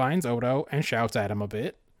goes and finds Odo and shouts at him a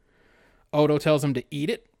bit. Odo tells him to eat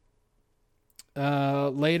it.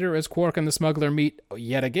 Later, as Quark and the smuggler meet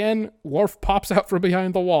yet again, Worf pops out from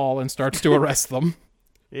behind the wall and starts to arrest them.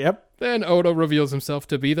 Yep. Then Odo reveals himself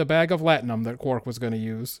to be the bag of latinum that Quark was going to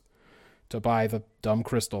use to buy the dumb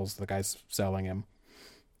crystals the guy's selling him.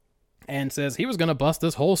 And says he was going to bust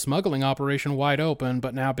this whole smuggling operation wide open,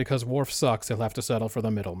 but now because Worf sucks, he'll have to settle for the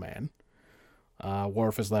middleman.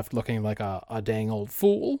 Worf is left looking like a dang old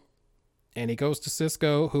fool. And he goes to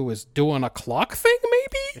Sisko, who is doing a clock thing,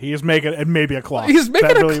 maybe? He is making it maybe a clock. He's making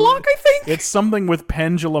That a clock, I think? It's something with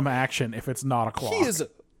pendulum action if it's not a clock. He is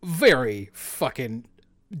very fucking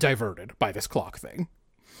diverted by this clock thing.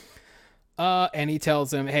 And he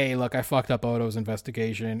tells him, hey, look, I fucked up Odo's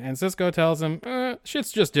investigation. And Sisko tells him,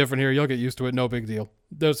 shit's just different here. You'll get used to it. No big deal.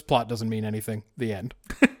 This plot doesn't mean anything. The end.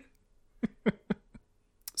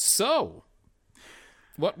 So,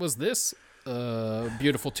 what was this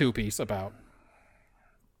beautiful 2-piece about?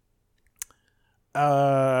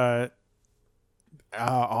 On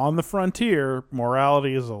the frontier,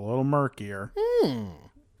 morality is a little murkier.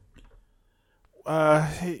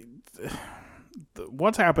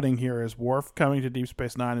 What's happening here is Worf coming to Deep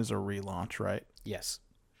Space Nine is a relaunch, right? Yes.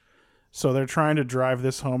 So they're trying to drive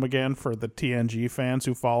this home again for the TNG fans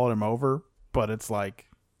who followed him over, but it's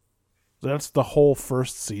that's the whole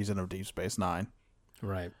first season of Deep Space Nine.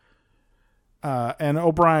 Right. And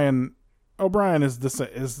O'Brien is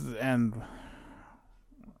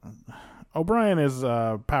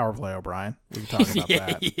power play O'Brien. We can talk about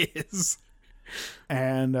that. He is.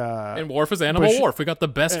 And Worf is Animal Worf. We got the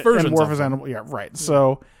best versions and Worf of is him. Animal. Yeah, right.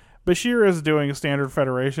 So Bashir is doing standard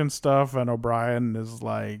Federation stuff, and O'Brien is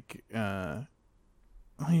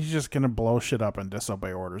he's just gonna blow shit up and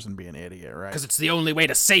disobey orders and be an idiot, right? Because it's the only way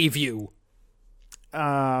to save you.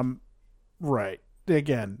 Right.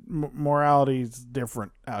 Again, morality is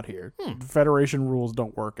different out here. Federation rules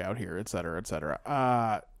don't work out here, et cetera, et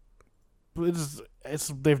cetera.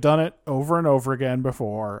 They've done it over and over again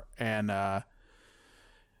before, and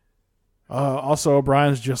also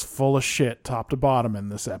O'Brien's just full of shit top to bottom in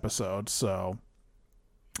this episode, so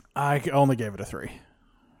I only gave it a 3.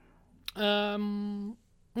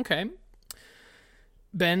 Okay.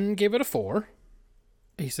 Ben gave it a 4.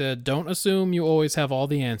 He said, don't assume you always have all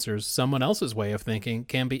the answers. Someone else's way of thinking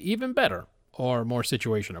can be even better or more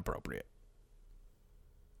situation appropriate.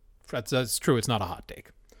 That's true. It's not a hot take.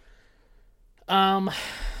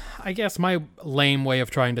 I guess my lame way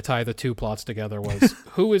of trying to tie the 2 plots together was,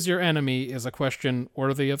 who is your enemy is a question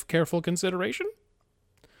worthy of careful consideration.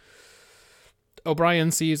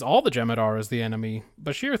 O'Brien sees all the Jem'Hadar as the enemy.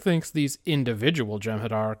 Bashir thinks these individual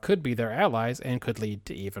Jem'Hadar could be their allies and could lead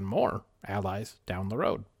to even more allies down the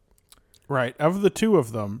road. Right. Of the 2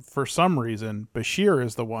 of them, for some reason, Bashir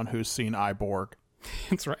is the one who's seen Iborg.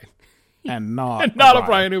 That's right. And not And not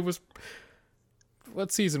O'Brien, who was...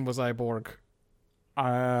 What season was Iborg? It's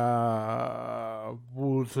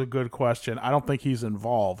a good question. I don't think he's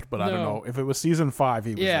involved, but I don't No. know. If it was season 5,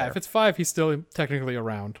 he was Yeah, there. if it's 5, he's still technically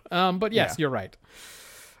around. But yes, Yeah. you're right.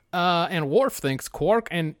 And Worf thinks Quark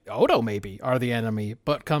and Odo maybe are the enemy,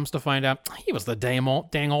 but comes to find out he was the dang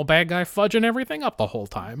old bad guy fudging everything up the whole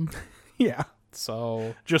time. Yeah.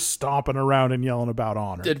 So Just stomping around and yelling about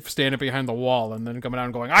honor. did standing behind the wall and then coming out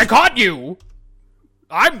and going, "I caught you!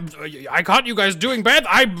 I caught you guys doing bad.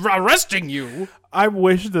 I'm arresting you." I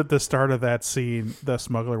wish that the start of that scene, the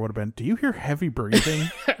smuggler would have been, "Do you hear heavy breathing?"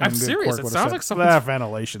 I'm And serious. Quark It would have sounds said, like something's- that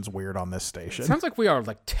ventilation's weird on this station. Sounds like we are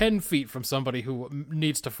like 10 feet from somebody who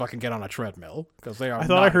needs to fucking get on a treadmill because they are. I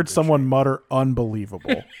thought not I in heard good someone mutter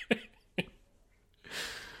 "unbelievable."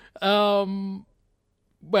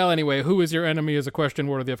 Well, anyway, who is your enemy is a question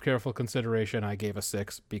worthy of careful consideration. I gave a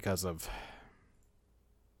 6 because of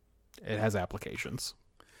it has applications.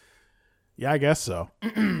 Yeah, I guess so.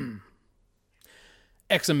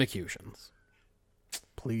 Executions.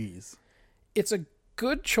 Please. It's a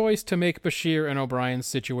good choice to make Bashir and O'Brien's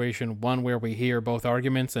situation one where we hear both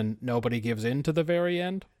arguments and nobody gives in to the very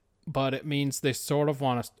end. But it means they sort of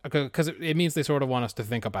want us, because it means they sort of want us to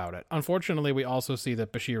think about it. Unfortunately, we also see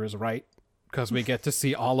that Bashir is right because we get to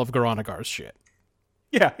see all of Garanagar's shit.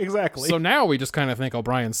 Yeah, exactly. So now we just kind of think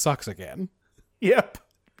O'Brien sucks again. Yep.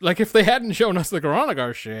 Like if they hadn't shown us the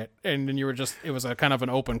Garanagar shit, and then you were just, it was a kind of an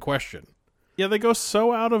open question. Yeah, they go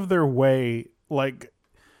so out of their way. Like,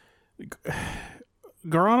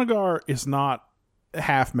 Garanagar is not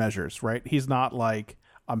half measures, right? He's not like,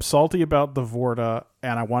 I'm salty about the Vorta,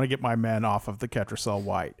 and I want to get my men off of the Ketracel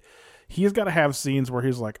White. He's got to have scenes where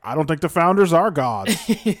he's like, I don't think the founders are gods.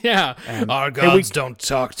 Yeah, our gods don't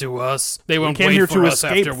talk to us. They won't Came wait here for to us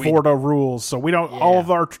escape after we. Vorta rules, so we don't. All Yeah.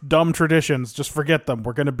 of our dumb traditions, just forget them.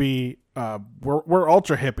 We're gonna be, we're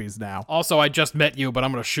ultra hippies now. Also, I just met you, but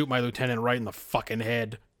I'm gonna shoot my lieutenant right in the fucking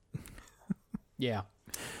head. Yeah.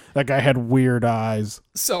 That guy had weird eyes.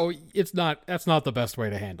 So that's not the best way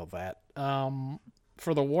to handle that.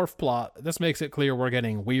 For the Worf plot, this makes it clear we're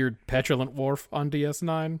getting weird, petulant Worf on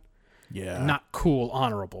DS9. Yeah, Not cool,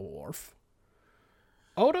 honorable Worf.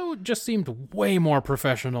 Odo just seemed way more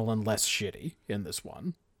professional and less shitty in this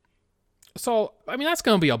one. So, I mean, that's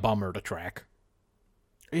going to be a bummer to track.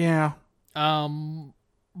 yeah.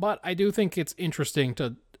 But I do think it's interesting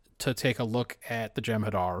to take a look at the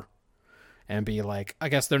Jem'Hadar and be like, I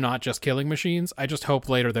guess they're not just killing machines. I just hope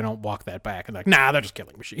later they don't walk that back and like, nah, they're just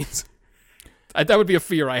killing machines. That would be a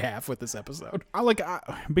fear I have with this episode.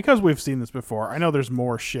 Because we've seen this before, I know there's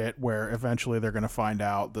more shit where eventually they're going to find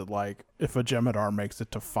out that, like, if a Jem'Hadar makes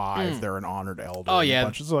it to 5, they're an honored elder. Oh, and a yeah.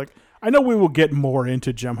 bunch. It's like, I know we will get more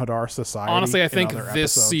into Jem'Hadar society. Honestly, I in think other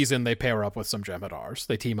this episodes. season they pair up with some Jem'Hadars.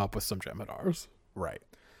 They team up with some Jem'Hadars. Right.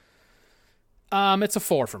 It's a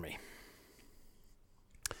 4 for me.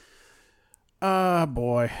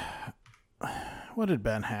 Boy. What did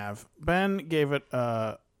Ben have? Ben gave it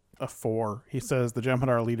a 4. He says the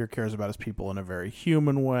Jem'Hadar leader cares about his people in a very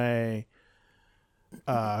human way.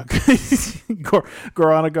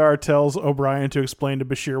 Garanagar tells O'Brien to explain to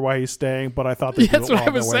Bashir why he's staying, but I thought they That's do it what I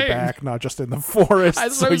on their was way saying. back, not just in the forest.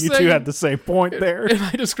 That's So what I was you two saying. had the same point there. In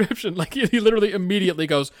my description, like he literally immediately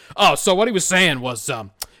goes, "Oh, so what he was saying was,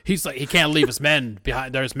 he's like he can't leave his men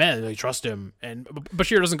behind. There's men, they trust him." And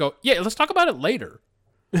Bashir doesn't go, "Yeah, let's talk about it later."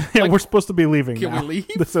 Yeah, we're supposed to be leaving Can we now. leave?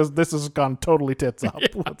 This has gone totally tits up.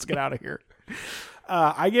 Let's get out of here.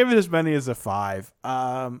 I gave it as many as a 5.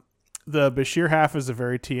 The Bashir half is a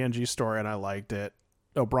very TNG story, and I liked it.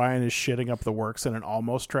 O'Brien is shitting up the works in an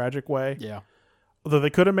almost tragic way. Yeah, Although they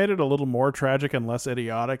could have made it a little more tragic and less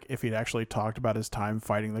idiotic if he'd actually talked about his time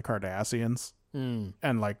fighting the Cardassians.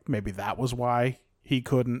 And, like, maybe that was why he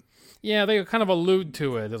couldn't. yeah, they kind of allude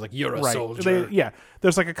to it as like you're a soldier.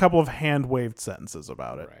 There's like a couple of hand-waved sentences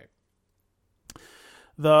about it. Right.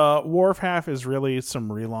 The Worf half is really some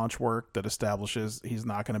relaunch work that establishes he's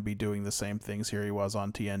not going to be doing the same things here he was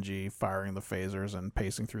on TNG, firing the phasers and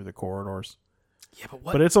pacing through the corridors. Yeah, but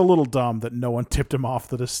what? But it's a little dumb that no one tipped him off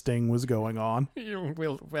that a sting was going on.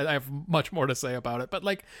 I have much more to say about it, but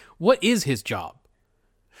like, what is his job?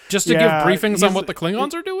 Just to Yeah, give briefings on he's- what the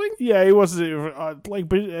Klingons are doing? Yeah, he was like,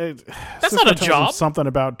 but That's not a tells him job. Something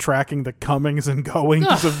about tracking the comings and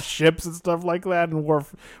goings of ships and stuff like that. And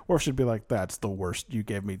Worf should be like, "That's the worst. You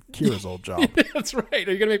gave me Kira's old job. That's right.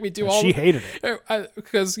 Are you gonna make me do all? She hated it."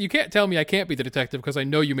 Because you can't tell me I can't be the detective because I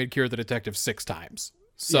know you made Kira the detective 6 times.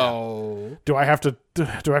 So Do I have to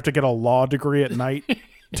get a law degree at night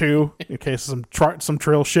too, in case some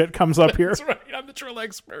Trill shit comes up here? that's right. I'm the Trill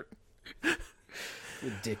expert.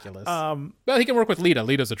 Ridiculous. Well, he can work with Lita.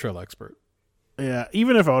 Lita's a Trill expert. Yeah,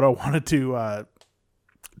 even if Odo wanted to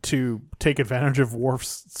to take advantage of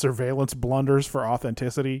Worf's surveillance blunders for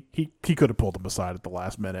authenticity, he could have pulled him aside at the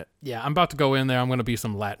last minute. Yeah, I'm about to go in there. I'm going to be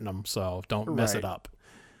some Latinum, so don't mess it Right. up.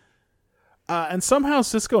 And somehow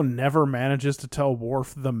Cisco never manages to tell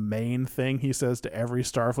Worf the main thing he says to every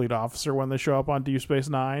Starfleet officer when they show up on Deep Space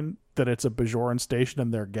Nine, that it's a Bajoran station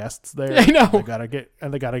and they're guests there. I know. They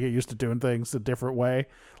gotta get used to doing things a different way.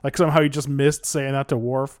 Like somehow he just missed saying that to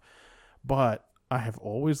Worf. But I have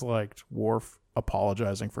always liked Worf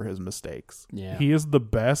apologizing for his mistakes. Yeah. He is the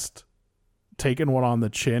best taking one on the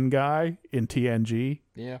chin guy in TNG.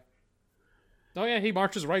 Yeah. Oh, yeah, he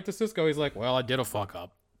marches right to Cisco. He's like, well, I did a fuck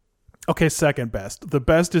up. Okay, second best. The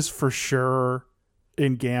best is for sure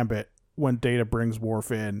in Gambit when Data brings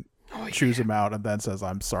Worf in, chews him out, and then says,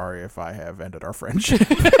 "I'm sorry if I have ended our friendship."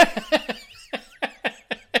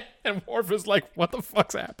 And Worf is like, what the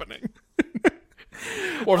fuck's happening?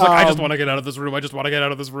 Worf's like, I just want to get out of this room. I just want to get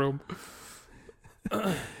out of this room.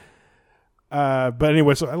 But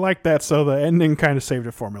anyway, so I like that. So the ending kind of saved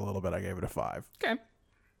it for me a little bit. I gave it a 5. Okay.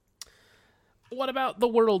 What about the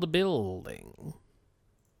world building?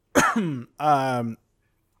 The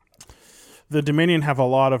Dominion have a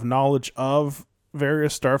lot of knowledge of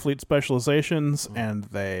various Starfleet specializations, and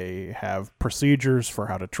they have procedures for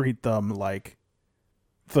how to treat them. Like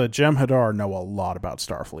the Jem'Hadar know a lot about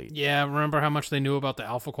Starfleet. Yeah, remember how much they knew about the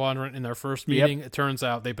Alpha Quadrant in their first meeting? It turns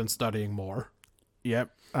out they've been studying more.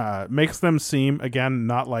 Yep. Makes them seem, again,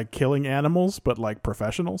 not like killing animals, but like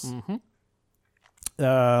professionals. Mm-hmm.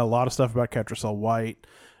 A lot of stuff about Ketracel White.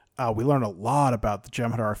 We learn a lot about the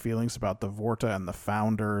Jem'Hadar feelings about the Vorta and the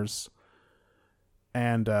Founders.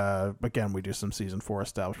 And again, we do some Season 4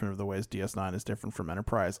 establishment of the ways DS9 is different from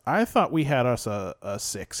Enterprise. I thought we had us a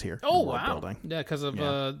 6 here. Oh, in world wow. Building. Yeah, because of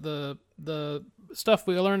the stuff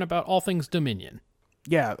we learn about all things Dominion.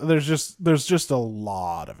 Yeah, there's just a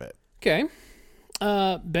lot of it. Okay.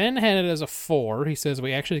 Ben had it as a 4. He says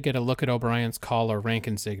we actually get a look at O'Brien's collar rank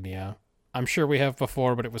insignia. I'm sure we have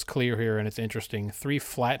before, but it was clear here, and it's interesting. 3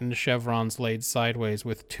 flattened chevrons laid sideways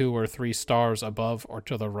with 2 or 3 stars above or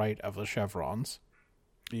to the right of the chevrons.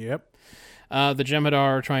 Yep. The Jem'Hadar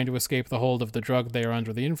are trying to escape the hold of the drug they are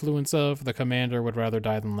under the influence of. The commander would rather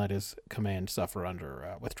die than let his command suffer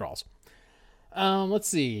under withdrawals. Let's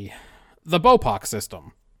see. The Bopak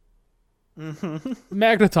system.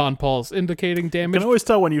 Magneton pulse indicating You damage. can always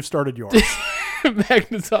tell when you've started yours.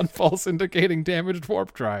 Magneton pulse indicating damaged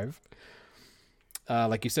warp drive.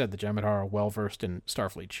 Like you said, the Jem'Hadar are well versed in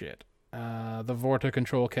Starfleet shit. The Vorta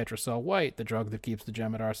control Ketracel White, the drug that keeps the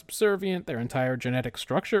Jem'Hadar subservient. Their entire genetic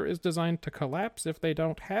structure is designed to collapse if they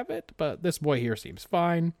don't have it, but this boy here seems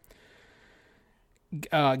fine.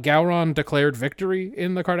 Gowron declared victory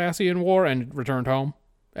in the Cardassian War and returned home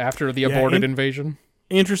after the aborted invasion.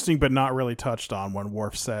 Interesting, but not really touched on when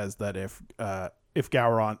Worf says that if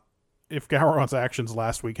Gowron's actions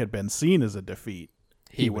last week had been seen as a defeat,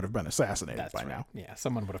 he would have been assassinated by now. Yeah,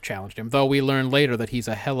 someone would have challenged him. Though we learn later that he's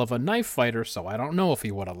a hell of a knife fighter, so I don't know if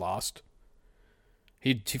he would have lost.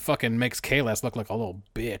 He fucking makes Kahless look like a little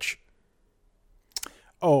bitch.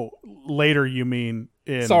 Oh, later you mean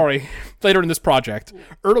in... Sorry, later in this project.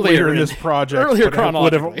 Later in this project. Earlier but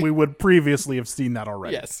chronologically. we would previously have seen that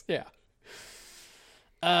already. Yes, yeah.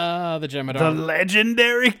 The Jem'Hadar. The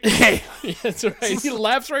legendary K. That's right. He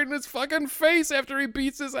laughs right in his fucking face after he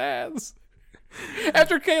beats his ass.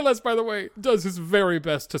 After Kahless, by the way, does his very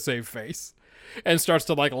best to save face. And starts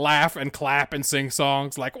to like laugh and clap and sing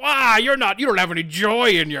songs like, wow, you don't have any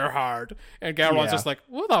joy in your heart. And Gowron's just like,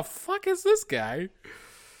 what the fuck is this guy?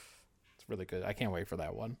 It's really good. I can't wait for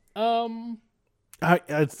that one. The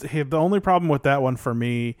only problem with that one for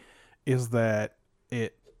me is that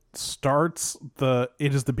it is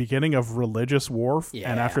the beginning of religious Worf,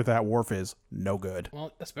 and after that Worf is no good.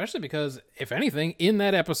 Well, especially because, if anything, in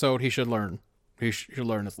that episode he should learn. He should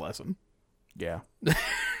learn his lesson. Yeah.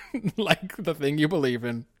 Like, the thing you believe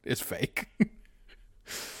in is fake.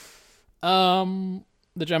 The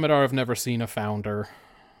Jem'Hadar have never seen a founder.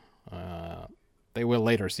 They will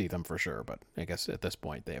later see them for sure, but I guess at this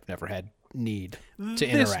point they have never had need to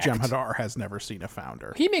interact. This Jem'Hadar has never seen a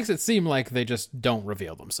founder. He makes it seem like they just don't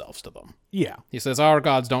reveal themselves to them. Yeah. He says, our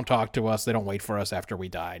gods don't talk to us. They don't wait for us after we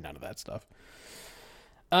die. None of that stuff.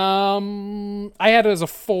 I had it as a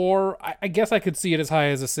 4. I guess I could see it as high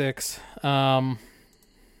as a 6. There's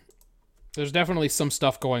definitely some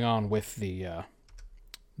stuff going on with the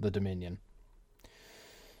Dominion.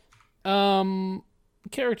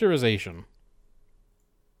 Characterization.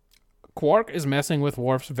 Quark is messing with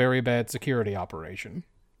Worf's very bad security operation.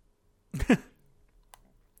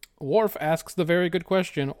 Worf asks the very good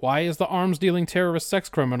question, why is the arms-dealing terrorist sex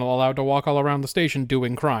criminal allowed to walk all around the station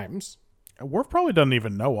doing crimes? Worf probably doesn't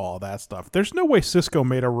even know all that stuff. There's no way Cisco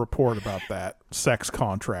made a report about that sex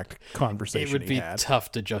contract conversation It would be he had.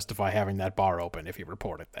 tough to justify having that bar open if he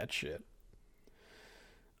reported that shit.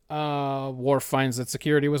 Worf finds that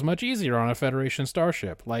security was much easier on a Federation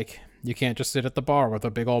starship. Like, you can't just sit at the bar with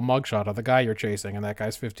a big old mugshot of the guy you're chasing and that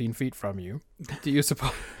guy's 15 feet from you. Do you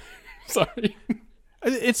suppose... Sorry.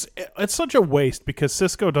 It's such a waste because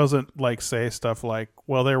Cisco doesn't like say stuff like,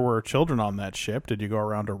 well, there were children on that ship. Did you go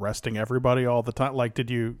around arresting everybody all the time? Like, did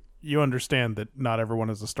you understand that not everyone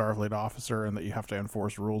is a Starfleet officer and that you have to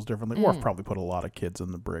enforce rules differently? Worf probably put a lot of kids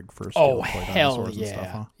in the brig for Oh, stealing toy hell dinosaurs yeah. and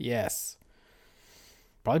stuff, huh? Yes.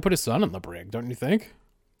 Probably put his son in the brig, don't you think?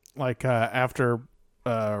 Like after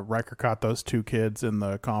Riker caught those two kids in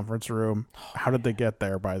the conference room. How did they get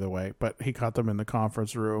there, by the way? But he caught them in the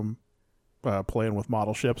conference room playing with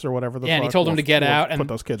model ships or whatever the Yeah, fuck. and he told them to get out, and put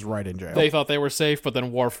those kids right in jail. They thought they were safe, but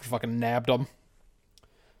then Worf fucking nabbed them.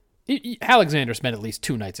 Alexander spent at least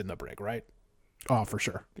 2 nights in the brig, right? Oh, for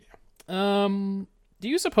sure. Do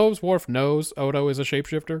you suppose Worf knows Odo is a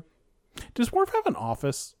shapeshifter? Does Worf have an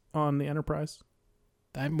office on the Enterprise?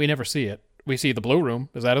 We never see it. We see the Blue Room.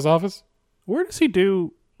 Is that his office? Where does he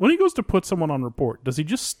do... When he goes to put someone on report, does he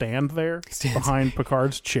just stand there Stands- behind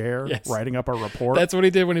Picard's chair Yes. writing up a report? That's what he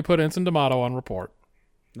did when he put Ensign D'Amato on report.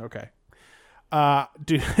 Okay.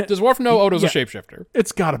 Dude, Does Worf know Odo's Yeah. a shapeshifter?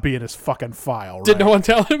 it's got to be in his fucking file, right? Did no one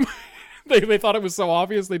tell him? They thought it was so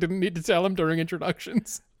obvious they didn't need to tell him during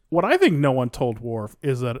introductions. What I think no one told Worf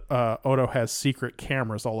is that Odo has secret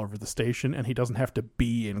cameras all over the station, and he doesn't have to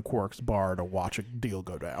be in Quark's bar to watch a deal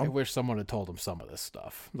go I down. wish someone had told him some of this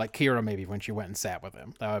stuff. Like Kira, maybe, when she went and sat with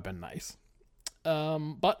him. That would have been nice.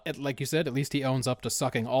 But like you said, at least he owns up to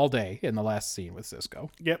sucking all day in the last scene with Cisco.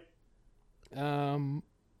 Yep.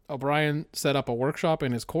 O'Brien set up a workshop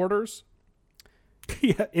in his quarters.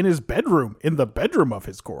 Yeah, in his bedroom, in the bedroom of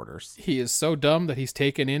his quarters. He is so dumb that he's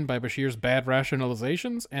taken in by Bashir's bad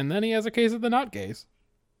rationalizations, and then he has a case of the not gays.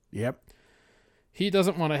 Yep. He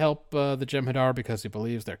doesn't want to help the Jem'Hadar because he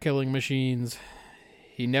believes they're killing machines.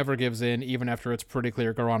 He never gives in, even after it's pretty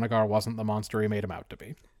clear Garanagar wasn't the monster he made him out to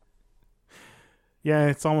be. Yeah,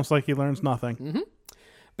 it's almost like he learns nothing.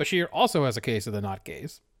 Bashir also has a case of the not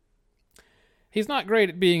gays. He's not great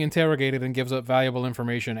at being interrogated and gives up valuable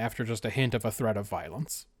information after just a hint of a threat of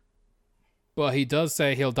violence. But he does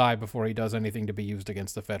say he'll die before he does anything to be used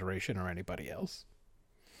against the Federation or anybody else.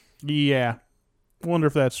 Yeah. Wonder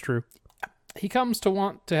if that's true. He comes to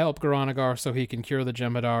want to help Garanagar so he can cure the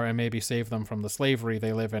Jem'Hadar and maybe save them from the slavery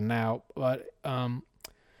they live in now, but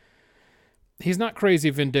he's not crazy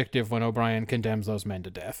vindictive when O'Brien condemns those men to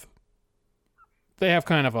death. They have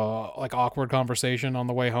kind of a awkward conversation on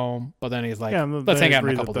the way home, but then he's like, Yeah, and let's they hang out in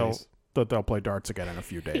agree a couple days. that they'll play darts again in a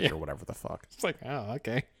few days Yeah. or whatever the fuck. It's like, oh,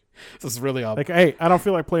 okay. This is really Like, hey, I don't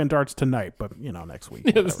feel like playing darts tonight, but, next week.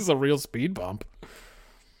 yeah, this is a real speed bump.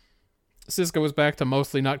 Cisco is back to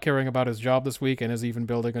mostly not caring about his job this week and is even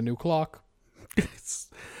building a new clock.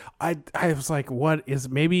 I was like, what is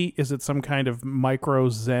it some kind of micro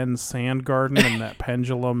Zen sand garden and that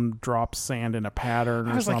pendulum drops sand in a pattern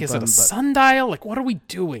or I was something? like, is it a But sundial? Like, what are we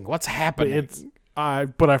doing? What's happening?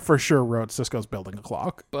 but I for sure wrote Cisco's building a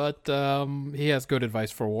clock. But he has good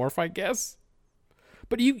advice for Worf, I guess.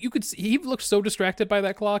 But you could see, he looked so distracted by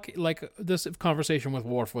that clock. Like, this conversation with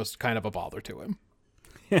Worf was kind of a bother to him.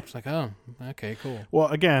 It's like, oh, okay, cool. Well,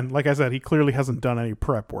 again, like I said, he clearly hasn't done any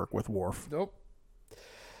prep work with Worf. Nope.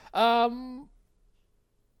 I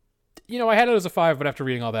had it as a 5, but after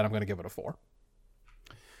reading all that, I'm going to give it a 4.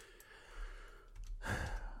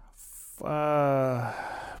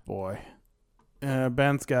 Boy.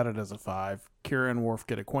 Ben's got it as a 5. Kira and Worf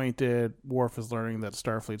get acquainted. Worf is learning that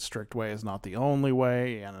Starfleet's strict way is not the only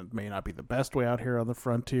way, and it may not be the best way out here on the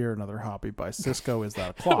frontier. Another hobby by Cisco is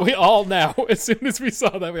that a clock. We all now, as soon as we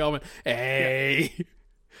saw that, we all went, hey. Yeah.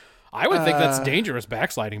 I would think that's dangerous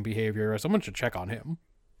backsliding behavior. Someone should check on him.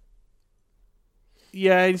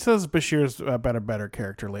 Yeah, he says Bashir's been a better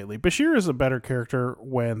character lately. Bashir is a better character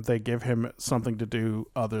when they give him something to do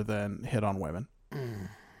other than hit on women.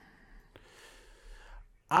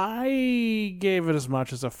 I gave it as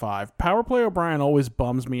much as a 5. Power Play O'Brien always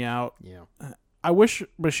bums me out. Yeah. I wish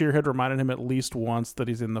Bashir had reminded him at least once that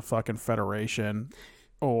he's in the fucking Federation,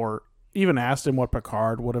 or even asked him what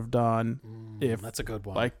Picard would have done if That's a good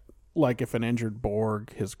one. like if an injured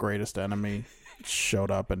Borg, his greatest enemy, showed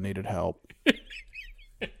up and needed help.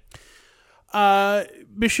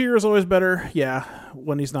 Bashir is always better, yeah,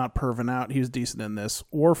 when he's not perving out. He was decent in this.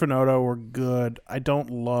 Worf and Odo were good. I don't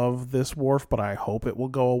love this Worf, but I hope it will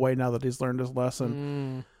go away now that he's learned his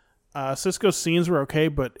lesson. Cisco's scenes were okay,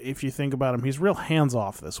 but if you think about him, he's real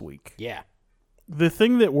hands-off this week. Yeah. The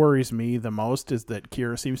thing that worries me the most is that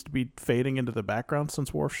Kira seems to be fading into the background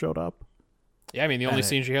since Worf showed up. Yeah, I mean, the only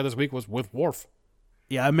scene she had this week was with Worf.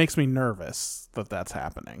 Yeah, it makes me nervous that that's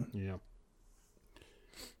happening. Yeah.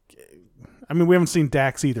 I mean, we haven't seen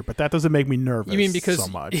Dax either, but that doesn't make me nervous You mean because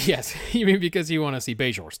so much. Yes, you mean because you want to see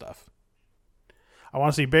Bajor stuff. I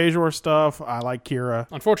want to see Bajor stuff. I like Kira.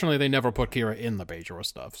 Unfortunately, they never put Kira in the Bajor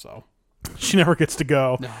stuff, so. She never gets to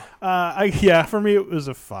go. No. For me, it was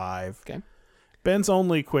a 5. Okay. Ben's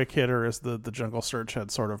only quick hitter is the Jungle Search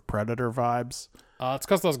had sort of Predator vibes. It's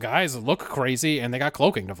because those guys look crazy and they got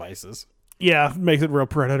cloaking devices. Yeah, makes it real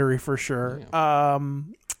predatory for sure. Call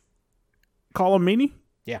him Meanie?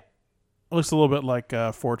 Yeah. Looks a little bit like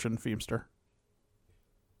Fortune Feemster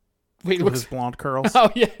Wait, with his blonde curls.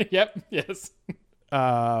 Oh, yeah. Yep. Yes.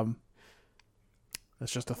 That's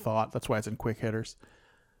just a thought. That's why it's in quick hitters.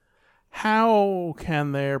 How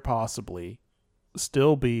can there possibly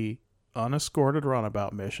still be unescorted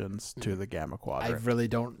runabout missions to the Gamma I Quadrant? really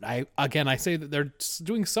don't. I say that they're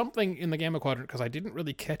doing something in the Gamma Quadrant because I didn't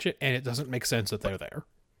really catch it, and it doesn't make sense that they're there.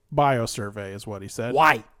 Biosurvey is what he said.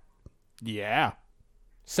 Why? Yeah.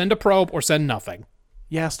 Send a probe or send nothing.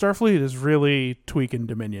 Yeah, Starfleet is really tweaking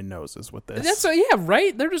Dominion noses with this. Yeah,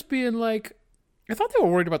 right? They're just being like, I thought they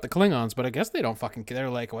were worried about the Klingons, but I guess they don't fucking care. They're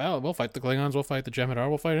like, well, we'll fight the Klingons, we'll fight the Jem'Hadar,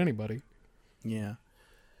 we'll fight anybody. Yeah.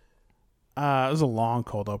 It was a long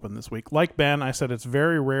cold open this week. Like Ben, I said it's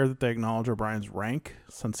very rare that they acknowledge O'Brien's rank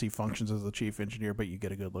since he functions as the chief engineer, but you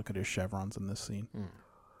get a good look at his chevrons in this scene.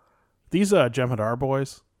 These Jem'Hadar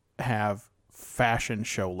boys have fashion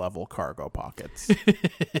show level cargo pockets.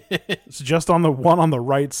 It's just on the one on the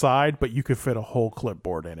right side, but you could fit a whole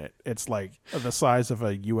clipboard in it. It's like the size of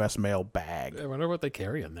a U.S. mail bag. I wonder what they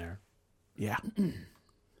carry in there. Yeah.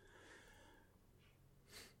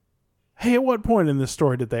 Hey, at what point in this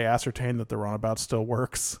story did they ascertain that the runabout still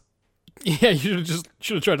works? Yeah, you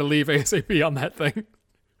should have tried to leave ASAP on that thing.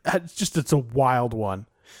 It's a wild one.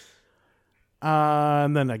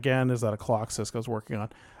 And then again, is that a clock Cisco's working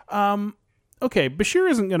on? Okay, Bashir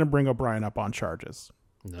isn't going to bring O'Brien up on charges.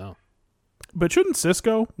 No. But shouldn't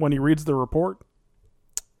Cisco, when he reads the report?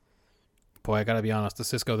 Boy, I gotta be honest, the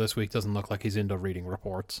Cisco this week doesn't look like he's into reading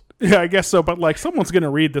reports. Yeah, I guess so, but like someone's going to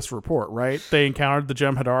read this report, right? They encountered the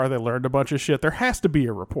Jem'Hadar, they learned a bunch of shit. There has to be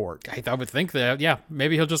a report. I would think that, yeah,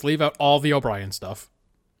 maybe he'll just leave out all the O'Brien stuff.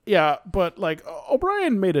 Yeah, but like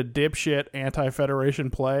O'Brien made a dipshit anti-Federation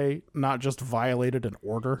play, not just violated an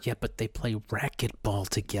order. Yeah, but they play racquetball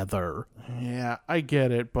together. Yeah, I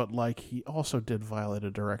get it, but like he also did violate a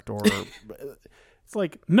direct order. It's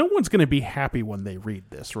like no one's going to be happy when they read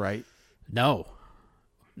this, right? No,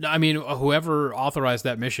 I mean, whoever authorized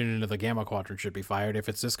that mission into the Gamma Quadrant should be fired. If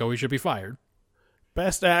it's Cisco, he should be fired.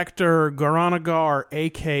 Best actor, Garanagar,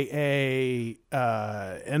 a.k.a.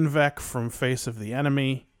 Envek from Face of the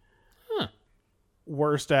Enemy. Huh.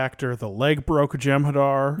 Worst actor, the leg broke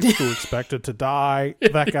Jem'Hadar, who expected to die.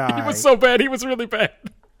 That guy. He was so bad, he was really bad.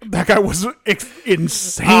 That guy was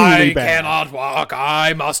insanely bad. Cannot walk,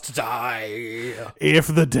 I must die. If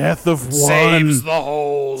the death of one Saves the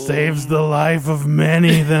whole. saves the life of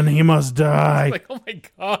many, then he must die. Like, oh my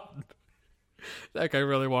god. That guy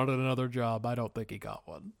really wanted another job. I don't think he got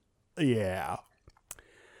one. Yeah.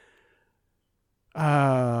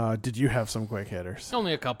 Did you have some quick hitters?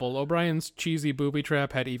 Only a couple. O'Brien's cheesy booby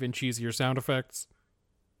trap had even cheesier sound effects.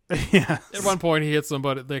 Yeah. At one point, he hits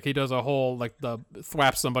somebody, like he does a whole, like,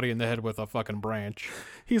 thwaps somebody in the head with a fucking branch.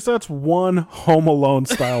 He sets one Home Alone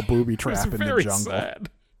style booby It was trap in the very jungle. sad.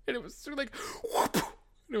 And it was sort of like, whoop.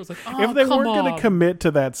 And it was like, oh, If they come weren't going on. to commit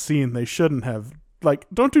to that scene, they shouldn't have. Like,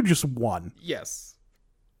 don't do just one. Yes.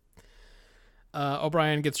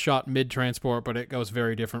 O'Brien gets shot mid-transport, but it goes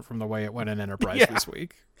very different from the way it went in Enterprise Yeah. this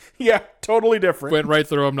week. Yeah, totally different. Went right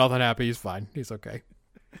through him, nothing happened. He's fine. He's okay.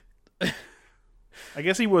 I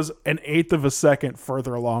guess he was an eighth of a second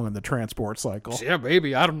further along in the transport cycle. Yeah,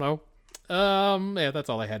 maybe. I don't know. Yeah, that's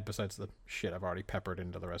all I had besides the shit I've already peppered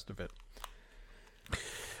into the rest of it.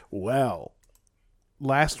 Well,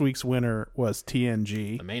 last week's winner was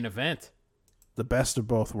TNG, The main event. The Best of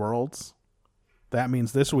Both Worlds. That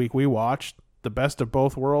means this week we watched The Best of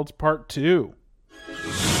Both Worlds Part 2.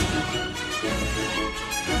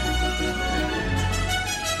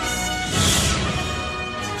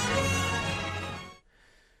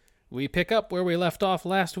 We pick up where we left off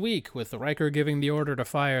last week, with Riker giving the order to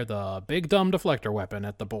fire the big dumb deflector weapon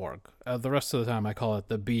at the Borg. The rest of the time I call it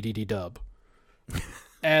the BDD dub.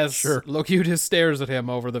 As Sure. Locutus stares at him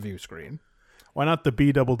over the view screen. Why not the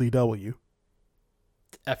BDDW?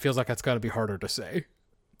 That feels like that's got to be harder to say.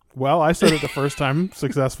 Well, I said it the first time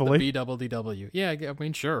successfully. BDDW. Yeah, I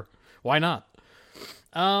mean, sure. Why not?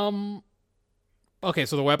 Okay,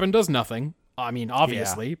 so the weapon does nothing. I mean,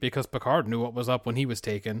 obviously, because Picard knew what was up when he was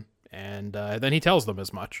taken, and then he tells them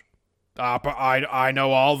as much. But I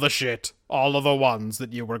know all the shit. All of the ones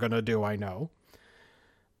that you were gonna do, I know.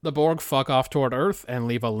 The Borg fuck off toward Earth and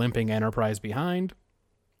leave a limping Enterprise behind.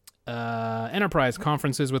 Enterprise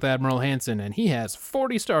conferences with Admiral Hansen, and he has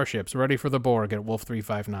 40 starships ready for the Borg at Wolf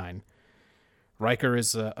 359. Riker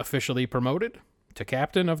is officially promoted to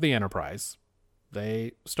captain of the Enterprise.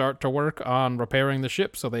 They start to work on repairing the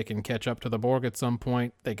ship so they can catch up to the Borg at some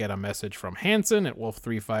point. They get a message from Hansen at Wolf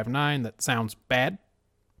 359 that sounds bad.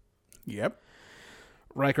 Yep.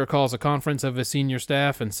 Riker calls a conference of his senior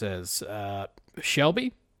staff and says,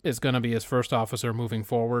 Shelby is going to be his first officer moving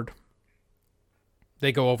forward.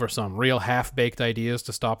 They go over some real half-baked ideas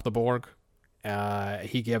to stop the Borg.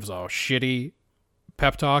 He gives a shitty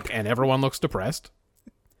pep talk, and everyone looks depressed.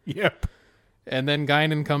 Yep. And then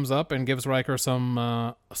Guinan comes up and gives Riker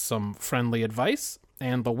some friendly advice,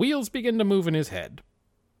 and the wheels begin to move in his head.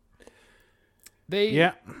 They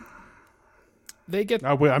get.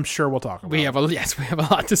 I'm sure we'll talk about We have a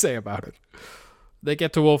lot to say about it. They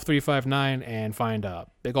get to Wolf 359 and find a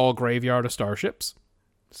big old graveyard of starships.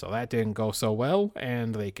 So that didn't go so well,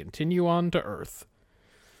 and they continue on to Earth.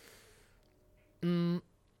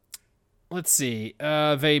 Let's see.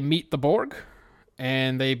 They meet the Borg,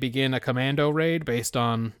 and they begin a commando raid based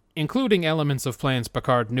on including elements of plans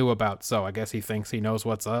Picard knew about, so I guess he thinks he knows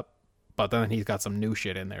what's up, but then he's got some new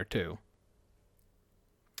shit in there too.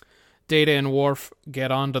 Data and Worf get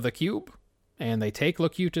onto the cube, and they take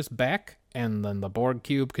Locutus back, and then the Borg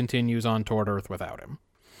cube continues on toward Earth without him.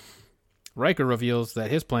 Riker reveals that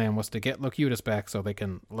his plan was to get Locutus back so they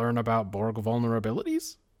can learn about Borg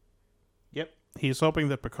vulnerabilities. Yep. He's hoping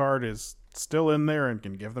that Picard is still in there and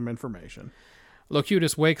can give them information.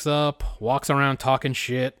 Locutus wakes up, walks around talking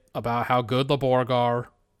shit about how good the Borg are,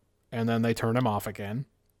 and then they turn him off again.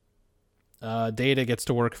 Data gets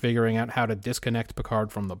to work figuring out how to disconnect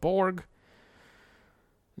Picard from the Borg.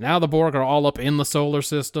 Now the Borg are all up in the solar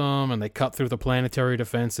system, and they cut through the planetary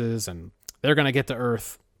defenses, and they're going to get to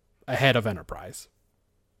Earth ahead of Enterprise,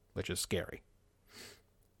 which is scary.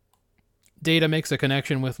 Data makes a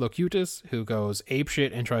connection with Locutus, who goes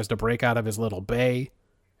apeshit and tries to break out of his little bay,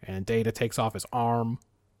 and Data takes off his arm.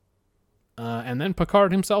 And then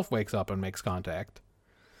Picard himself wakes up and makes contact.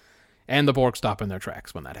 And the Borg stop in their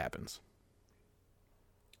tracks when that happens.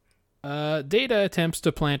 Data attempts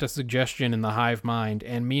to plant a suggestion in the hive mind,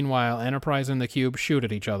 and meanwhile Enterprise and the Cube shoot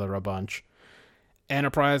at each other a bunch.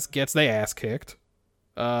 Enterprise gets their ass kicked.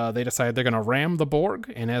 They decide they're going to ram the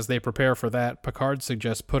Borg, and as they prepare for that, Picard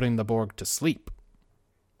suggests putting the Borg to sleep.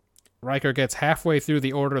 Riker gets halfway through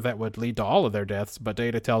the order that would lead to all of their deaths, but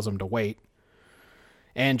Data tells him to wait.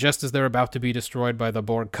 And just as they're about to be destroyed by the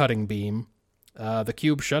Borg cutting beam, the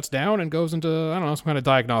cube shuts down and goes into, some kind of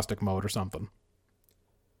diagnostic mode or something.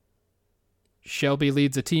 Shelby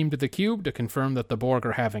leads a team to the cube to confirm that the Borg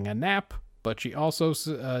are having a nap, but she also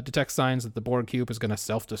detects signs that the Borg cube is going to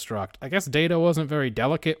self-destruct. I guess Data wasn't very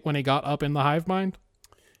delicate when he got up in the hive mind.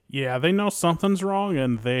 Yeah, they know something's wrong,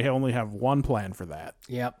 and they only have one plan for that.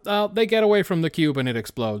 Yeah, they get away from the cube and it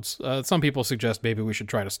explodes. Some people suggest maybe we should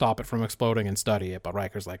try to stop it from exploding and study it, but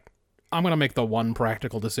Riker's like, I'm going to make the one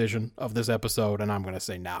practical decision of this episode, and I'm going to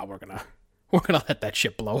say, nah, we're going to let that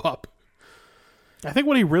ship blow up. I think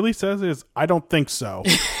what he really says is, I don't think so.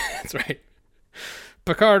 That's right.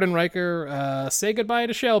 Picard and Riker say goodbye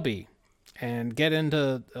to Shelby and get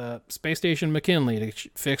into Space Station McKinley to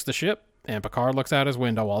fix the ship, and Picard looks out his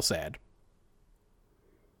window all sad.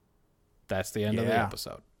 That's the end of the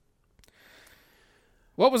episode.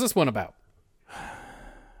 What was this one about?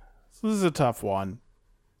 So this is a tough one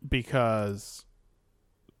because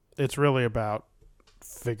it's really about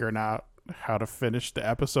figuring out how to finish the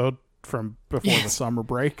episode from before the summer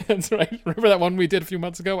break. That's right. Remember that one we did a few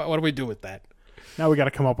months ago? What do we do with that? Now we got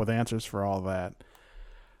to come up with answers for all that.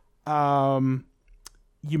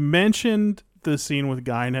 You mentioned the scene with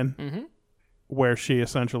Guinan, where she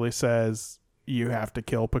essentially says, you have to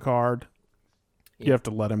kill Picard. Yeah. You have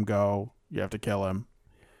to let him go. You have to kill him.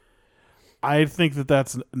 I think that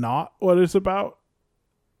that's not what it's about.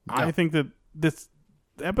 No. I think that this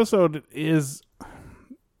episode is...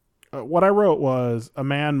 what I wrote was, a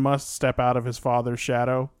man must step out of his father's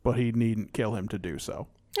shadow, but he needn't kill him to do so.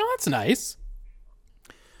 Oh, that's nice.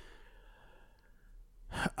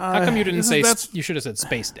 How come you didn't say... You should have said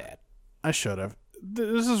Space Dad. I should have.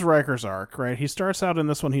 This is Riker's arc, right? He starts out in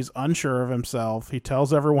this one, he's unsure of himself. He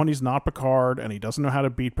tells everyone he's not Picard, and he doesn't know how to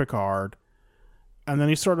beat Picard. And then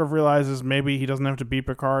he sort of realizes maybe he doesn't have to beat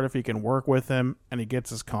Picard if he can work with him, and he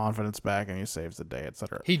gets his confidence back, and he saves the day,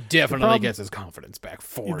 etc. He definitely gets his confidence back,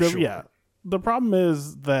 for sure. Yeah. the problem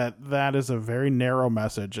is that is a very narrow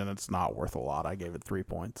message, and it's not worth a lot. I gave it 3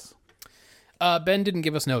 points. Ben didn't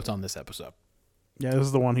give us notes on this episode. Yeah, this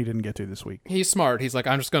is the one he didn't get to this week. He's smart. He's like,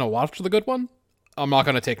 I'm just going to watch the good one. I'm not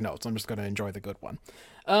going to take notes. I'm just going to enjoy the good one.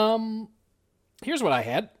 Here's what I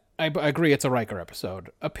had. I agree it's a Riker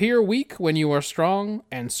episode. Appear weak when you are strong,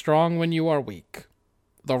 and strong when you are weak.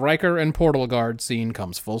 The Riker and Portal Guard scene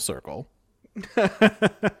comes full circle.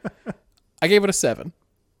 I gave it a 7.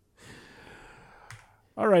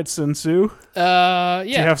 All right, Sinsu. Yeah. Do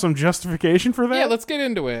you have some justification for that? Yeah, let's get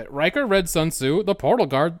into it. Riker read Sun Tzu, the Portal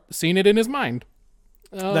Guard, seen it in his mind.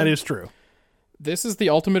 That is true. This is the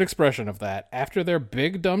ultimate expression of that. After their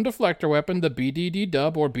big dumb deflector weapon, the BDD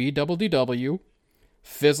dub or BWDW,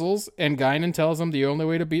 fizzles, and Guinan tells him the only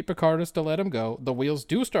way to beat Picard is to let him go, the wheels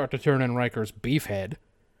do start to turn in Riker's beef head.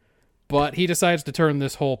 But he decides to turn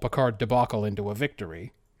this whole Picard debacle into a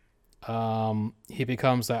victory. He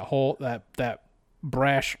becomes that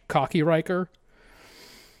brash, cocky Riker.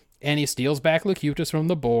 And he steals back Locutus from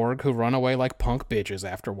the Borg, who run away like punk bitches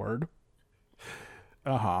afterward.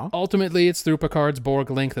 Uh-huh. Ultimately, it's through Picard's Borg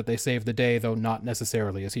link that they save the day, though not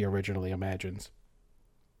necessarily as he originally imagines.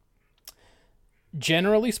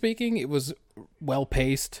 Generally speaking, it was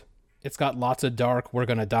well-paced. It's got lots of dark, we're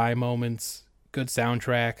gonna die moments, good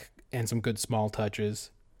soundtrack, and some good small touches.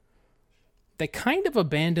 They kind of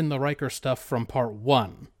abandoned the Riker stuff from part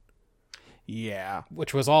 1. Yeah.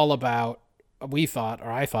 Which was all about, we thought,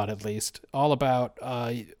 or I thought at least, all about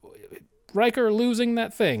Riker losing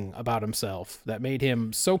that thing about himself that made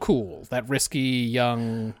him so cool, that risky,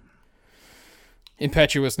 young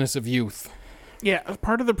impetuousness of youth. Yeah,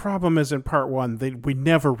 part of the problem is in part 1, we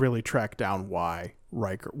never really track down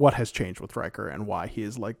what has changed with Riker and why he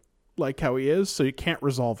is like how he is, so you can't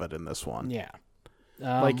resolve it in this one. Yeah.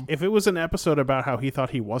 Like, if it was an episode about how he thought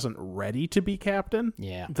he wasn't ready to be captain,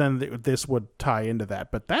 Yeah. then this would tie into that.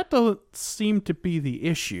 But that doesn't seem to be the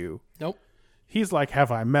issue. Nope. He's like,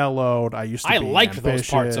 have I mellowed? I used to I be liked ambitious, those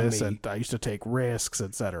parts of me. and I used to take risks,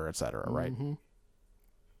 et cetera, right? Mm-hmm.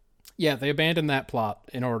 Yeah, they abandoned that plot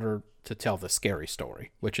in order to tell the scary story,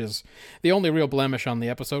 which is the only real blemish on the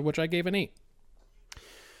episode, which I gave an 8.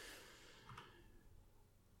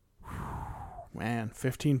 Man,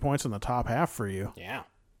 15 points in the top half for you. Yeah.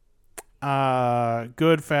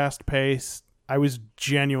 Good, fast pace. I was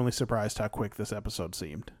genuinely surprised how quick this episode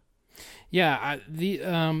seemed. Yeah,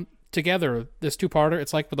 together, this two-parter,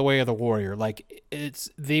 it's like The Way of the Warrior. Like,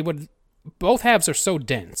 both halves are so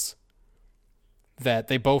dense that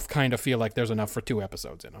they both kind of feel like there's enough for 2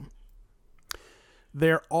 episodes in them.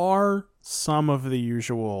 There are some of the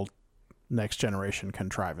usual Next Generation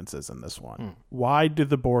contrivances in this one. Why did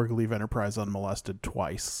the Borg leave Enterprise unmolested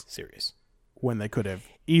twice Serious. when they could have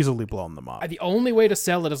easily blown them up? The only way to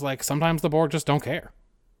sell it is like, sometimes the Borg just don't care.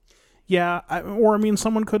 Yeah,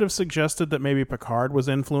 someone could have suggested that maybe Picard was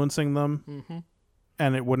influencing them,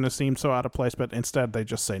 and it wouldn't have seemed so out of place, but instead they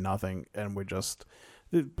just say nothing, and we just...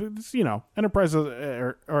 Enterprise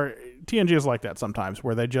or TNG is like that sometimes,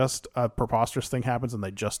 where they just a preposterous thing happens and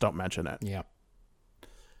they just don't mention it. Yeah.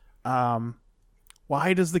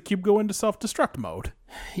 Why does the cube go into self-destruct mode?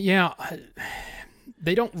 Yeah,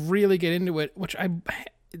 they don't really get into it, which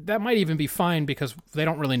that might even be fine because they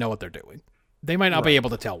don't really know what they're doing. They might not be able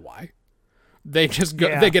to tell why. They just go.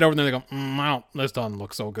 Yeah. They get over there and they go, wow, this doesn't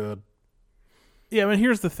look so good. Yeah, but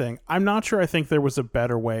here's the thing. I'm not sure I think there was a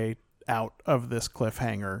better way out of this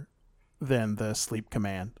cliffhanger than the sleep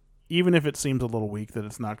command. Even if it seems a little weak that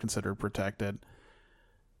it's not considered protected.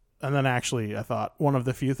 And then actually, I thought one of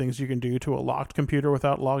the few things you can do to a locked computer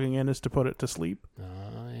without logging in is to put it to sleep.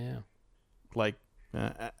 Yeah. Like,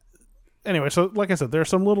 anyway, so like I said, there are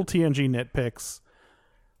some little TNG nitpicks,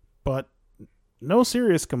 but no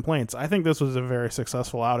serious complaints. I think this was a very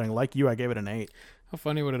successful outing. Like you, I gave it an 8. How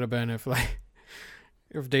funny would it have been if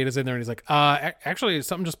Data's in there and he's like, actually,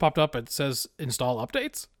 something just popped up. It says install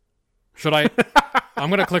updates. Should I? I'm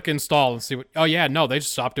going to click install and see what. Oh, yeah, no, they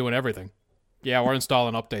just stopped doing everything. Yeah, we're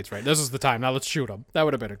installing updates, right? This is the time. Now let's shoot them. That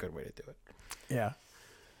would have been a good way to do it.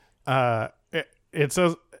 Yeah. It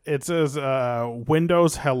says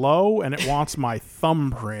Windows hello, and it wants my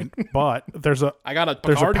thumbprint, but I got a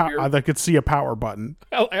Picard here. I could see a power button.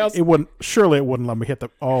 I It wouldn't let me hit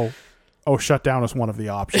the shut down is one of the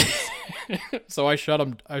options. So I shut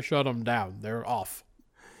them down. They're off.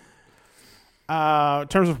 In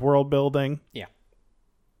terms of world building, Yeah.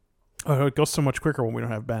 Oh, it goes so much quicker when we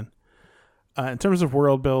don't have Ben. In terms of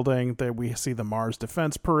world building, that we see the Mars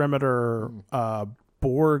defense perimeter,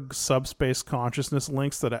 Borg subspace consciousness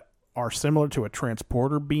links that are similar to a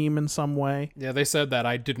transporter beam in some way. Yeah, they said that.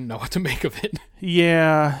 I didn't know what to make of it.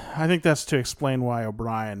 Yeah, I think that's to explain why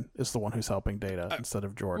O'Brien is the one who's helping Data instead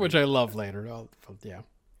of Jordan. Which I love later. Yeah.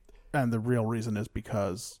 And the real reason is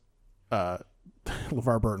because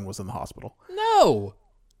LeVar Burton was in the hospital. No!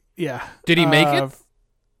 Yeah. Did he make it?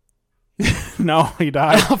 No, he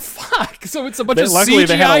died. Oh, fuck. So it's a bunch of Luckily, CGI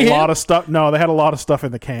they had a him? lot of stuff. No, they had a lot of stuff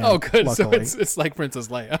in the can. Oh, good. Luckily. So it's like Princess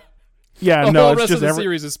Leia. Yeah, The no, whole it's rest just of the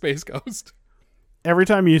series is Space Ghost. every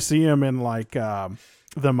time you see him in like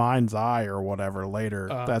the Mind's Eye or whatever later,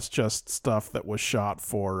 that's just stuff that was shot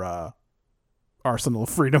for Arsenal of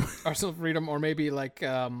Freedom. Arsenal of Freedom, or maybe like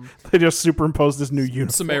They just superimposed his new uniform.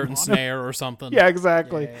 Samaritan on him. Snare or something. Yeah,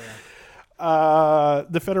 exactly. Yeah.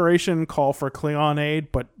 The Federation call for Klingon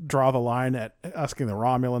aid, but draw the line at asking the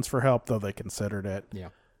Romulans for help, though they considered it.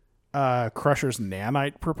 Yeah. Crusher's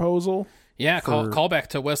nanite proposal. Yeah, For- call back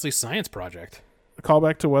to Wesley's science project.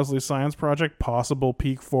 Callback to Wesley's science project. Possible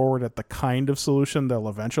peek forward at the kind of solution they'll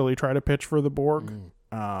eventually try to pitch for the Borg.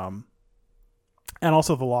 And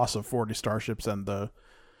also the loss of 40 starships and the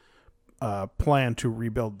plan to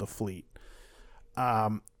rebuild the fleet.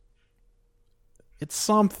 It's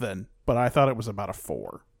something, but I thought it was about a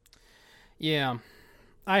 4. Yeah.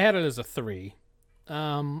 I had it as a 3.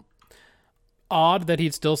 Odd that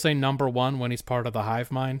he'd still say number 1 when he's part of the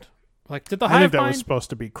hive mind. Like, did the I hive think that mind... was supposed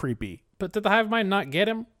to be creepy. But did the hive mind not get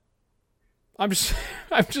him? I'm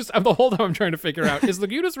the whole time I'm trying to figure out, is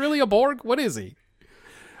Lagunas really a Borg? What is he?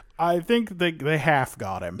 I think they half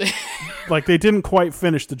got him. Like, they didn't quite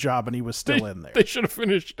finish the job, and he was still in there. They should have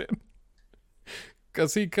finished it.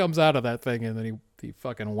 Because he comes out of that thing and then he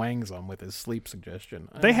fucking wangs them with his sleep suggestion.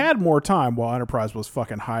 They had more time while Enterprise was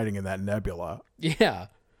fucking hiding in that nebula. Yeah.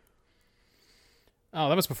 Oh,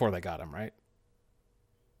 that was before they got him, right?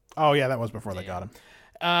 Oh, yeah, that was before they got him.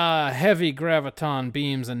 Heavy graviton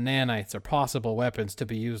beams and nanites are possible weapons to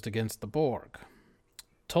be used against the Borg.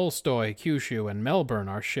 Tolstoy, Kyushu, and Melbourne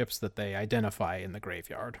are ships that they identify in the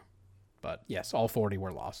graveyard. But yes, all 40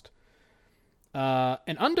 were lost.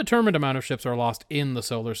 An undetermined amount of ships are lost in the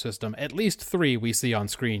solar system. At least 3 we see on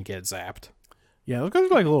screen get zapped. Yeah, those guys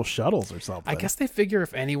are like little shuttles or something. I guess they figure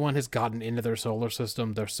if anyone has gotten into their solar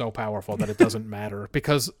system, they're so powerful that it doesn't matter,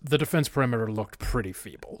 because the defense perimeter looked pretty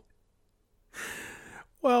feeble.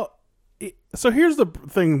 Well, so here's the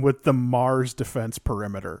thing with the Mars defense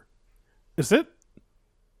perimeter. Is it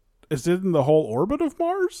in the whole orbit of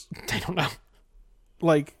Mars? I don't know.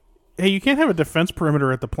 Like, hey, you can't have a defense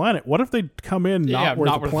perimeter at the planet. What if they come in not where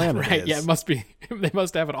the planet right. is? Yeah, it must be. They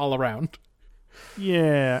must have it all around.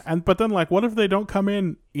 Yeah, but then like, what if they don't come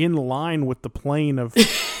in line with the plane of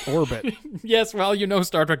orbit? Yes, well,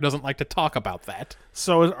 Star Trek doesn't like to talk about that.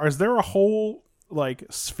 So is there a whole like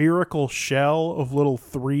spherical shell of little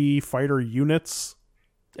 3 fighter units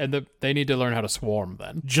And they need to learn how to swarm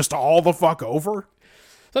then. just all the fuck over?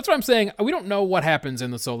 That's what I'm saying. We don't know what happens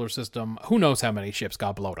in the solar system. Who knows how many ships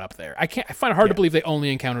got blown up there? I find it hard to believe they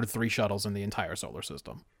only encountered 3 shuttles in the entire solar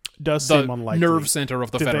system. Does The seem unlikely. nerve center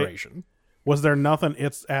of the Did they- Federation. Was there nothing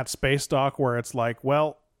it's at space dock where it's like,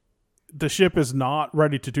 well, the ship is not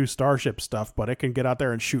ready to do Starship stuff, but it can get out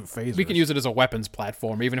there and shoot phasers. We can use it as a weapons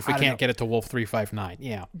platform, even if we I don't can't know. get it to Wolf 359.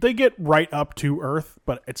 Yeah. They get right up to Earth,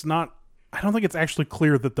 but it's not. I don't think it's actually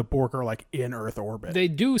clear that the Borg are like in Earth orbit. They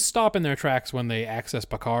do stop in their tracks when they access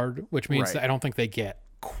Picard, which means Right. that I don't think they get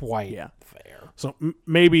quite Yeah. there. So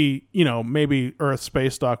maybe Earth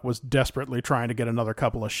space dock was desperately trying to get another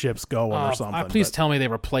couple of ships going or something. Please but- tell me they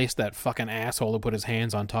replaced that fucking asshole who put his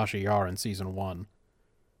hands on Tasha Yar in season 1.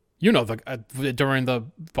 During the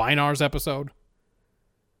Binars episode.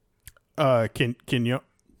 No,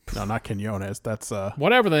 not Quinones. That's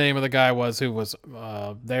Whatever the name of the guy was who was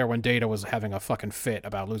there when Data was having a fucking fit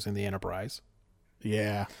about losing the Enterprise.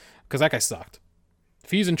 yeah. Because that guy sucked.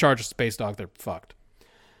 If he's in charge of Space Dog, they're fucked.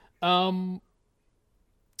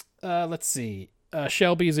 Let's see.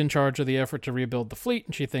 Shelby's in charge of the effort to rebuild the fleet,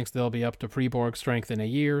 and she thinks they'll be up to pre-Borg strength in a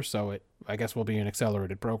year, so I guess will be an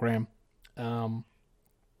accelerated program.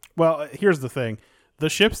 Well, here's the thing. The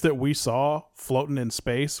ships that we saw floating in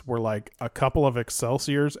space were like a couple of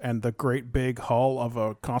Excelsiors and the great big hull of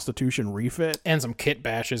a Constitution refit. And some kit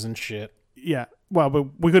bashes and shit. Yeah. Well,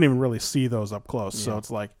 but we couldn't even really see those up close, so it's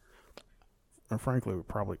like, frankly, we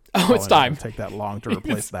probably it's time. take that long to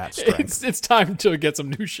replace that strength. It's time to get some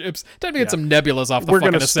new ships. Time to get some nebulas off the We're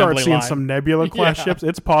fucking going to start assembly seeing line. some Nebula class Yeah. ships.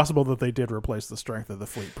 It's possible that they did replace the strength of the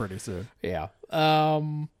fleet pretty soon. Yeah.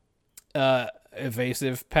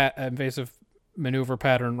 Evasive maneuver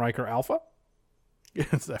pattern Riker Alpha.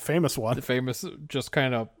 It's a famous one. The famous, just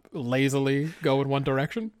kind of lazily go in one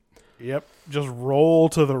direction. Yep. Just roll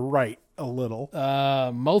to the right a little.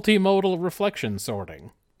 Multimodal reflection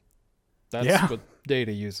sorting. That's Yeah. what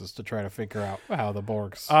Data uses to try to figure out how the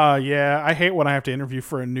Borgs. Yeah, I hate when I have to interview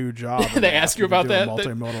for a new job. and they ask you about to do that. a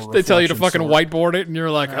multimodal They tell you to reflection fucking sort. whiteboard it, and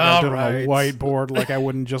you're like, And I all did it right. on a whiteboard, like I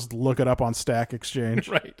wouldn't just look it up on Stack Exchange.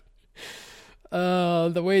 Right.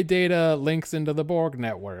 The way Data links into the Borg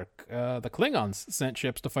network. The Klingons sent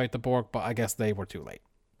ships to fight the Borg, but I guess they were too late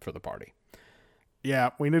for the party.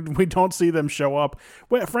 Yeah, we don't see them show up.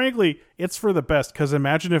 Well, frankly, it's for the best, because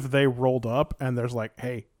imagine if they rolled up and there's like,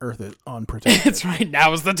 hey, Earth is unprotected. It's right.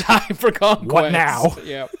 Now is the time for conquest. What now?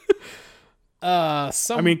 Yep.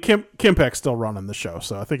 I mean, Kim Peck's still running the show,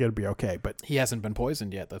 so I think it'd be okay, but He hasn't been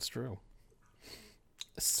poisoned yet. That's true.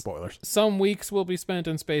 spoilers. Some weeks will be spent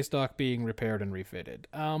in Space Dock being repaired and refitted.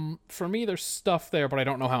 For me, there's stuff there, but I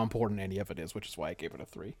don't know how important any of it is, which is why I gave it a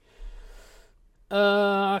 3.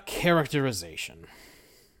 Characterization.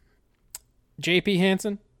 J.P.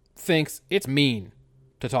 Hansen thinks it's mean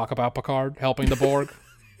to talk about Picard helping the Borg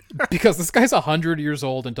because this guy's 100 years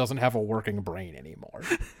old and doesn't have a working brain anymore.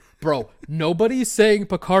 Bro, nobody's saying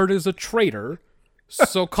Picard is a traitor,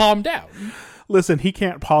 so calm down. Listen, he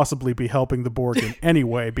can't possibly be helping the Borg in any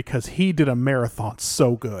way because he did a marathon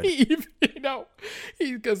so good. He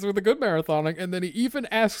goes with a good marathoning, and then he even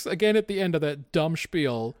asks again at the end of that dumb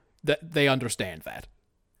spiel that they understand that.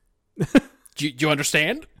 do you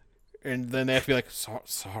understand? And then they have to be like,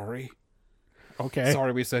 sorry. Okay.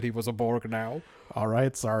 Sorry we said he was a Borg now. All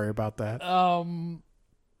right, sorry about that.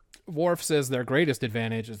 Worf says their greatest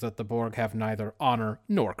advantage is that the Borg have neither honor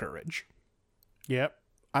nor courage. Yep.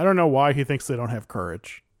 I don't know why he thinks they don't have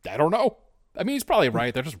courage. I don't know. I mean, he's probably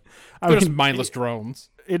right. They're just mindless drones.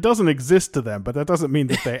 It doesn't exist to them, but that doesn't mean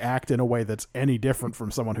that they act in a way that's any different from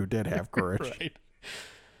someone who did have courage.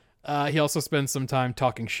 Right. He also spends some time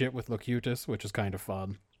talking shit with Locutus, which is kind of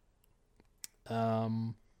fun.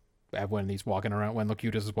 When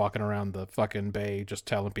Locutus is walking around the fucking bay, just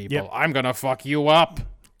telling people, Yep. I'm gonna fuck you up.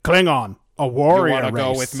 Klingon, a warrior You wanna go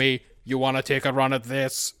race. with me? You wanna take a run at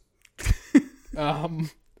this?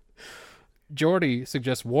 Geordi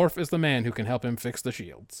suggests Worf is the man who can help him fix the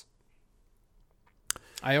shields.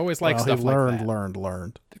 I always like stuff he like learned, that.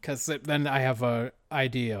 learned. Because then I have a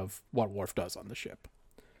idea of what Worf does on the ship.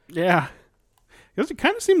 Yeah. It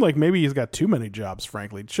kind of seemed like maybe he's got too many jobs,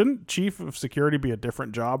 frankly. Shouldn't Chief of Security be a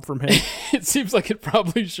different job from him? It seems like it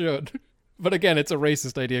probably should. But again, it's a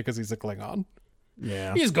racist idea because he's a Klingon.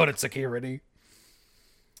 Yeah. He's good at security.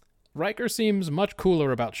 Riker seems much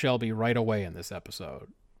cooler about Shelby right away in this episode.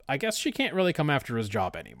 I guess she can't really come after his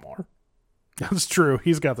job anymore. That's true.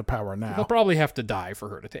 He's got the power He'll now. probably have to die for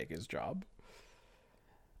her to take his job.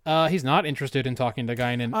 He's not interested in talking to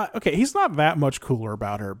Guinan. Okay, he's not that much cooler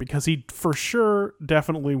about her because he for sure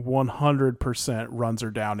definitely 100% runs her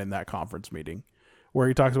down in that conference meeting where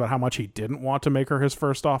he talks about how much he didn't want to make her his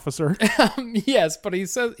first officer. Yes, but he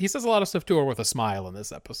says a lot of stuff to her with a smile in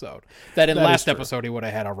this episode. That in That is last true. episode he would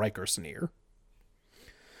have had a Riker sneer.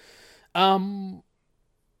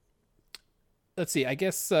 Let's see. I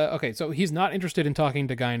guess okay. So he's not interested in talking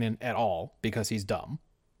to Guinan at all because he's dumb.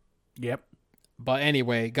 Yep. But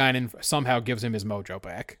anyway, Guinan somehow gives him his mojo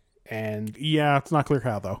back, and Yeah, it's not clear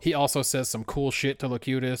how, though. he also says some cool shit to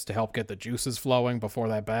Locutus to help get the juices flowing before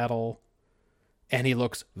that battle. And he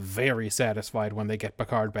looks very satisfied when they get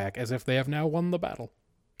Picard back, as if they have now won the battle.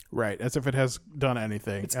 Right, as if it has done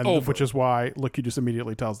anything. It's and over. Which is why Locutus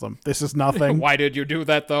immediately tells them, this is nothing. Why did you do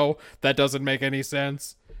that, though? That doesn't make any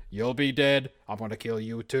sense. You'll be dead. I'm going to kill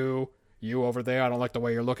you, too. You over there, I don't like the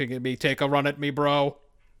way you're looking at me. Take a run at me, bro.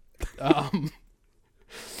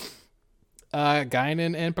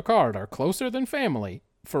 Guinan and Picard are closer than family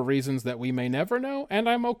for reasons that we may never know, and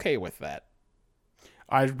I'm okay with that.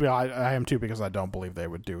 I am too, because I don't believe they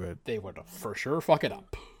would do it. They would for sure fuck it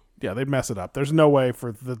up. Yeah, they'd mess it up. There's no way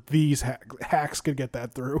for these hacks could get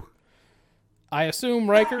that through. I assume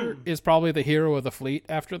Riker is probably the hero of the fleet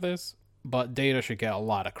after this, but Data should get a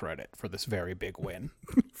lot of credit for this very big win.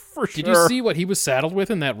 For sure. Did you see what he was saddled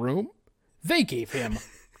with in that room? They gave him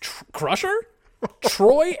Crusher,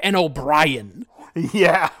 Troy, and O'Brien.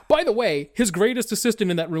 Yeah. By the way, his greatest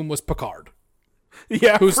assistant in that room was Picard,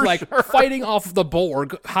 Yeah, who's for like sure. fighting off the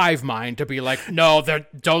Borg hive mind to be like, no,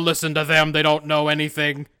 don't listen to them. They don't know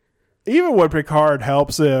anything. Even when Picard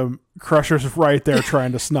helps him, Crusher's right there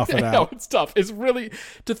trying to snuff it No, out. it's tough. It's really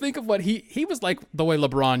to think of what he was like the way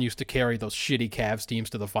LeBron used to carry those shitty Cavs teams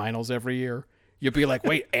to the finals every year. You'd be like,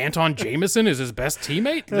 wait, Anton Jameson is his best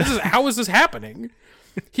teammate? How is this happening?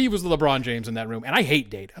 He was the LeBron James in that room, and I hate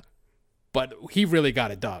Data, but he really got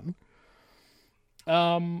it done.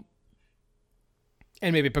 And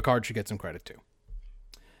maybe Picard should get some credit too.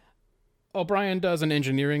 O'Brien does an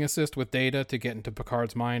engineering assist with Data to get into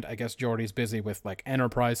Picard's mind. I guess Geordi's busy with like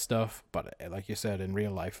Enterprise stuff, but like you said, in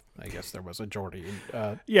real life, I guess there was a Geordi,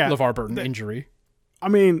 LeVar Burton injury. I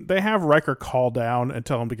mean, they have Riker call down and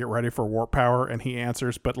tell him to get ready for warp power, and he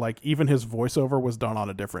answers, but like even his voiceover was done on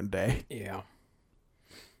a different day. Yeah.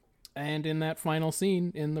 And in that final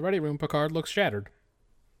scene in the ready room, Picard looks shattered.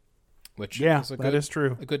 Which is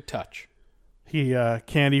true. A good touch. He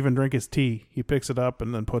can't even drink his tea. He picks it up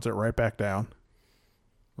and then puts it right back down.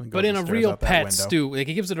 But in a real Pat Stew, like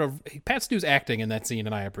he gives it Pat Stew's acting in that scene,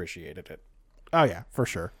 and I appreciated it. Oh yeah, for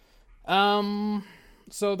sure.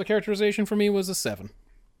 So the characterization for me was a 7.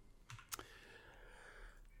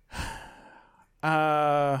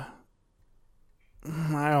 I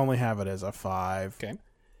only have it as a 5. Okay.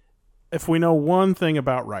 If we know one thing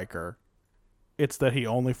about Riker, it's that he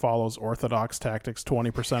only follows orthodox tactics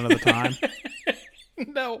 20% of the time.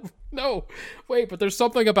 No. Wait, but there's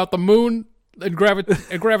something about the moon and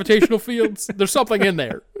gravitational fields. There's something in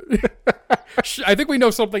there. I think we know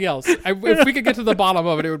something else. If we could get to the bottom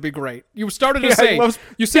of it, it would be great. You started to say he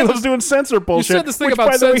loves doing censor bullshit. You said this thing which,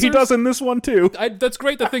 about by the way, he censors. does in this one too. That's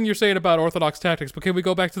great. The thing you're saying about orthodox tactics, but can we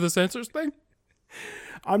go back to the censors thing?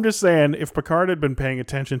 I'm just saying, if Picard had been paying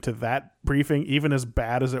attention to that briefing, even as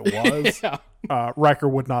bad as it was, Riker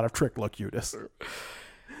would not have tricked Locutus.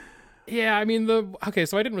 Yeah, I mean, so I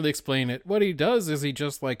didn't really explain it. What he does is he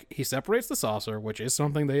just, he separates the saucer, which is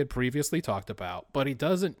something they had previously talked about, but he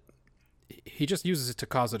just uses it to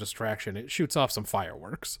cause a distraction. It shoots off some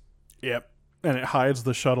fireworks. Yep. And it hides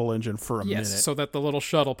the shuttle engine for a minute. Yes, so that the little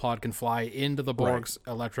shuttle pod can fly into the Borg's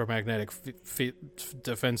electromagnetic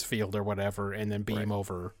defense field or whatever, and then beam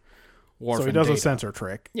over Worf. So he does a sensor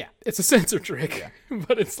trick. Yeah, it's a sensor trick,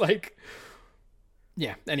 but it's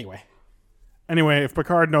anyway. Anyway, if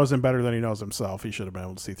Picard knows him better than he knows himself, he should have been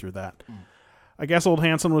able to see through that. I guess old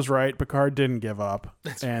Hansen was right. Picard didn't give up.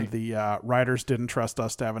 And the writers didn't trust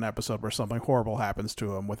us to have an episode where something horrible happens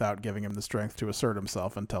to him without giving him the strength to assert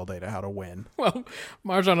himself and tell Data how to win. Well,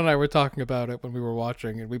 Marjan and I were talking about it when we were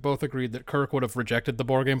watching, and we both agreed that Kirk would have rejected the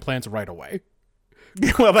Borg implants right away.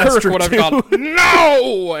 Well, that's Kirk true, would have too. gone,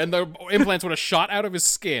 no! And the implants would have shot out of his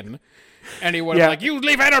skin. And he would have you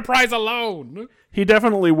leave Enterprise alone! He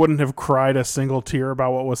definitely wouldn't have cried a single tear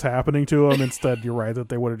about what was happening to him. Instead, you're right, that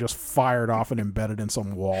they would have just fired off and embedded in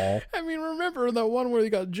some wall. I mean, remember that one where he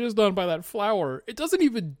got jizzed on by that flower? It doesn't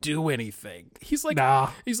even do anything. He's like,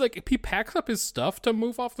 he packs up his stuff to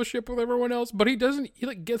move off the ship with everyone else, but he doesn't,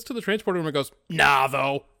 he gets to the transporter room and goes, nah,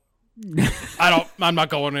 though. I'm not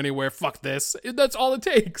going anywhere. Fuck this. That's all it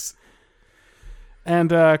takes. And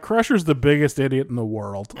Crusher's the biggest idiot in the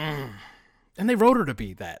world. And they wrote her to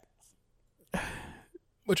be that.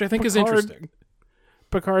 Which I think is interesting.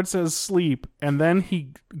 Picard says sleep, and then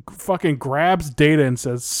he fucking grabs Data and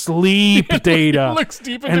says, sleep, Data. Looks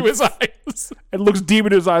deep into his eyes. It looks deep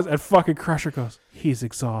into his eyes, and fucking Crusher goes, he's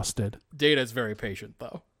exhausted. Data's very patient,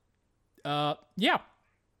 though. Yeah,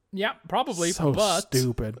 probably. So but,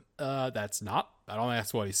 stupid. That's not. I don't think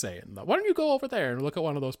that's what he's saying. Why don't you go over there and look at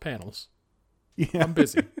one of those panels? Yeah. I'm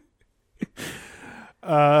busy.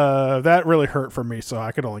 That really hurt for me, so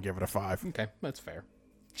I could only give it a 5. Okay, that's fair.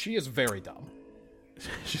 She is very dumb.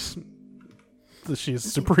 She's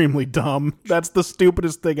supremely dumb. That's the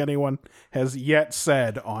stupidest thing anyone has yet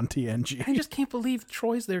said on TNG. I just can't believe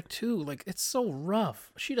Troy's there too. It's so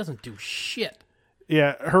rough. She doesn't do shit.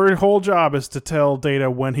 Yeah, her whole job is to tell Data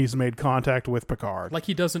when he's made contact with Picard.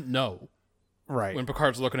 He doesn't know. Right. When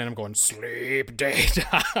Picard's looking at him going, sleep,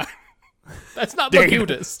 Data. That's not Data,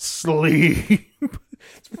 Locutus. Sleep.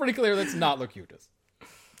 It's pretty clear that's not Locutus.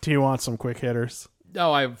 Do you want some quick hitters?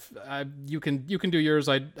 Oh, you can do yours.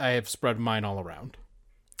 I have spread mine all around.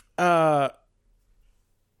 Hey,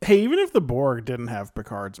 even if the Borg didn't have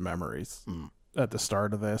Picard's memories at the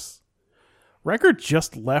start of this, Riker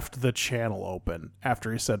just left the channel open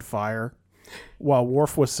after he said fire, while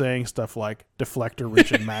Worf was saying stuff like deflector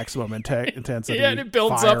reaching maximum intensity. Yeah, and it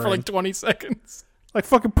builds up for 20 seconds.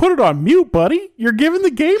 Fucking put it on mute, buddy. You're giving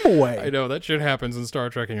the game away. I know, that shit happens in Star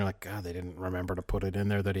Trek, and you're like, God, they didn't remember to put it in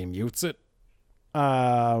there that he mutes it.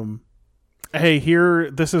 Hey,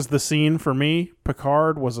 this is the scene for me.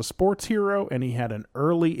 Picard was a sports hero, and he had an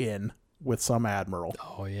early in with some admiral.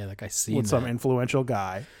 Oh, yeah, that guy's seen with some influential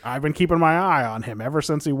guy. I've been keeping my eye on him ever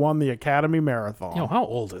since he won the Academy Marathon. How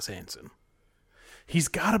old is Hansen? He's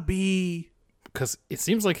got to be... Because it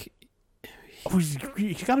seems like...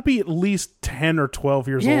 He's got to be at least 10 or 12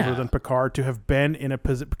 years older than Picard to have been in a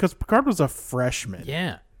position... Because Picard was a freshman.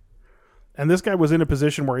 Yeah. And this guy was in a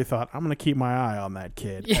position where he thought, I'm going to keep my eye on that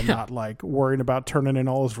kid and Yeah. not like worrying about turning in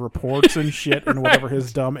all his reports and shit and whatever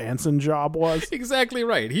his dumb ensign job was. Exactly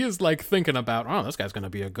right. He is like thinking about, oh, this guy's going to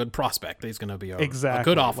be a good prospect. He's going to be a Exactly.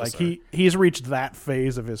 good officer. Like he's reached that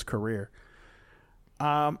phase of his career.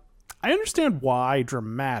 I understand why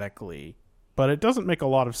dramatically, but it doesn't make a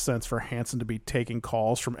lot of sense for Hansen to be taking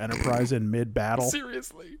calls from Enterprise in mid-battle.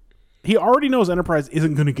 Seriously. He already knows Enterprise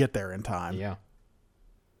isn't going to get there in time. Yeah.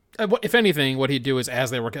 If anything, what he'd do is,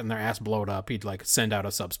 as they were getting their ass blowed up, he'd like send out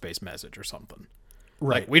a subspace message or something.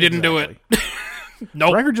 Right. Like, we didn't do it.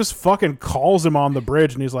 Nope. Riker just fucking calls him on the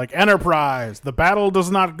bridge and he's like, Enterprise, the battle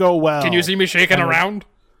does not go well. Can you see me shaking And around?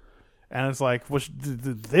 And it's like,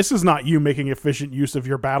 this is not you making efficient use of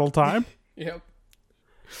your battle time. Yep.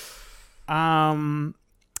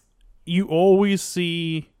 You always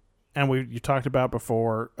see, and you talked about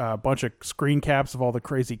before, a bunch of screen caps of all the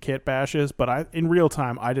crazy kit bashes, but in real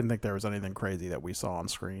time, I didn't think there was anything crazy that we saw on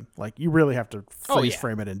screen. Like, you really have to freeze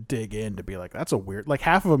frame it and dig in to be like, that's a weird, like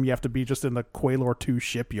half of them you have to be just in the Quailor 2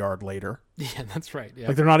 shipyard later. Yeah, that's right. Yeah.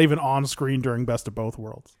 Like, they're not even on screen during Best of Both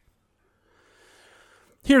Worlds.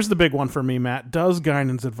 Here's the big one for me, Matt. Does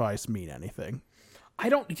Guinan's advice mean anything? I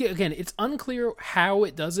don't, again, it's unclear how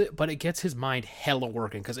it does it, but it gets his mind hella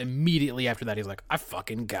working, because immediately after that, he's like, I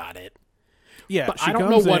fucking got it. Yeah, But I don't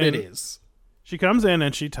know what it is. She comes in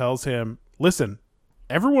and she tells him, listen,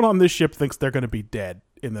 everyone on this ship thinks they're going to be dead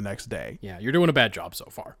in the next day. Yeah, you're doing a bad job so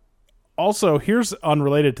far. Also, here's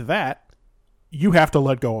unrelated to that. You have to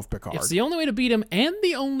let go of Picard. It's the only way to beat him and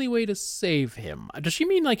the only way to save him. Does she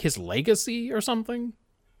mean like his legacy or something?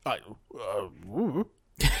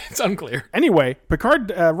 It's unclear. Anyway,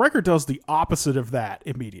 Picard, Riker does the opposite of that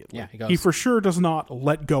immediately. Yeah, he goes- He for sure does not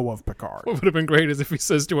let go of Picard. What would have been great is if he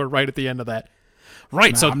says to her right at the end of that,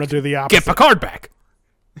 right, so I'm going to do the get opposite. Picard back.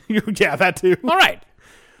 Yeah, that too. All right.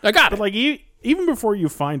 I got it. But like, even before you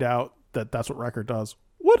find out that that's what Riker does,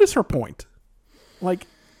 what is her point? Like,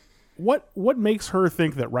 what makes her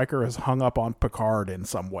think that Riker is hung up on Picard in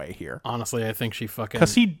some way here? Honestly, I think she fucking...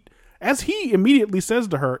 Because as he immediately says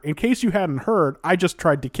to her, in case you hadn't heard, I just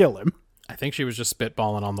tried to kill him. I think she was just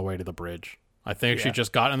spitballing on the way to the bridge. I think she Yeah.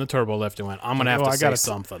 just got in the turbo lift and went, I'm going to have Oh, to I say gotta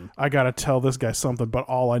something. I gotta tell this guy something, but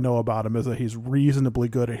all I know about him is that he's reasonably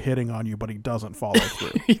good at hitting on you, but he doesn't follow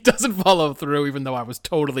through. He doesn't follow through, even though I was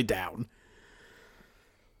totally down.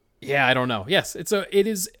 Yeah, I don't know. Yes, it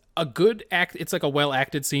is a good act. It's like a well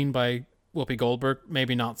acted scene by Whoopi Goldberg.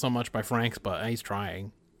 Maybe not so much by Franks, but he's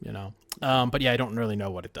trying, you know. But yeah, I don't really know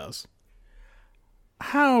what it does.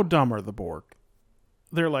 How dumb are the Borg?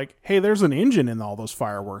 They're like, hey, there's an engine in all those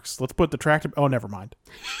fireworks. Let's put the tractor... Oh, never mind.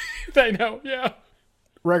 I know, yeah.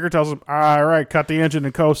 Riker tells him, all right, cut the engine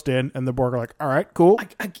and coast in. And the Borg are like, all right, cool.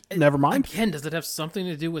 Never mind. Again, does it have something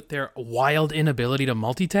to do with their wild inability to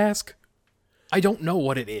multitask? I don't know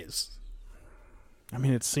what it is. I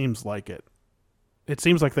mean, it seems like it. It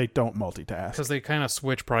seems like they don't multitask. Because they kind of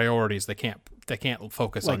switch priorities. They can't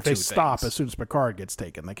focus on Like, two they things. stop as soon as Picard gets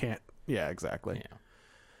taken. They can't... Yeah, exactly. Yeah.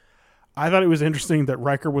 I thought it was interesting that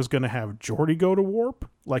Riker was going to have Geordi go to warp.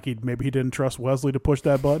 Like, maybe he didn't trust Wesley to push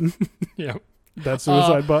that button. Yeah. That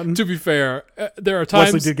suicide button. To be fair, there are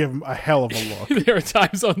times... Wesley did give him a hell of a look. There are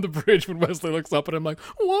times on the bridge when Wesley looks up and I'm like,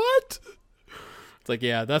 what? It's like,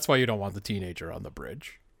 yeah, that's why you don't want the teenager on the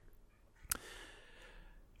bridge.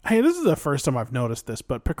 Hey, this is the first time I've noticed this,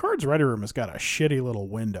 but Picard's ready room has got a shitty little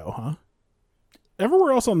window, huh?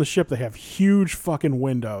 Everywhere else on the ship, they have huge fucking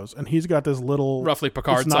windows, and he's got this little... Roughly it's not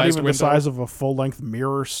Picard-sized even window. the size of a full-length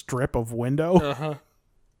mirror strip of window. Uh-huh.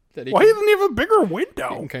 That he Why can, doesn't he have a bigger he can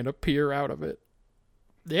window? kind of peer out of it.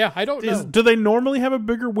 Yeah, I don't know. Do they normally have a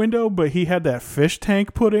bigger window, but he had that fish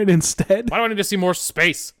tank put in instead? Why do I need to see more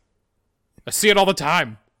space? I see it all the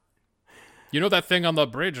time. You know that thing on the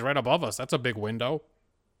bridge right above us? That's a big window.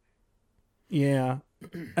 Yeah.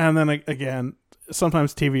 And then again,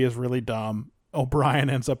 sometimes TV is really dumb. O'Brien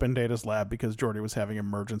ends up in Data's lab because Geordi was having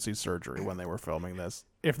emergency surgery when they were filming this.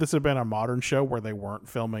 If this had been a modern show where they weren't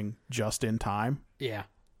filming just in time Yeah.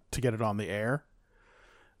 to get it on the air,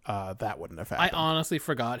 that wouldn't have I happened. honestly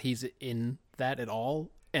forgot he's in that at all.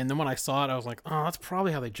 And then when I saw it, I was like, oh, that's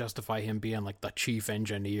probably how they justify him being like the chief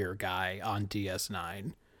engineer guy on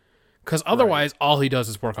DS9. Because otherwise, all he does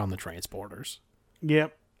is work on the transporters.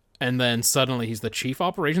 Yep. And then suddenly he's the chief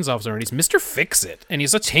operations officer and he's Mr. Fix-It. And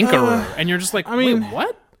he's a tinkerer. And you're just like, I mean- wait,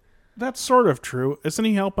 what? That's sort of true. Isn't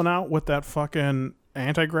he helping out with that fucking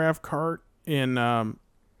anti-grav cart in I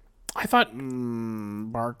thought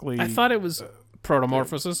Barclay? it was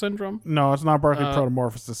protomorphosis syndrome. No, it's not Barclay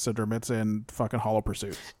protomorphosis syndrome. It's in fucking Hollow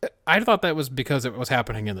Pursuit. I thought that was because it was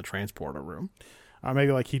happening in the transporter room.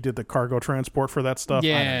 Maybe like he did the cargo transport for that stuff. I don't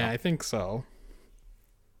Yeah, know. I think so.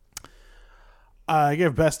 I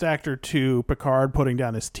give best actor to Picard putting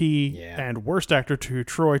down his tea, Yeah. and worst actor to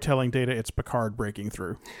Troy telling Data it's Picard breaking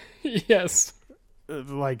through. Yes.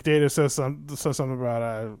 Like Data says something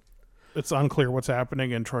about it's unclear what's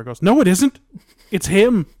happening, and Troy goes, "No, it isn't. It's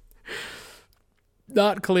him."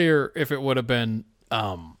 Not clear if it would have been.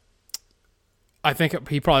 I think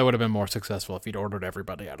he probably would have been more successful if he'd ordered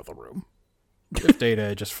everybody out of the room. If Data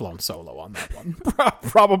had just flown solo on that one.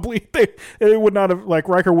 Probably they would not have, like,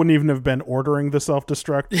 Riker wouldn't even have been ordering the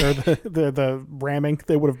self-destruct or the ramming.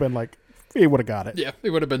 They would have been like, he would have got it. Yeah,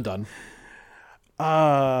 it would have been done.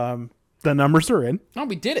 The numbers are in. Oh,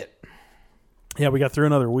 we did it. Yeah, we got through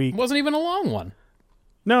another week. It wasn't even a long one.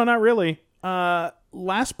 No, not really.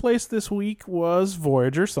 Last place this week was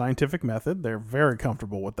Voyager Scientific Method. They're very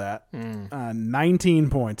comfortable with that. 19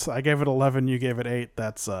 points. I gave it 11. You gave it 8.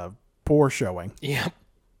 That's poor showing. Yep.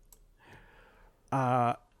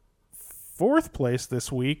 Fourth place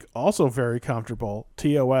this week, also very comfortable.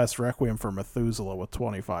 TOS Requiem for Methuselah with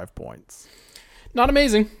 25 points. Not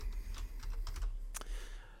amazing.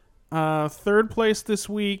 Third place this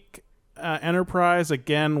week, Enterprise,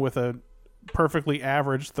 again with a perfectly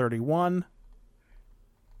average 31.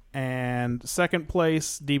 And second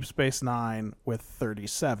place, Deep Space Nine with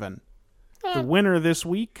 37. The winner this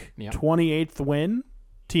week, Yep. 28th win,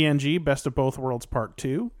 TNG Best of Both Worlds Part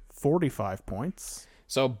 2, 45 points.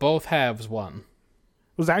 So both halves won.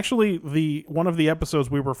 It was actually one of the episodes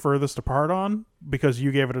we were furthest apart on because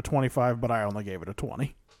you gave it a 25, but I only gave it a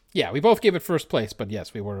 20. Yeah, we both gave it first place, but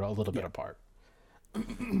yes, we were a little bit apart.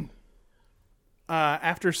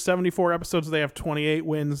 After 74 episodes, they have 28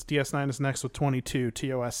 wins. DS9 is next with 22,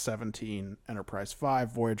 TOS 17, Enterprise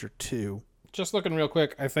 5, Voyager 2. Just looking real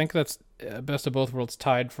quick, I think that's Best of Both Worlds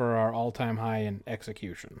tied for our all-time high in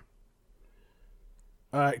execution.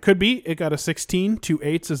 It could be. It got a 16. 2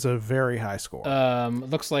 8s is a very high score.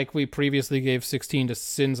 Looks like we previously gave 16 to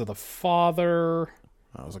Sins of the Father,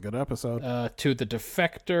 That was a good episode. to The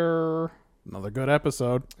Defector. Another good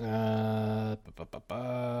episode. Trying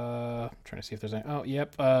to see if there's any. Oh,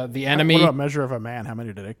 yep. The Enemy. What about Measure of a Man? How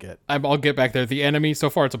many did it get? I'll get back there. The Enemy. So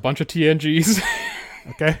far, it's a bunch of TNGs.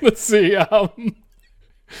 Okay. Let's see. Yeah,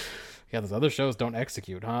 those other shows don't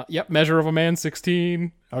execute, huh? Yep. Measure of a Man,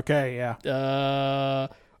 16. Okay, yeah.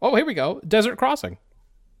 Oh, here we go. Desert Crossing.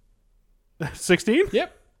 16?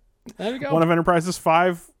 Yep. There we go. One of Enterprise's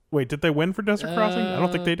 5. Wait, did they win for Desert Crossing? I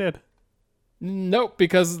don't think they did. Nope,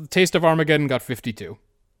 because Taste of Armageddon got 52.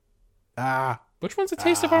 Which one's a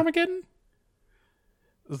Taste of Armageddon?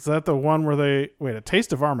 Is that the one where they... Wait, A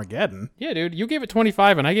Taste of Armageddon? Yeah, dude. You gave it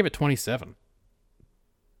 25 and I gave it 27.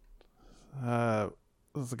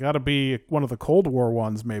 It's got to be one of the Cold War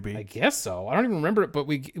ones, maybe. I guess so. I don't even remember it, but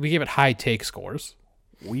we gave it high take scores.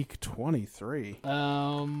 Week 23.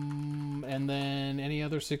 And then any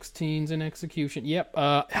other 16s in execution? Yep.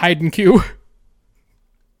 Hide and Q.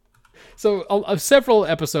 So several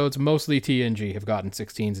episodes, mostly TNG, have gotten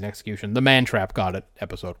 16s in execution. The Man Trap got it,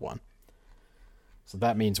 episode 1. So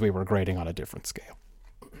that means we were grading on a different scale.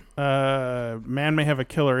 Man may have a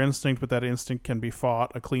killer instinct, but that instinct can be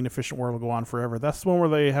fought. A clean, efficient world will go on forever. That's the one where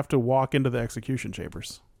they have to walk into the execution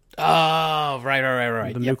chambers. Oh, right.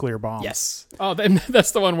 The Yep. nuclear bomb. Yes. Oh, then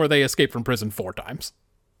that's the one where they escape from prison 4 times.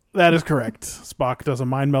 That is correct. Spock does a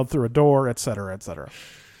mind meld through a door, etc., etc.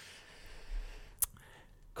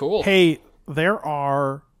 Cool. Hey, there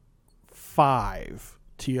are 5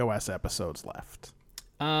 TOS episodes left.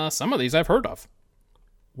 Some of these I've heard of.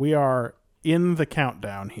 We are in the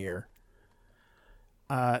countdown here.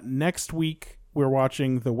 Next week, we're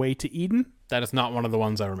watching The Way to Eden. That is not one of the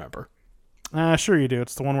ones I remember. Sure you do.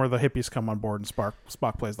 It's the one where the hippies come on board and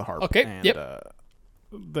Spock plays the harp. Okay, And, yep.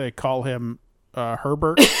 They call him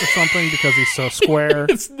Herbert or something because he's so square.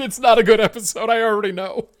 It's not a good episode. I already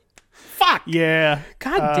know. Fuck. Yeah.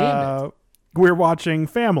 God damn it. We're watching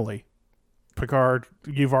Family. Picard,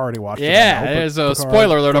 you've already watched it. I Yeah, know, but there's a Picard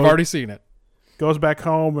spoiler alert. I've already seen it. goes back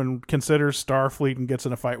home and considers Starfleet and gets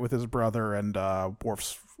in a fight with his brother, and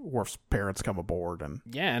Worf's parents come aboard. And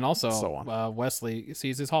Yeah, and also So on. Wesley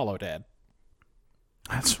sees his holodad.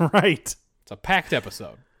 that's right. It's a packed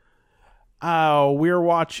episode. We're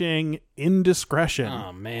watching Indiscretion.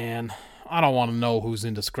 Oh, man. I don't want to know whose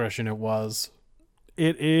indiscretion it was.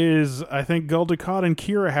 It is, I think Gul Dukat and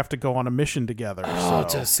Kira have to go on a mission together. Oh,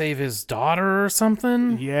 so. to save his daughter or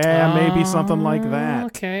something? Yeah, maybe something like that.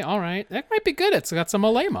 Okay, all right. That might be good. It's got some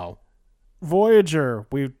Alemo. Voyager.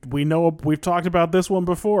 We know we've talked about this one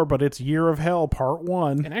before, but it's Year of Hell Part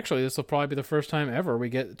 1. And actually, this will probably be the first time ever we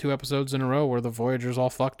get 2 episodes in a row where the Voyager's all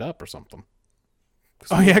fucked up or something.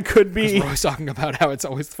 Oh yeah, it could Because be. we're always talking about how it's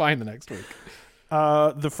always fine the next week.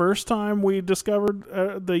 The first time we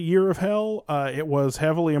discovered the Year of Hell, it was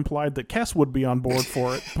heavily implied that Kess would be on board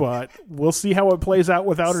for it, but we'll see how it plays out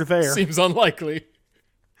without her there. Seems unlikely.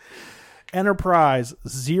 Enterprise,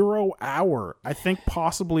 0 Hour. I think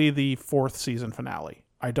possibly the 4th season finale.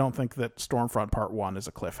 I don't think that Stormfront Part 1 is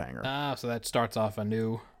a cliffhanger. Ah, so that starts off a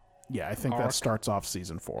new... Yeah, I think arc. that starts off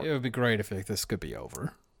season 4. It would be great if this could be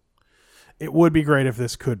over. It would be great if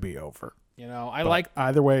this could be over. You know, I But like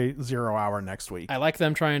either way, 0 Hour next week.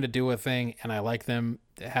 them trying to do a thing, and I like them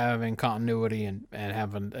having continuity and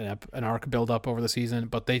having an arc build up over the season,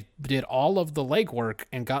 but they did all of the legwork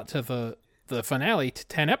and got to the finale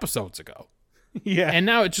 10 episodes ago. Yeah. And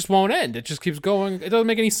now it just won't end. It just keeps going. It doesn't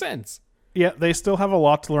make any sense. Yeah, they still have a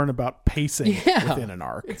lot to learn about pacing within an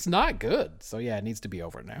arc. It's not good. So yeah, it needs to be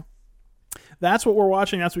over now. That's what we're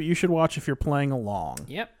watching. That's what you should watch if you're playing along.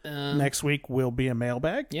 Yep. Next week will be a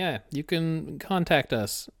mailbag. Yeah, you can contact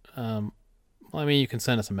us. You can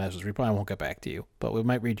send us a message. We probably won't get back to you, but we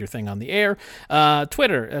might read your thing on the air.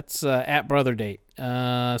 Twitter, that's at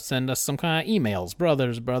BrotherDate. Send us some kind of emails,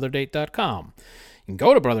 brothers@brotherdate.com. You can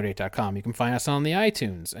go to brotherdate.com. You can find us on the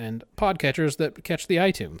iTunes and podcatchers that catch the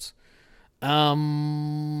iTunes.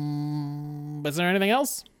 Is there anything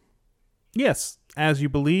else? Yes. As you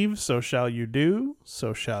believe, so shall you do.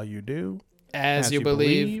 So shall you do. As you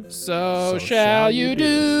believe, so shall you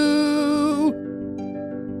do.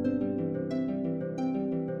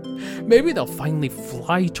 Maybe they'll finally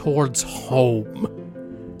fly towards home.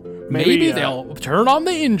 Maybe they'll turn on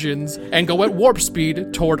the engines and go at warp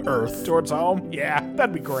speed toward Earth. Towards home? Yeah,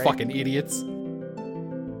 that'd be great. Fucking idiots.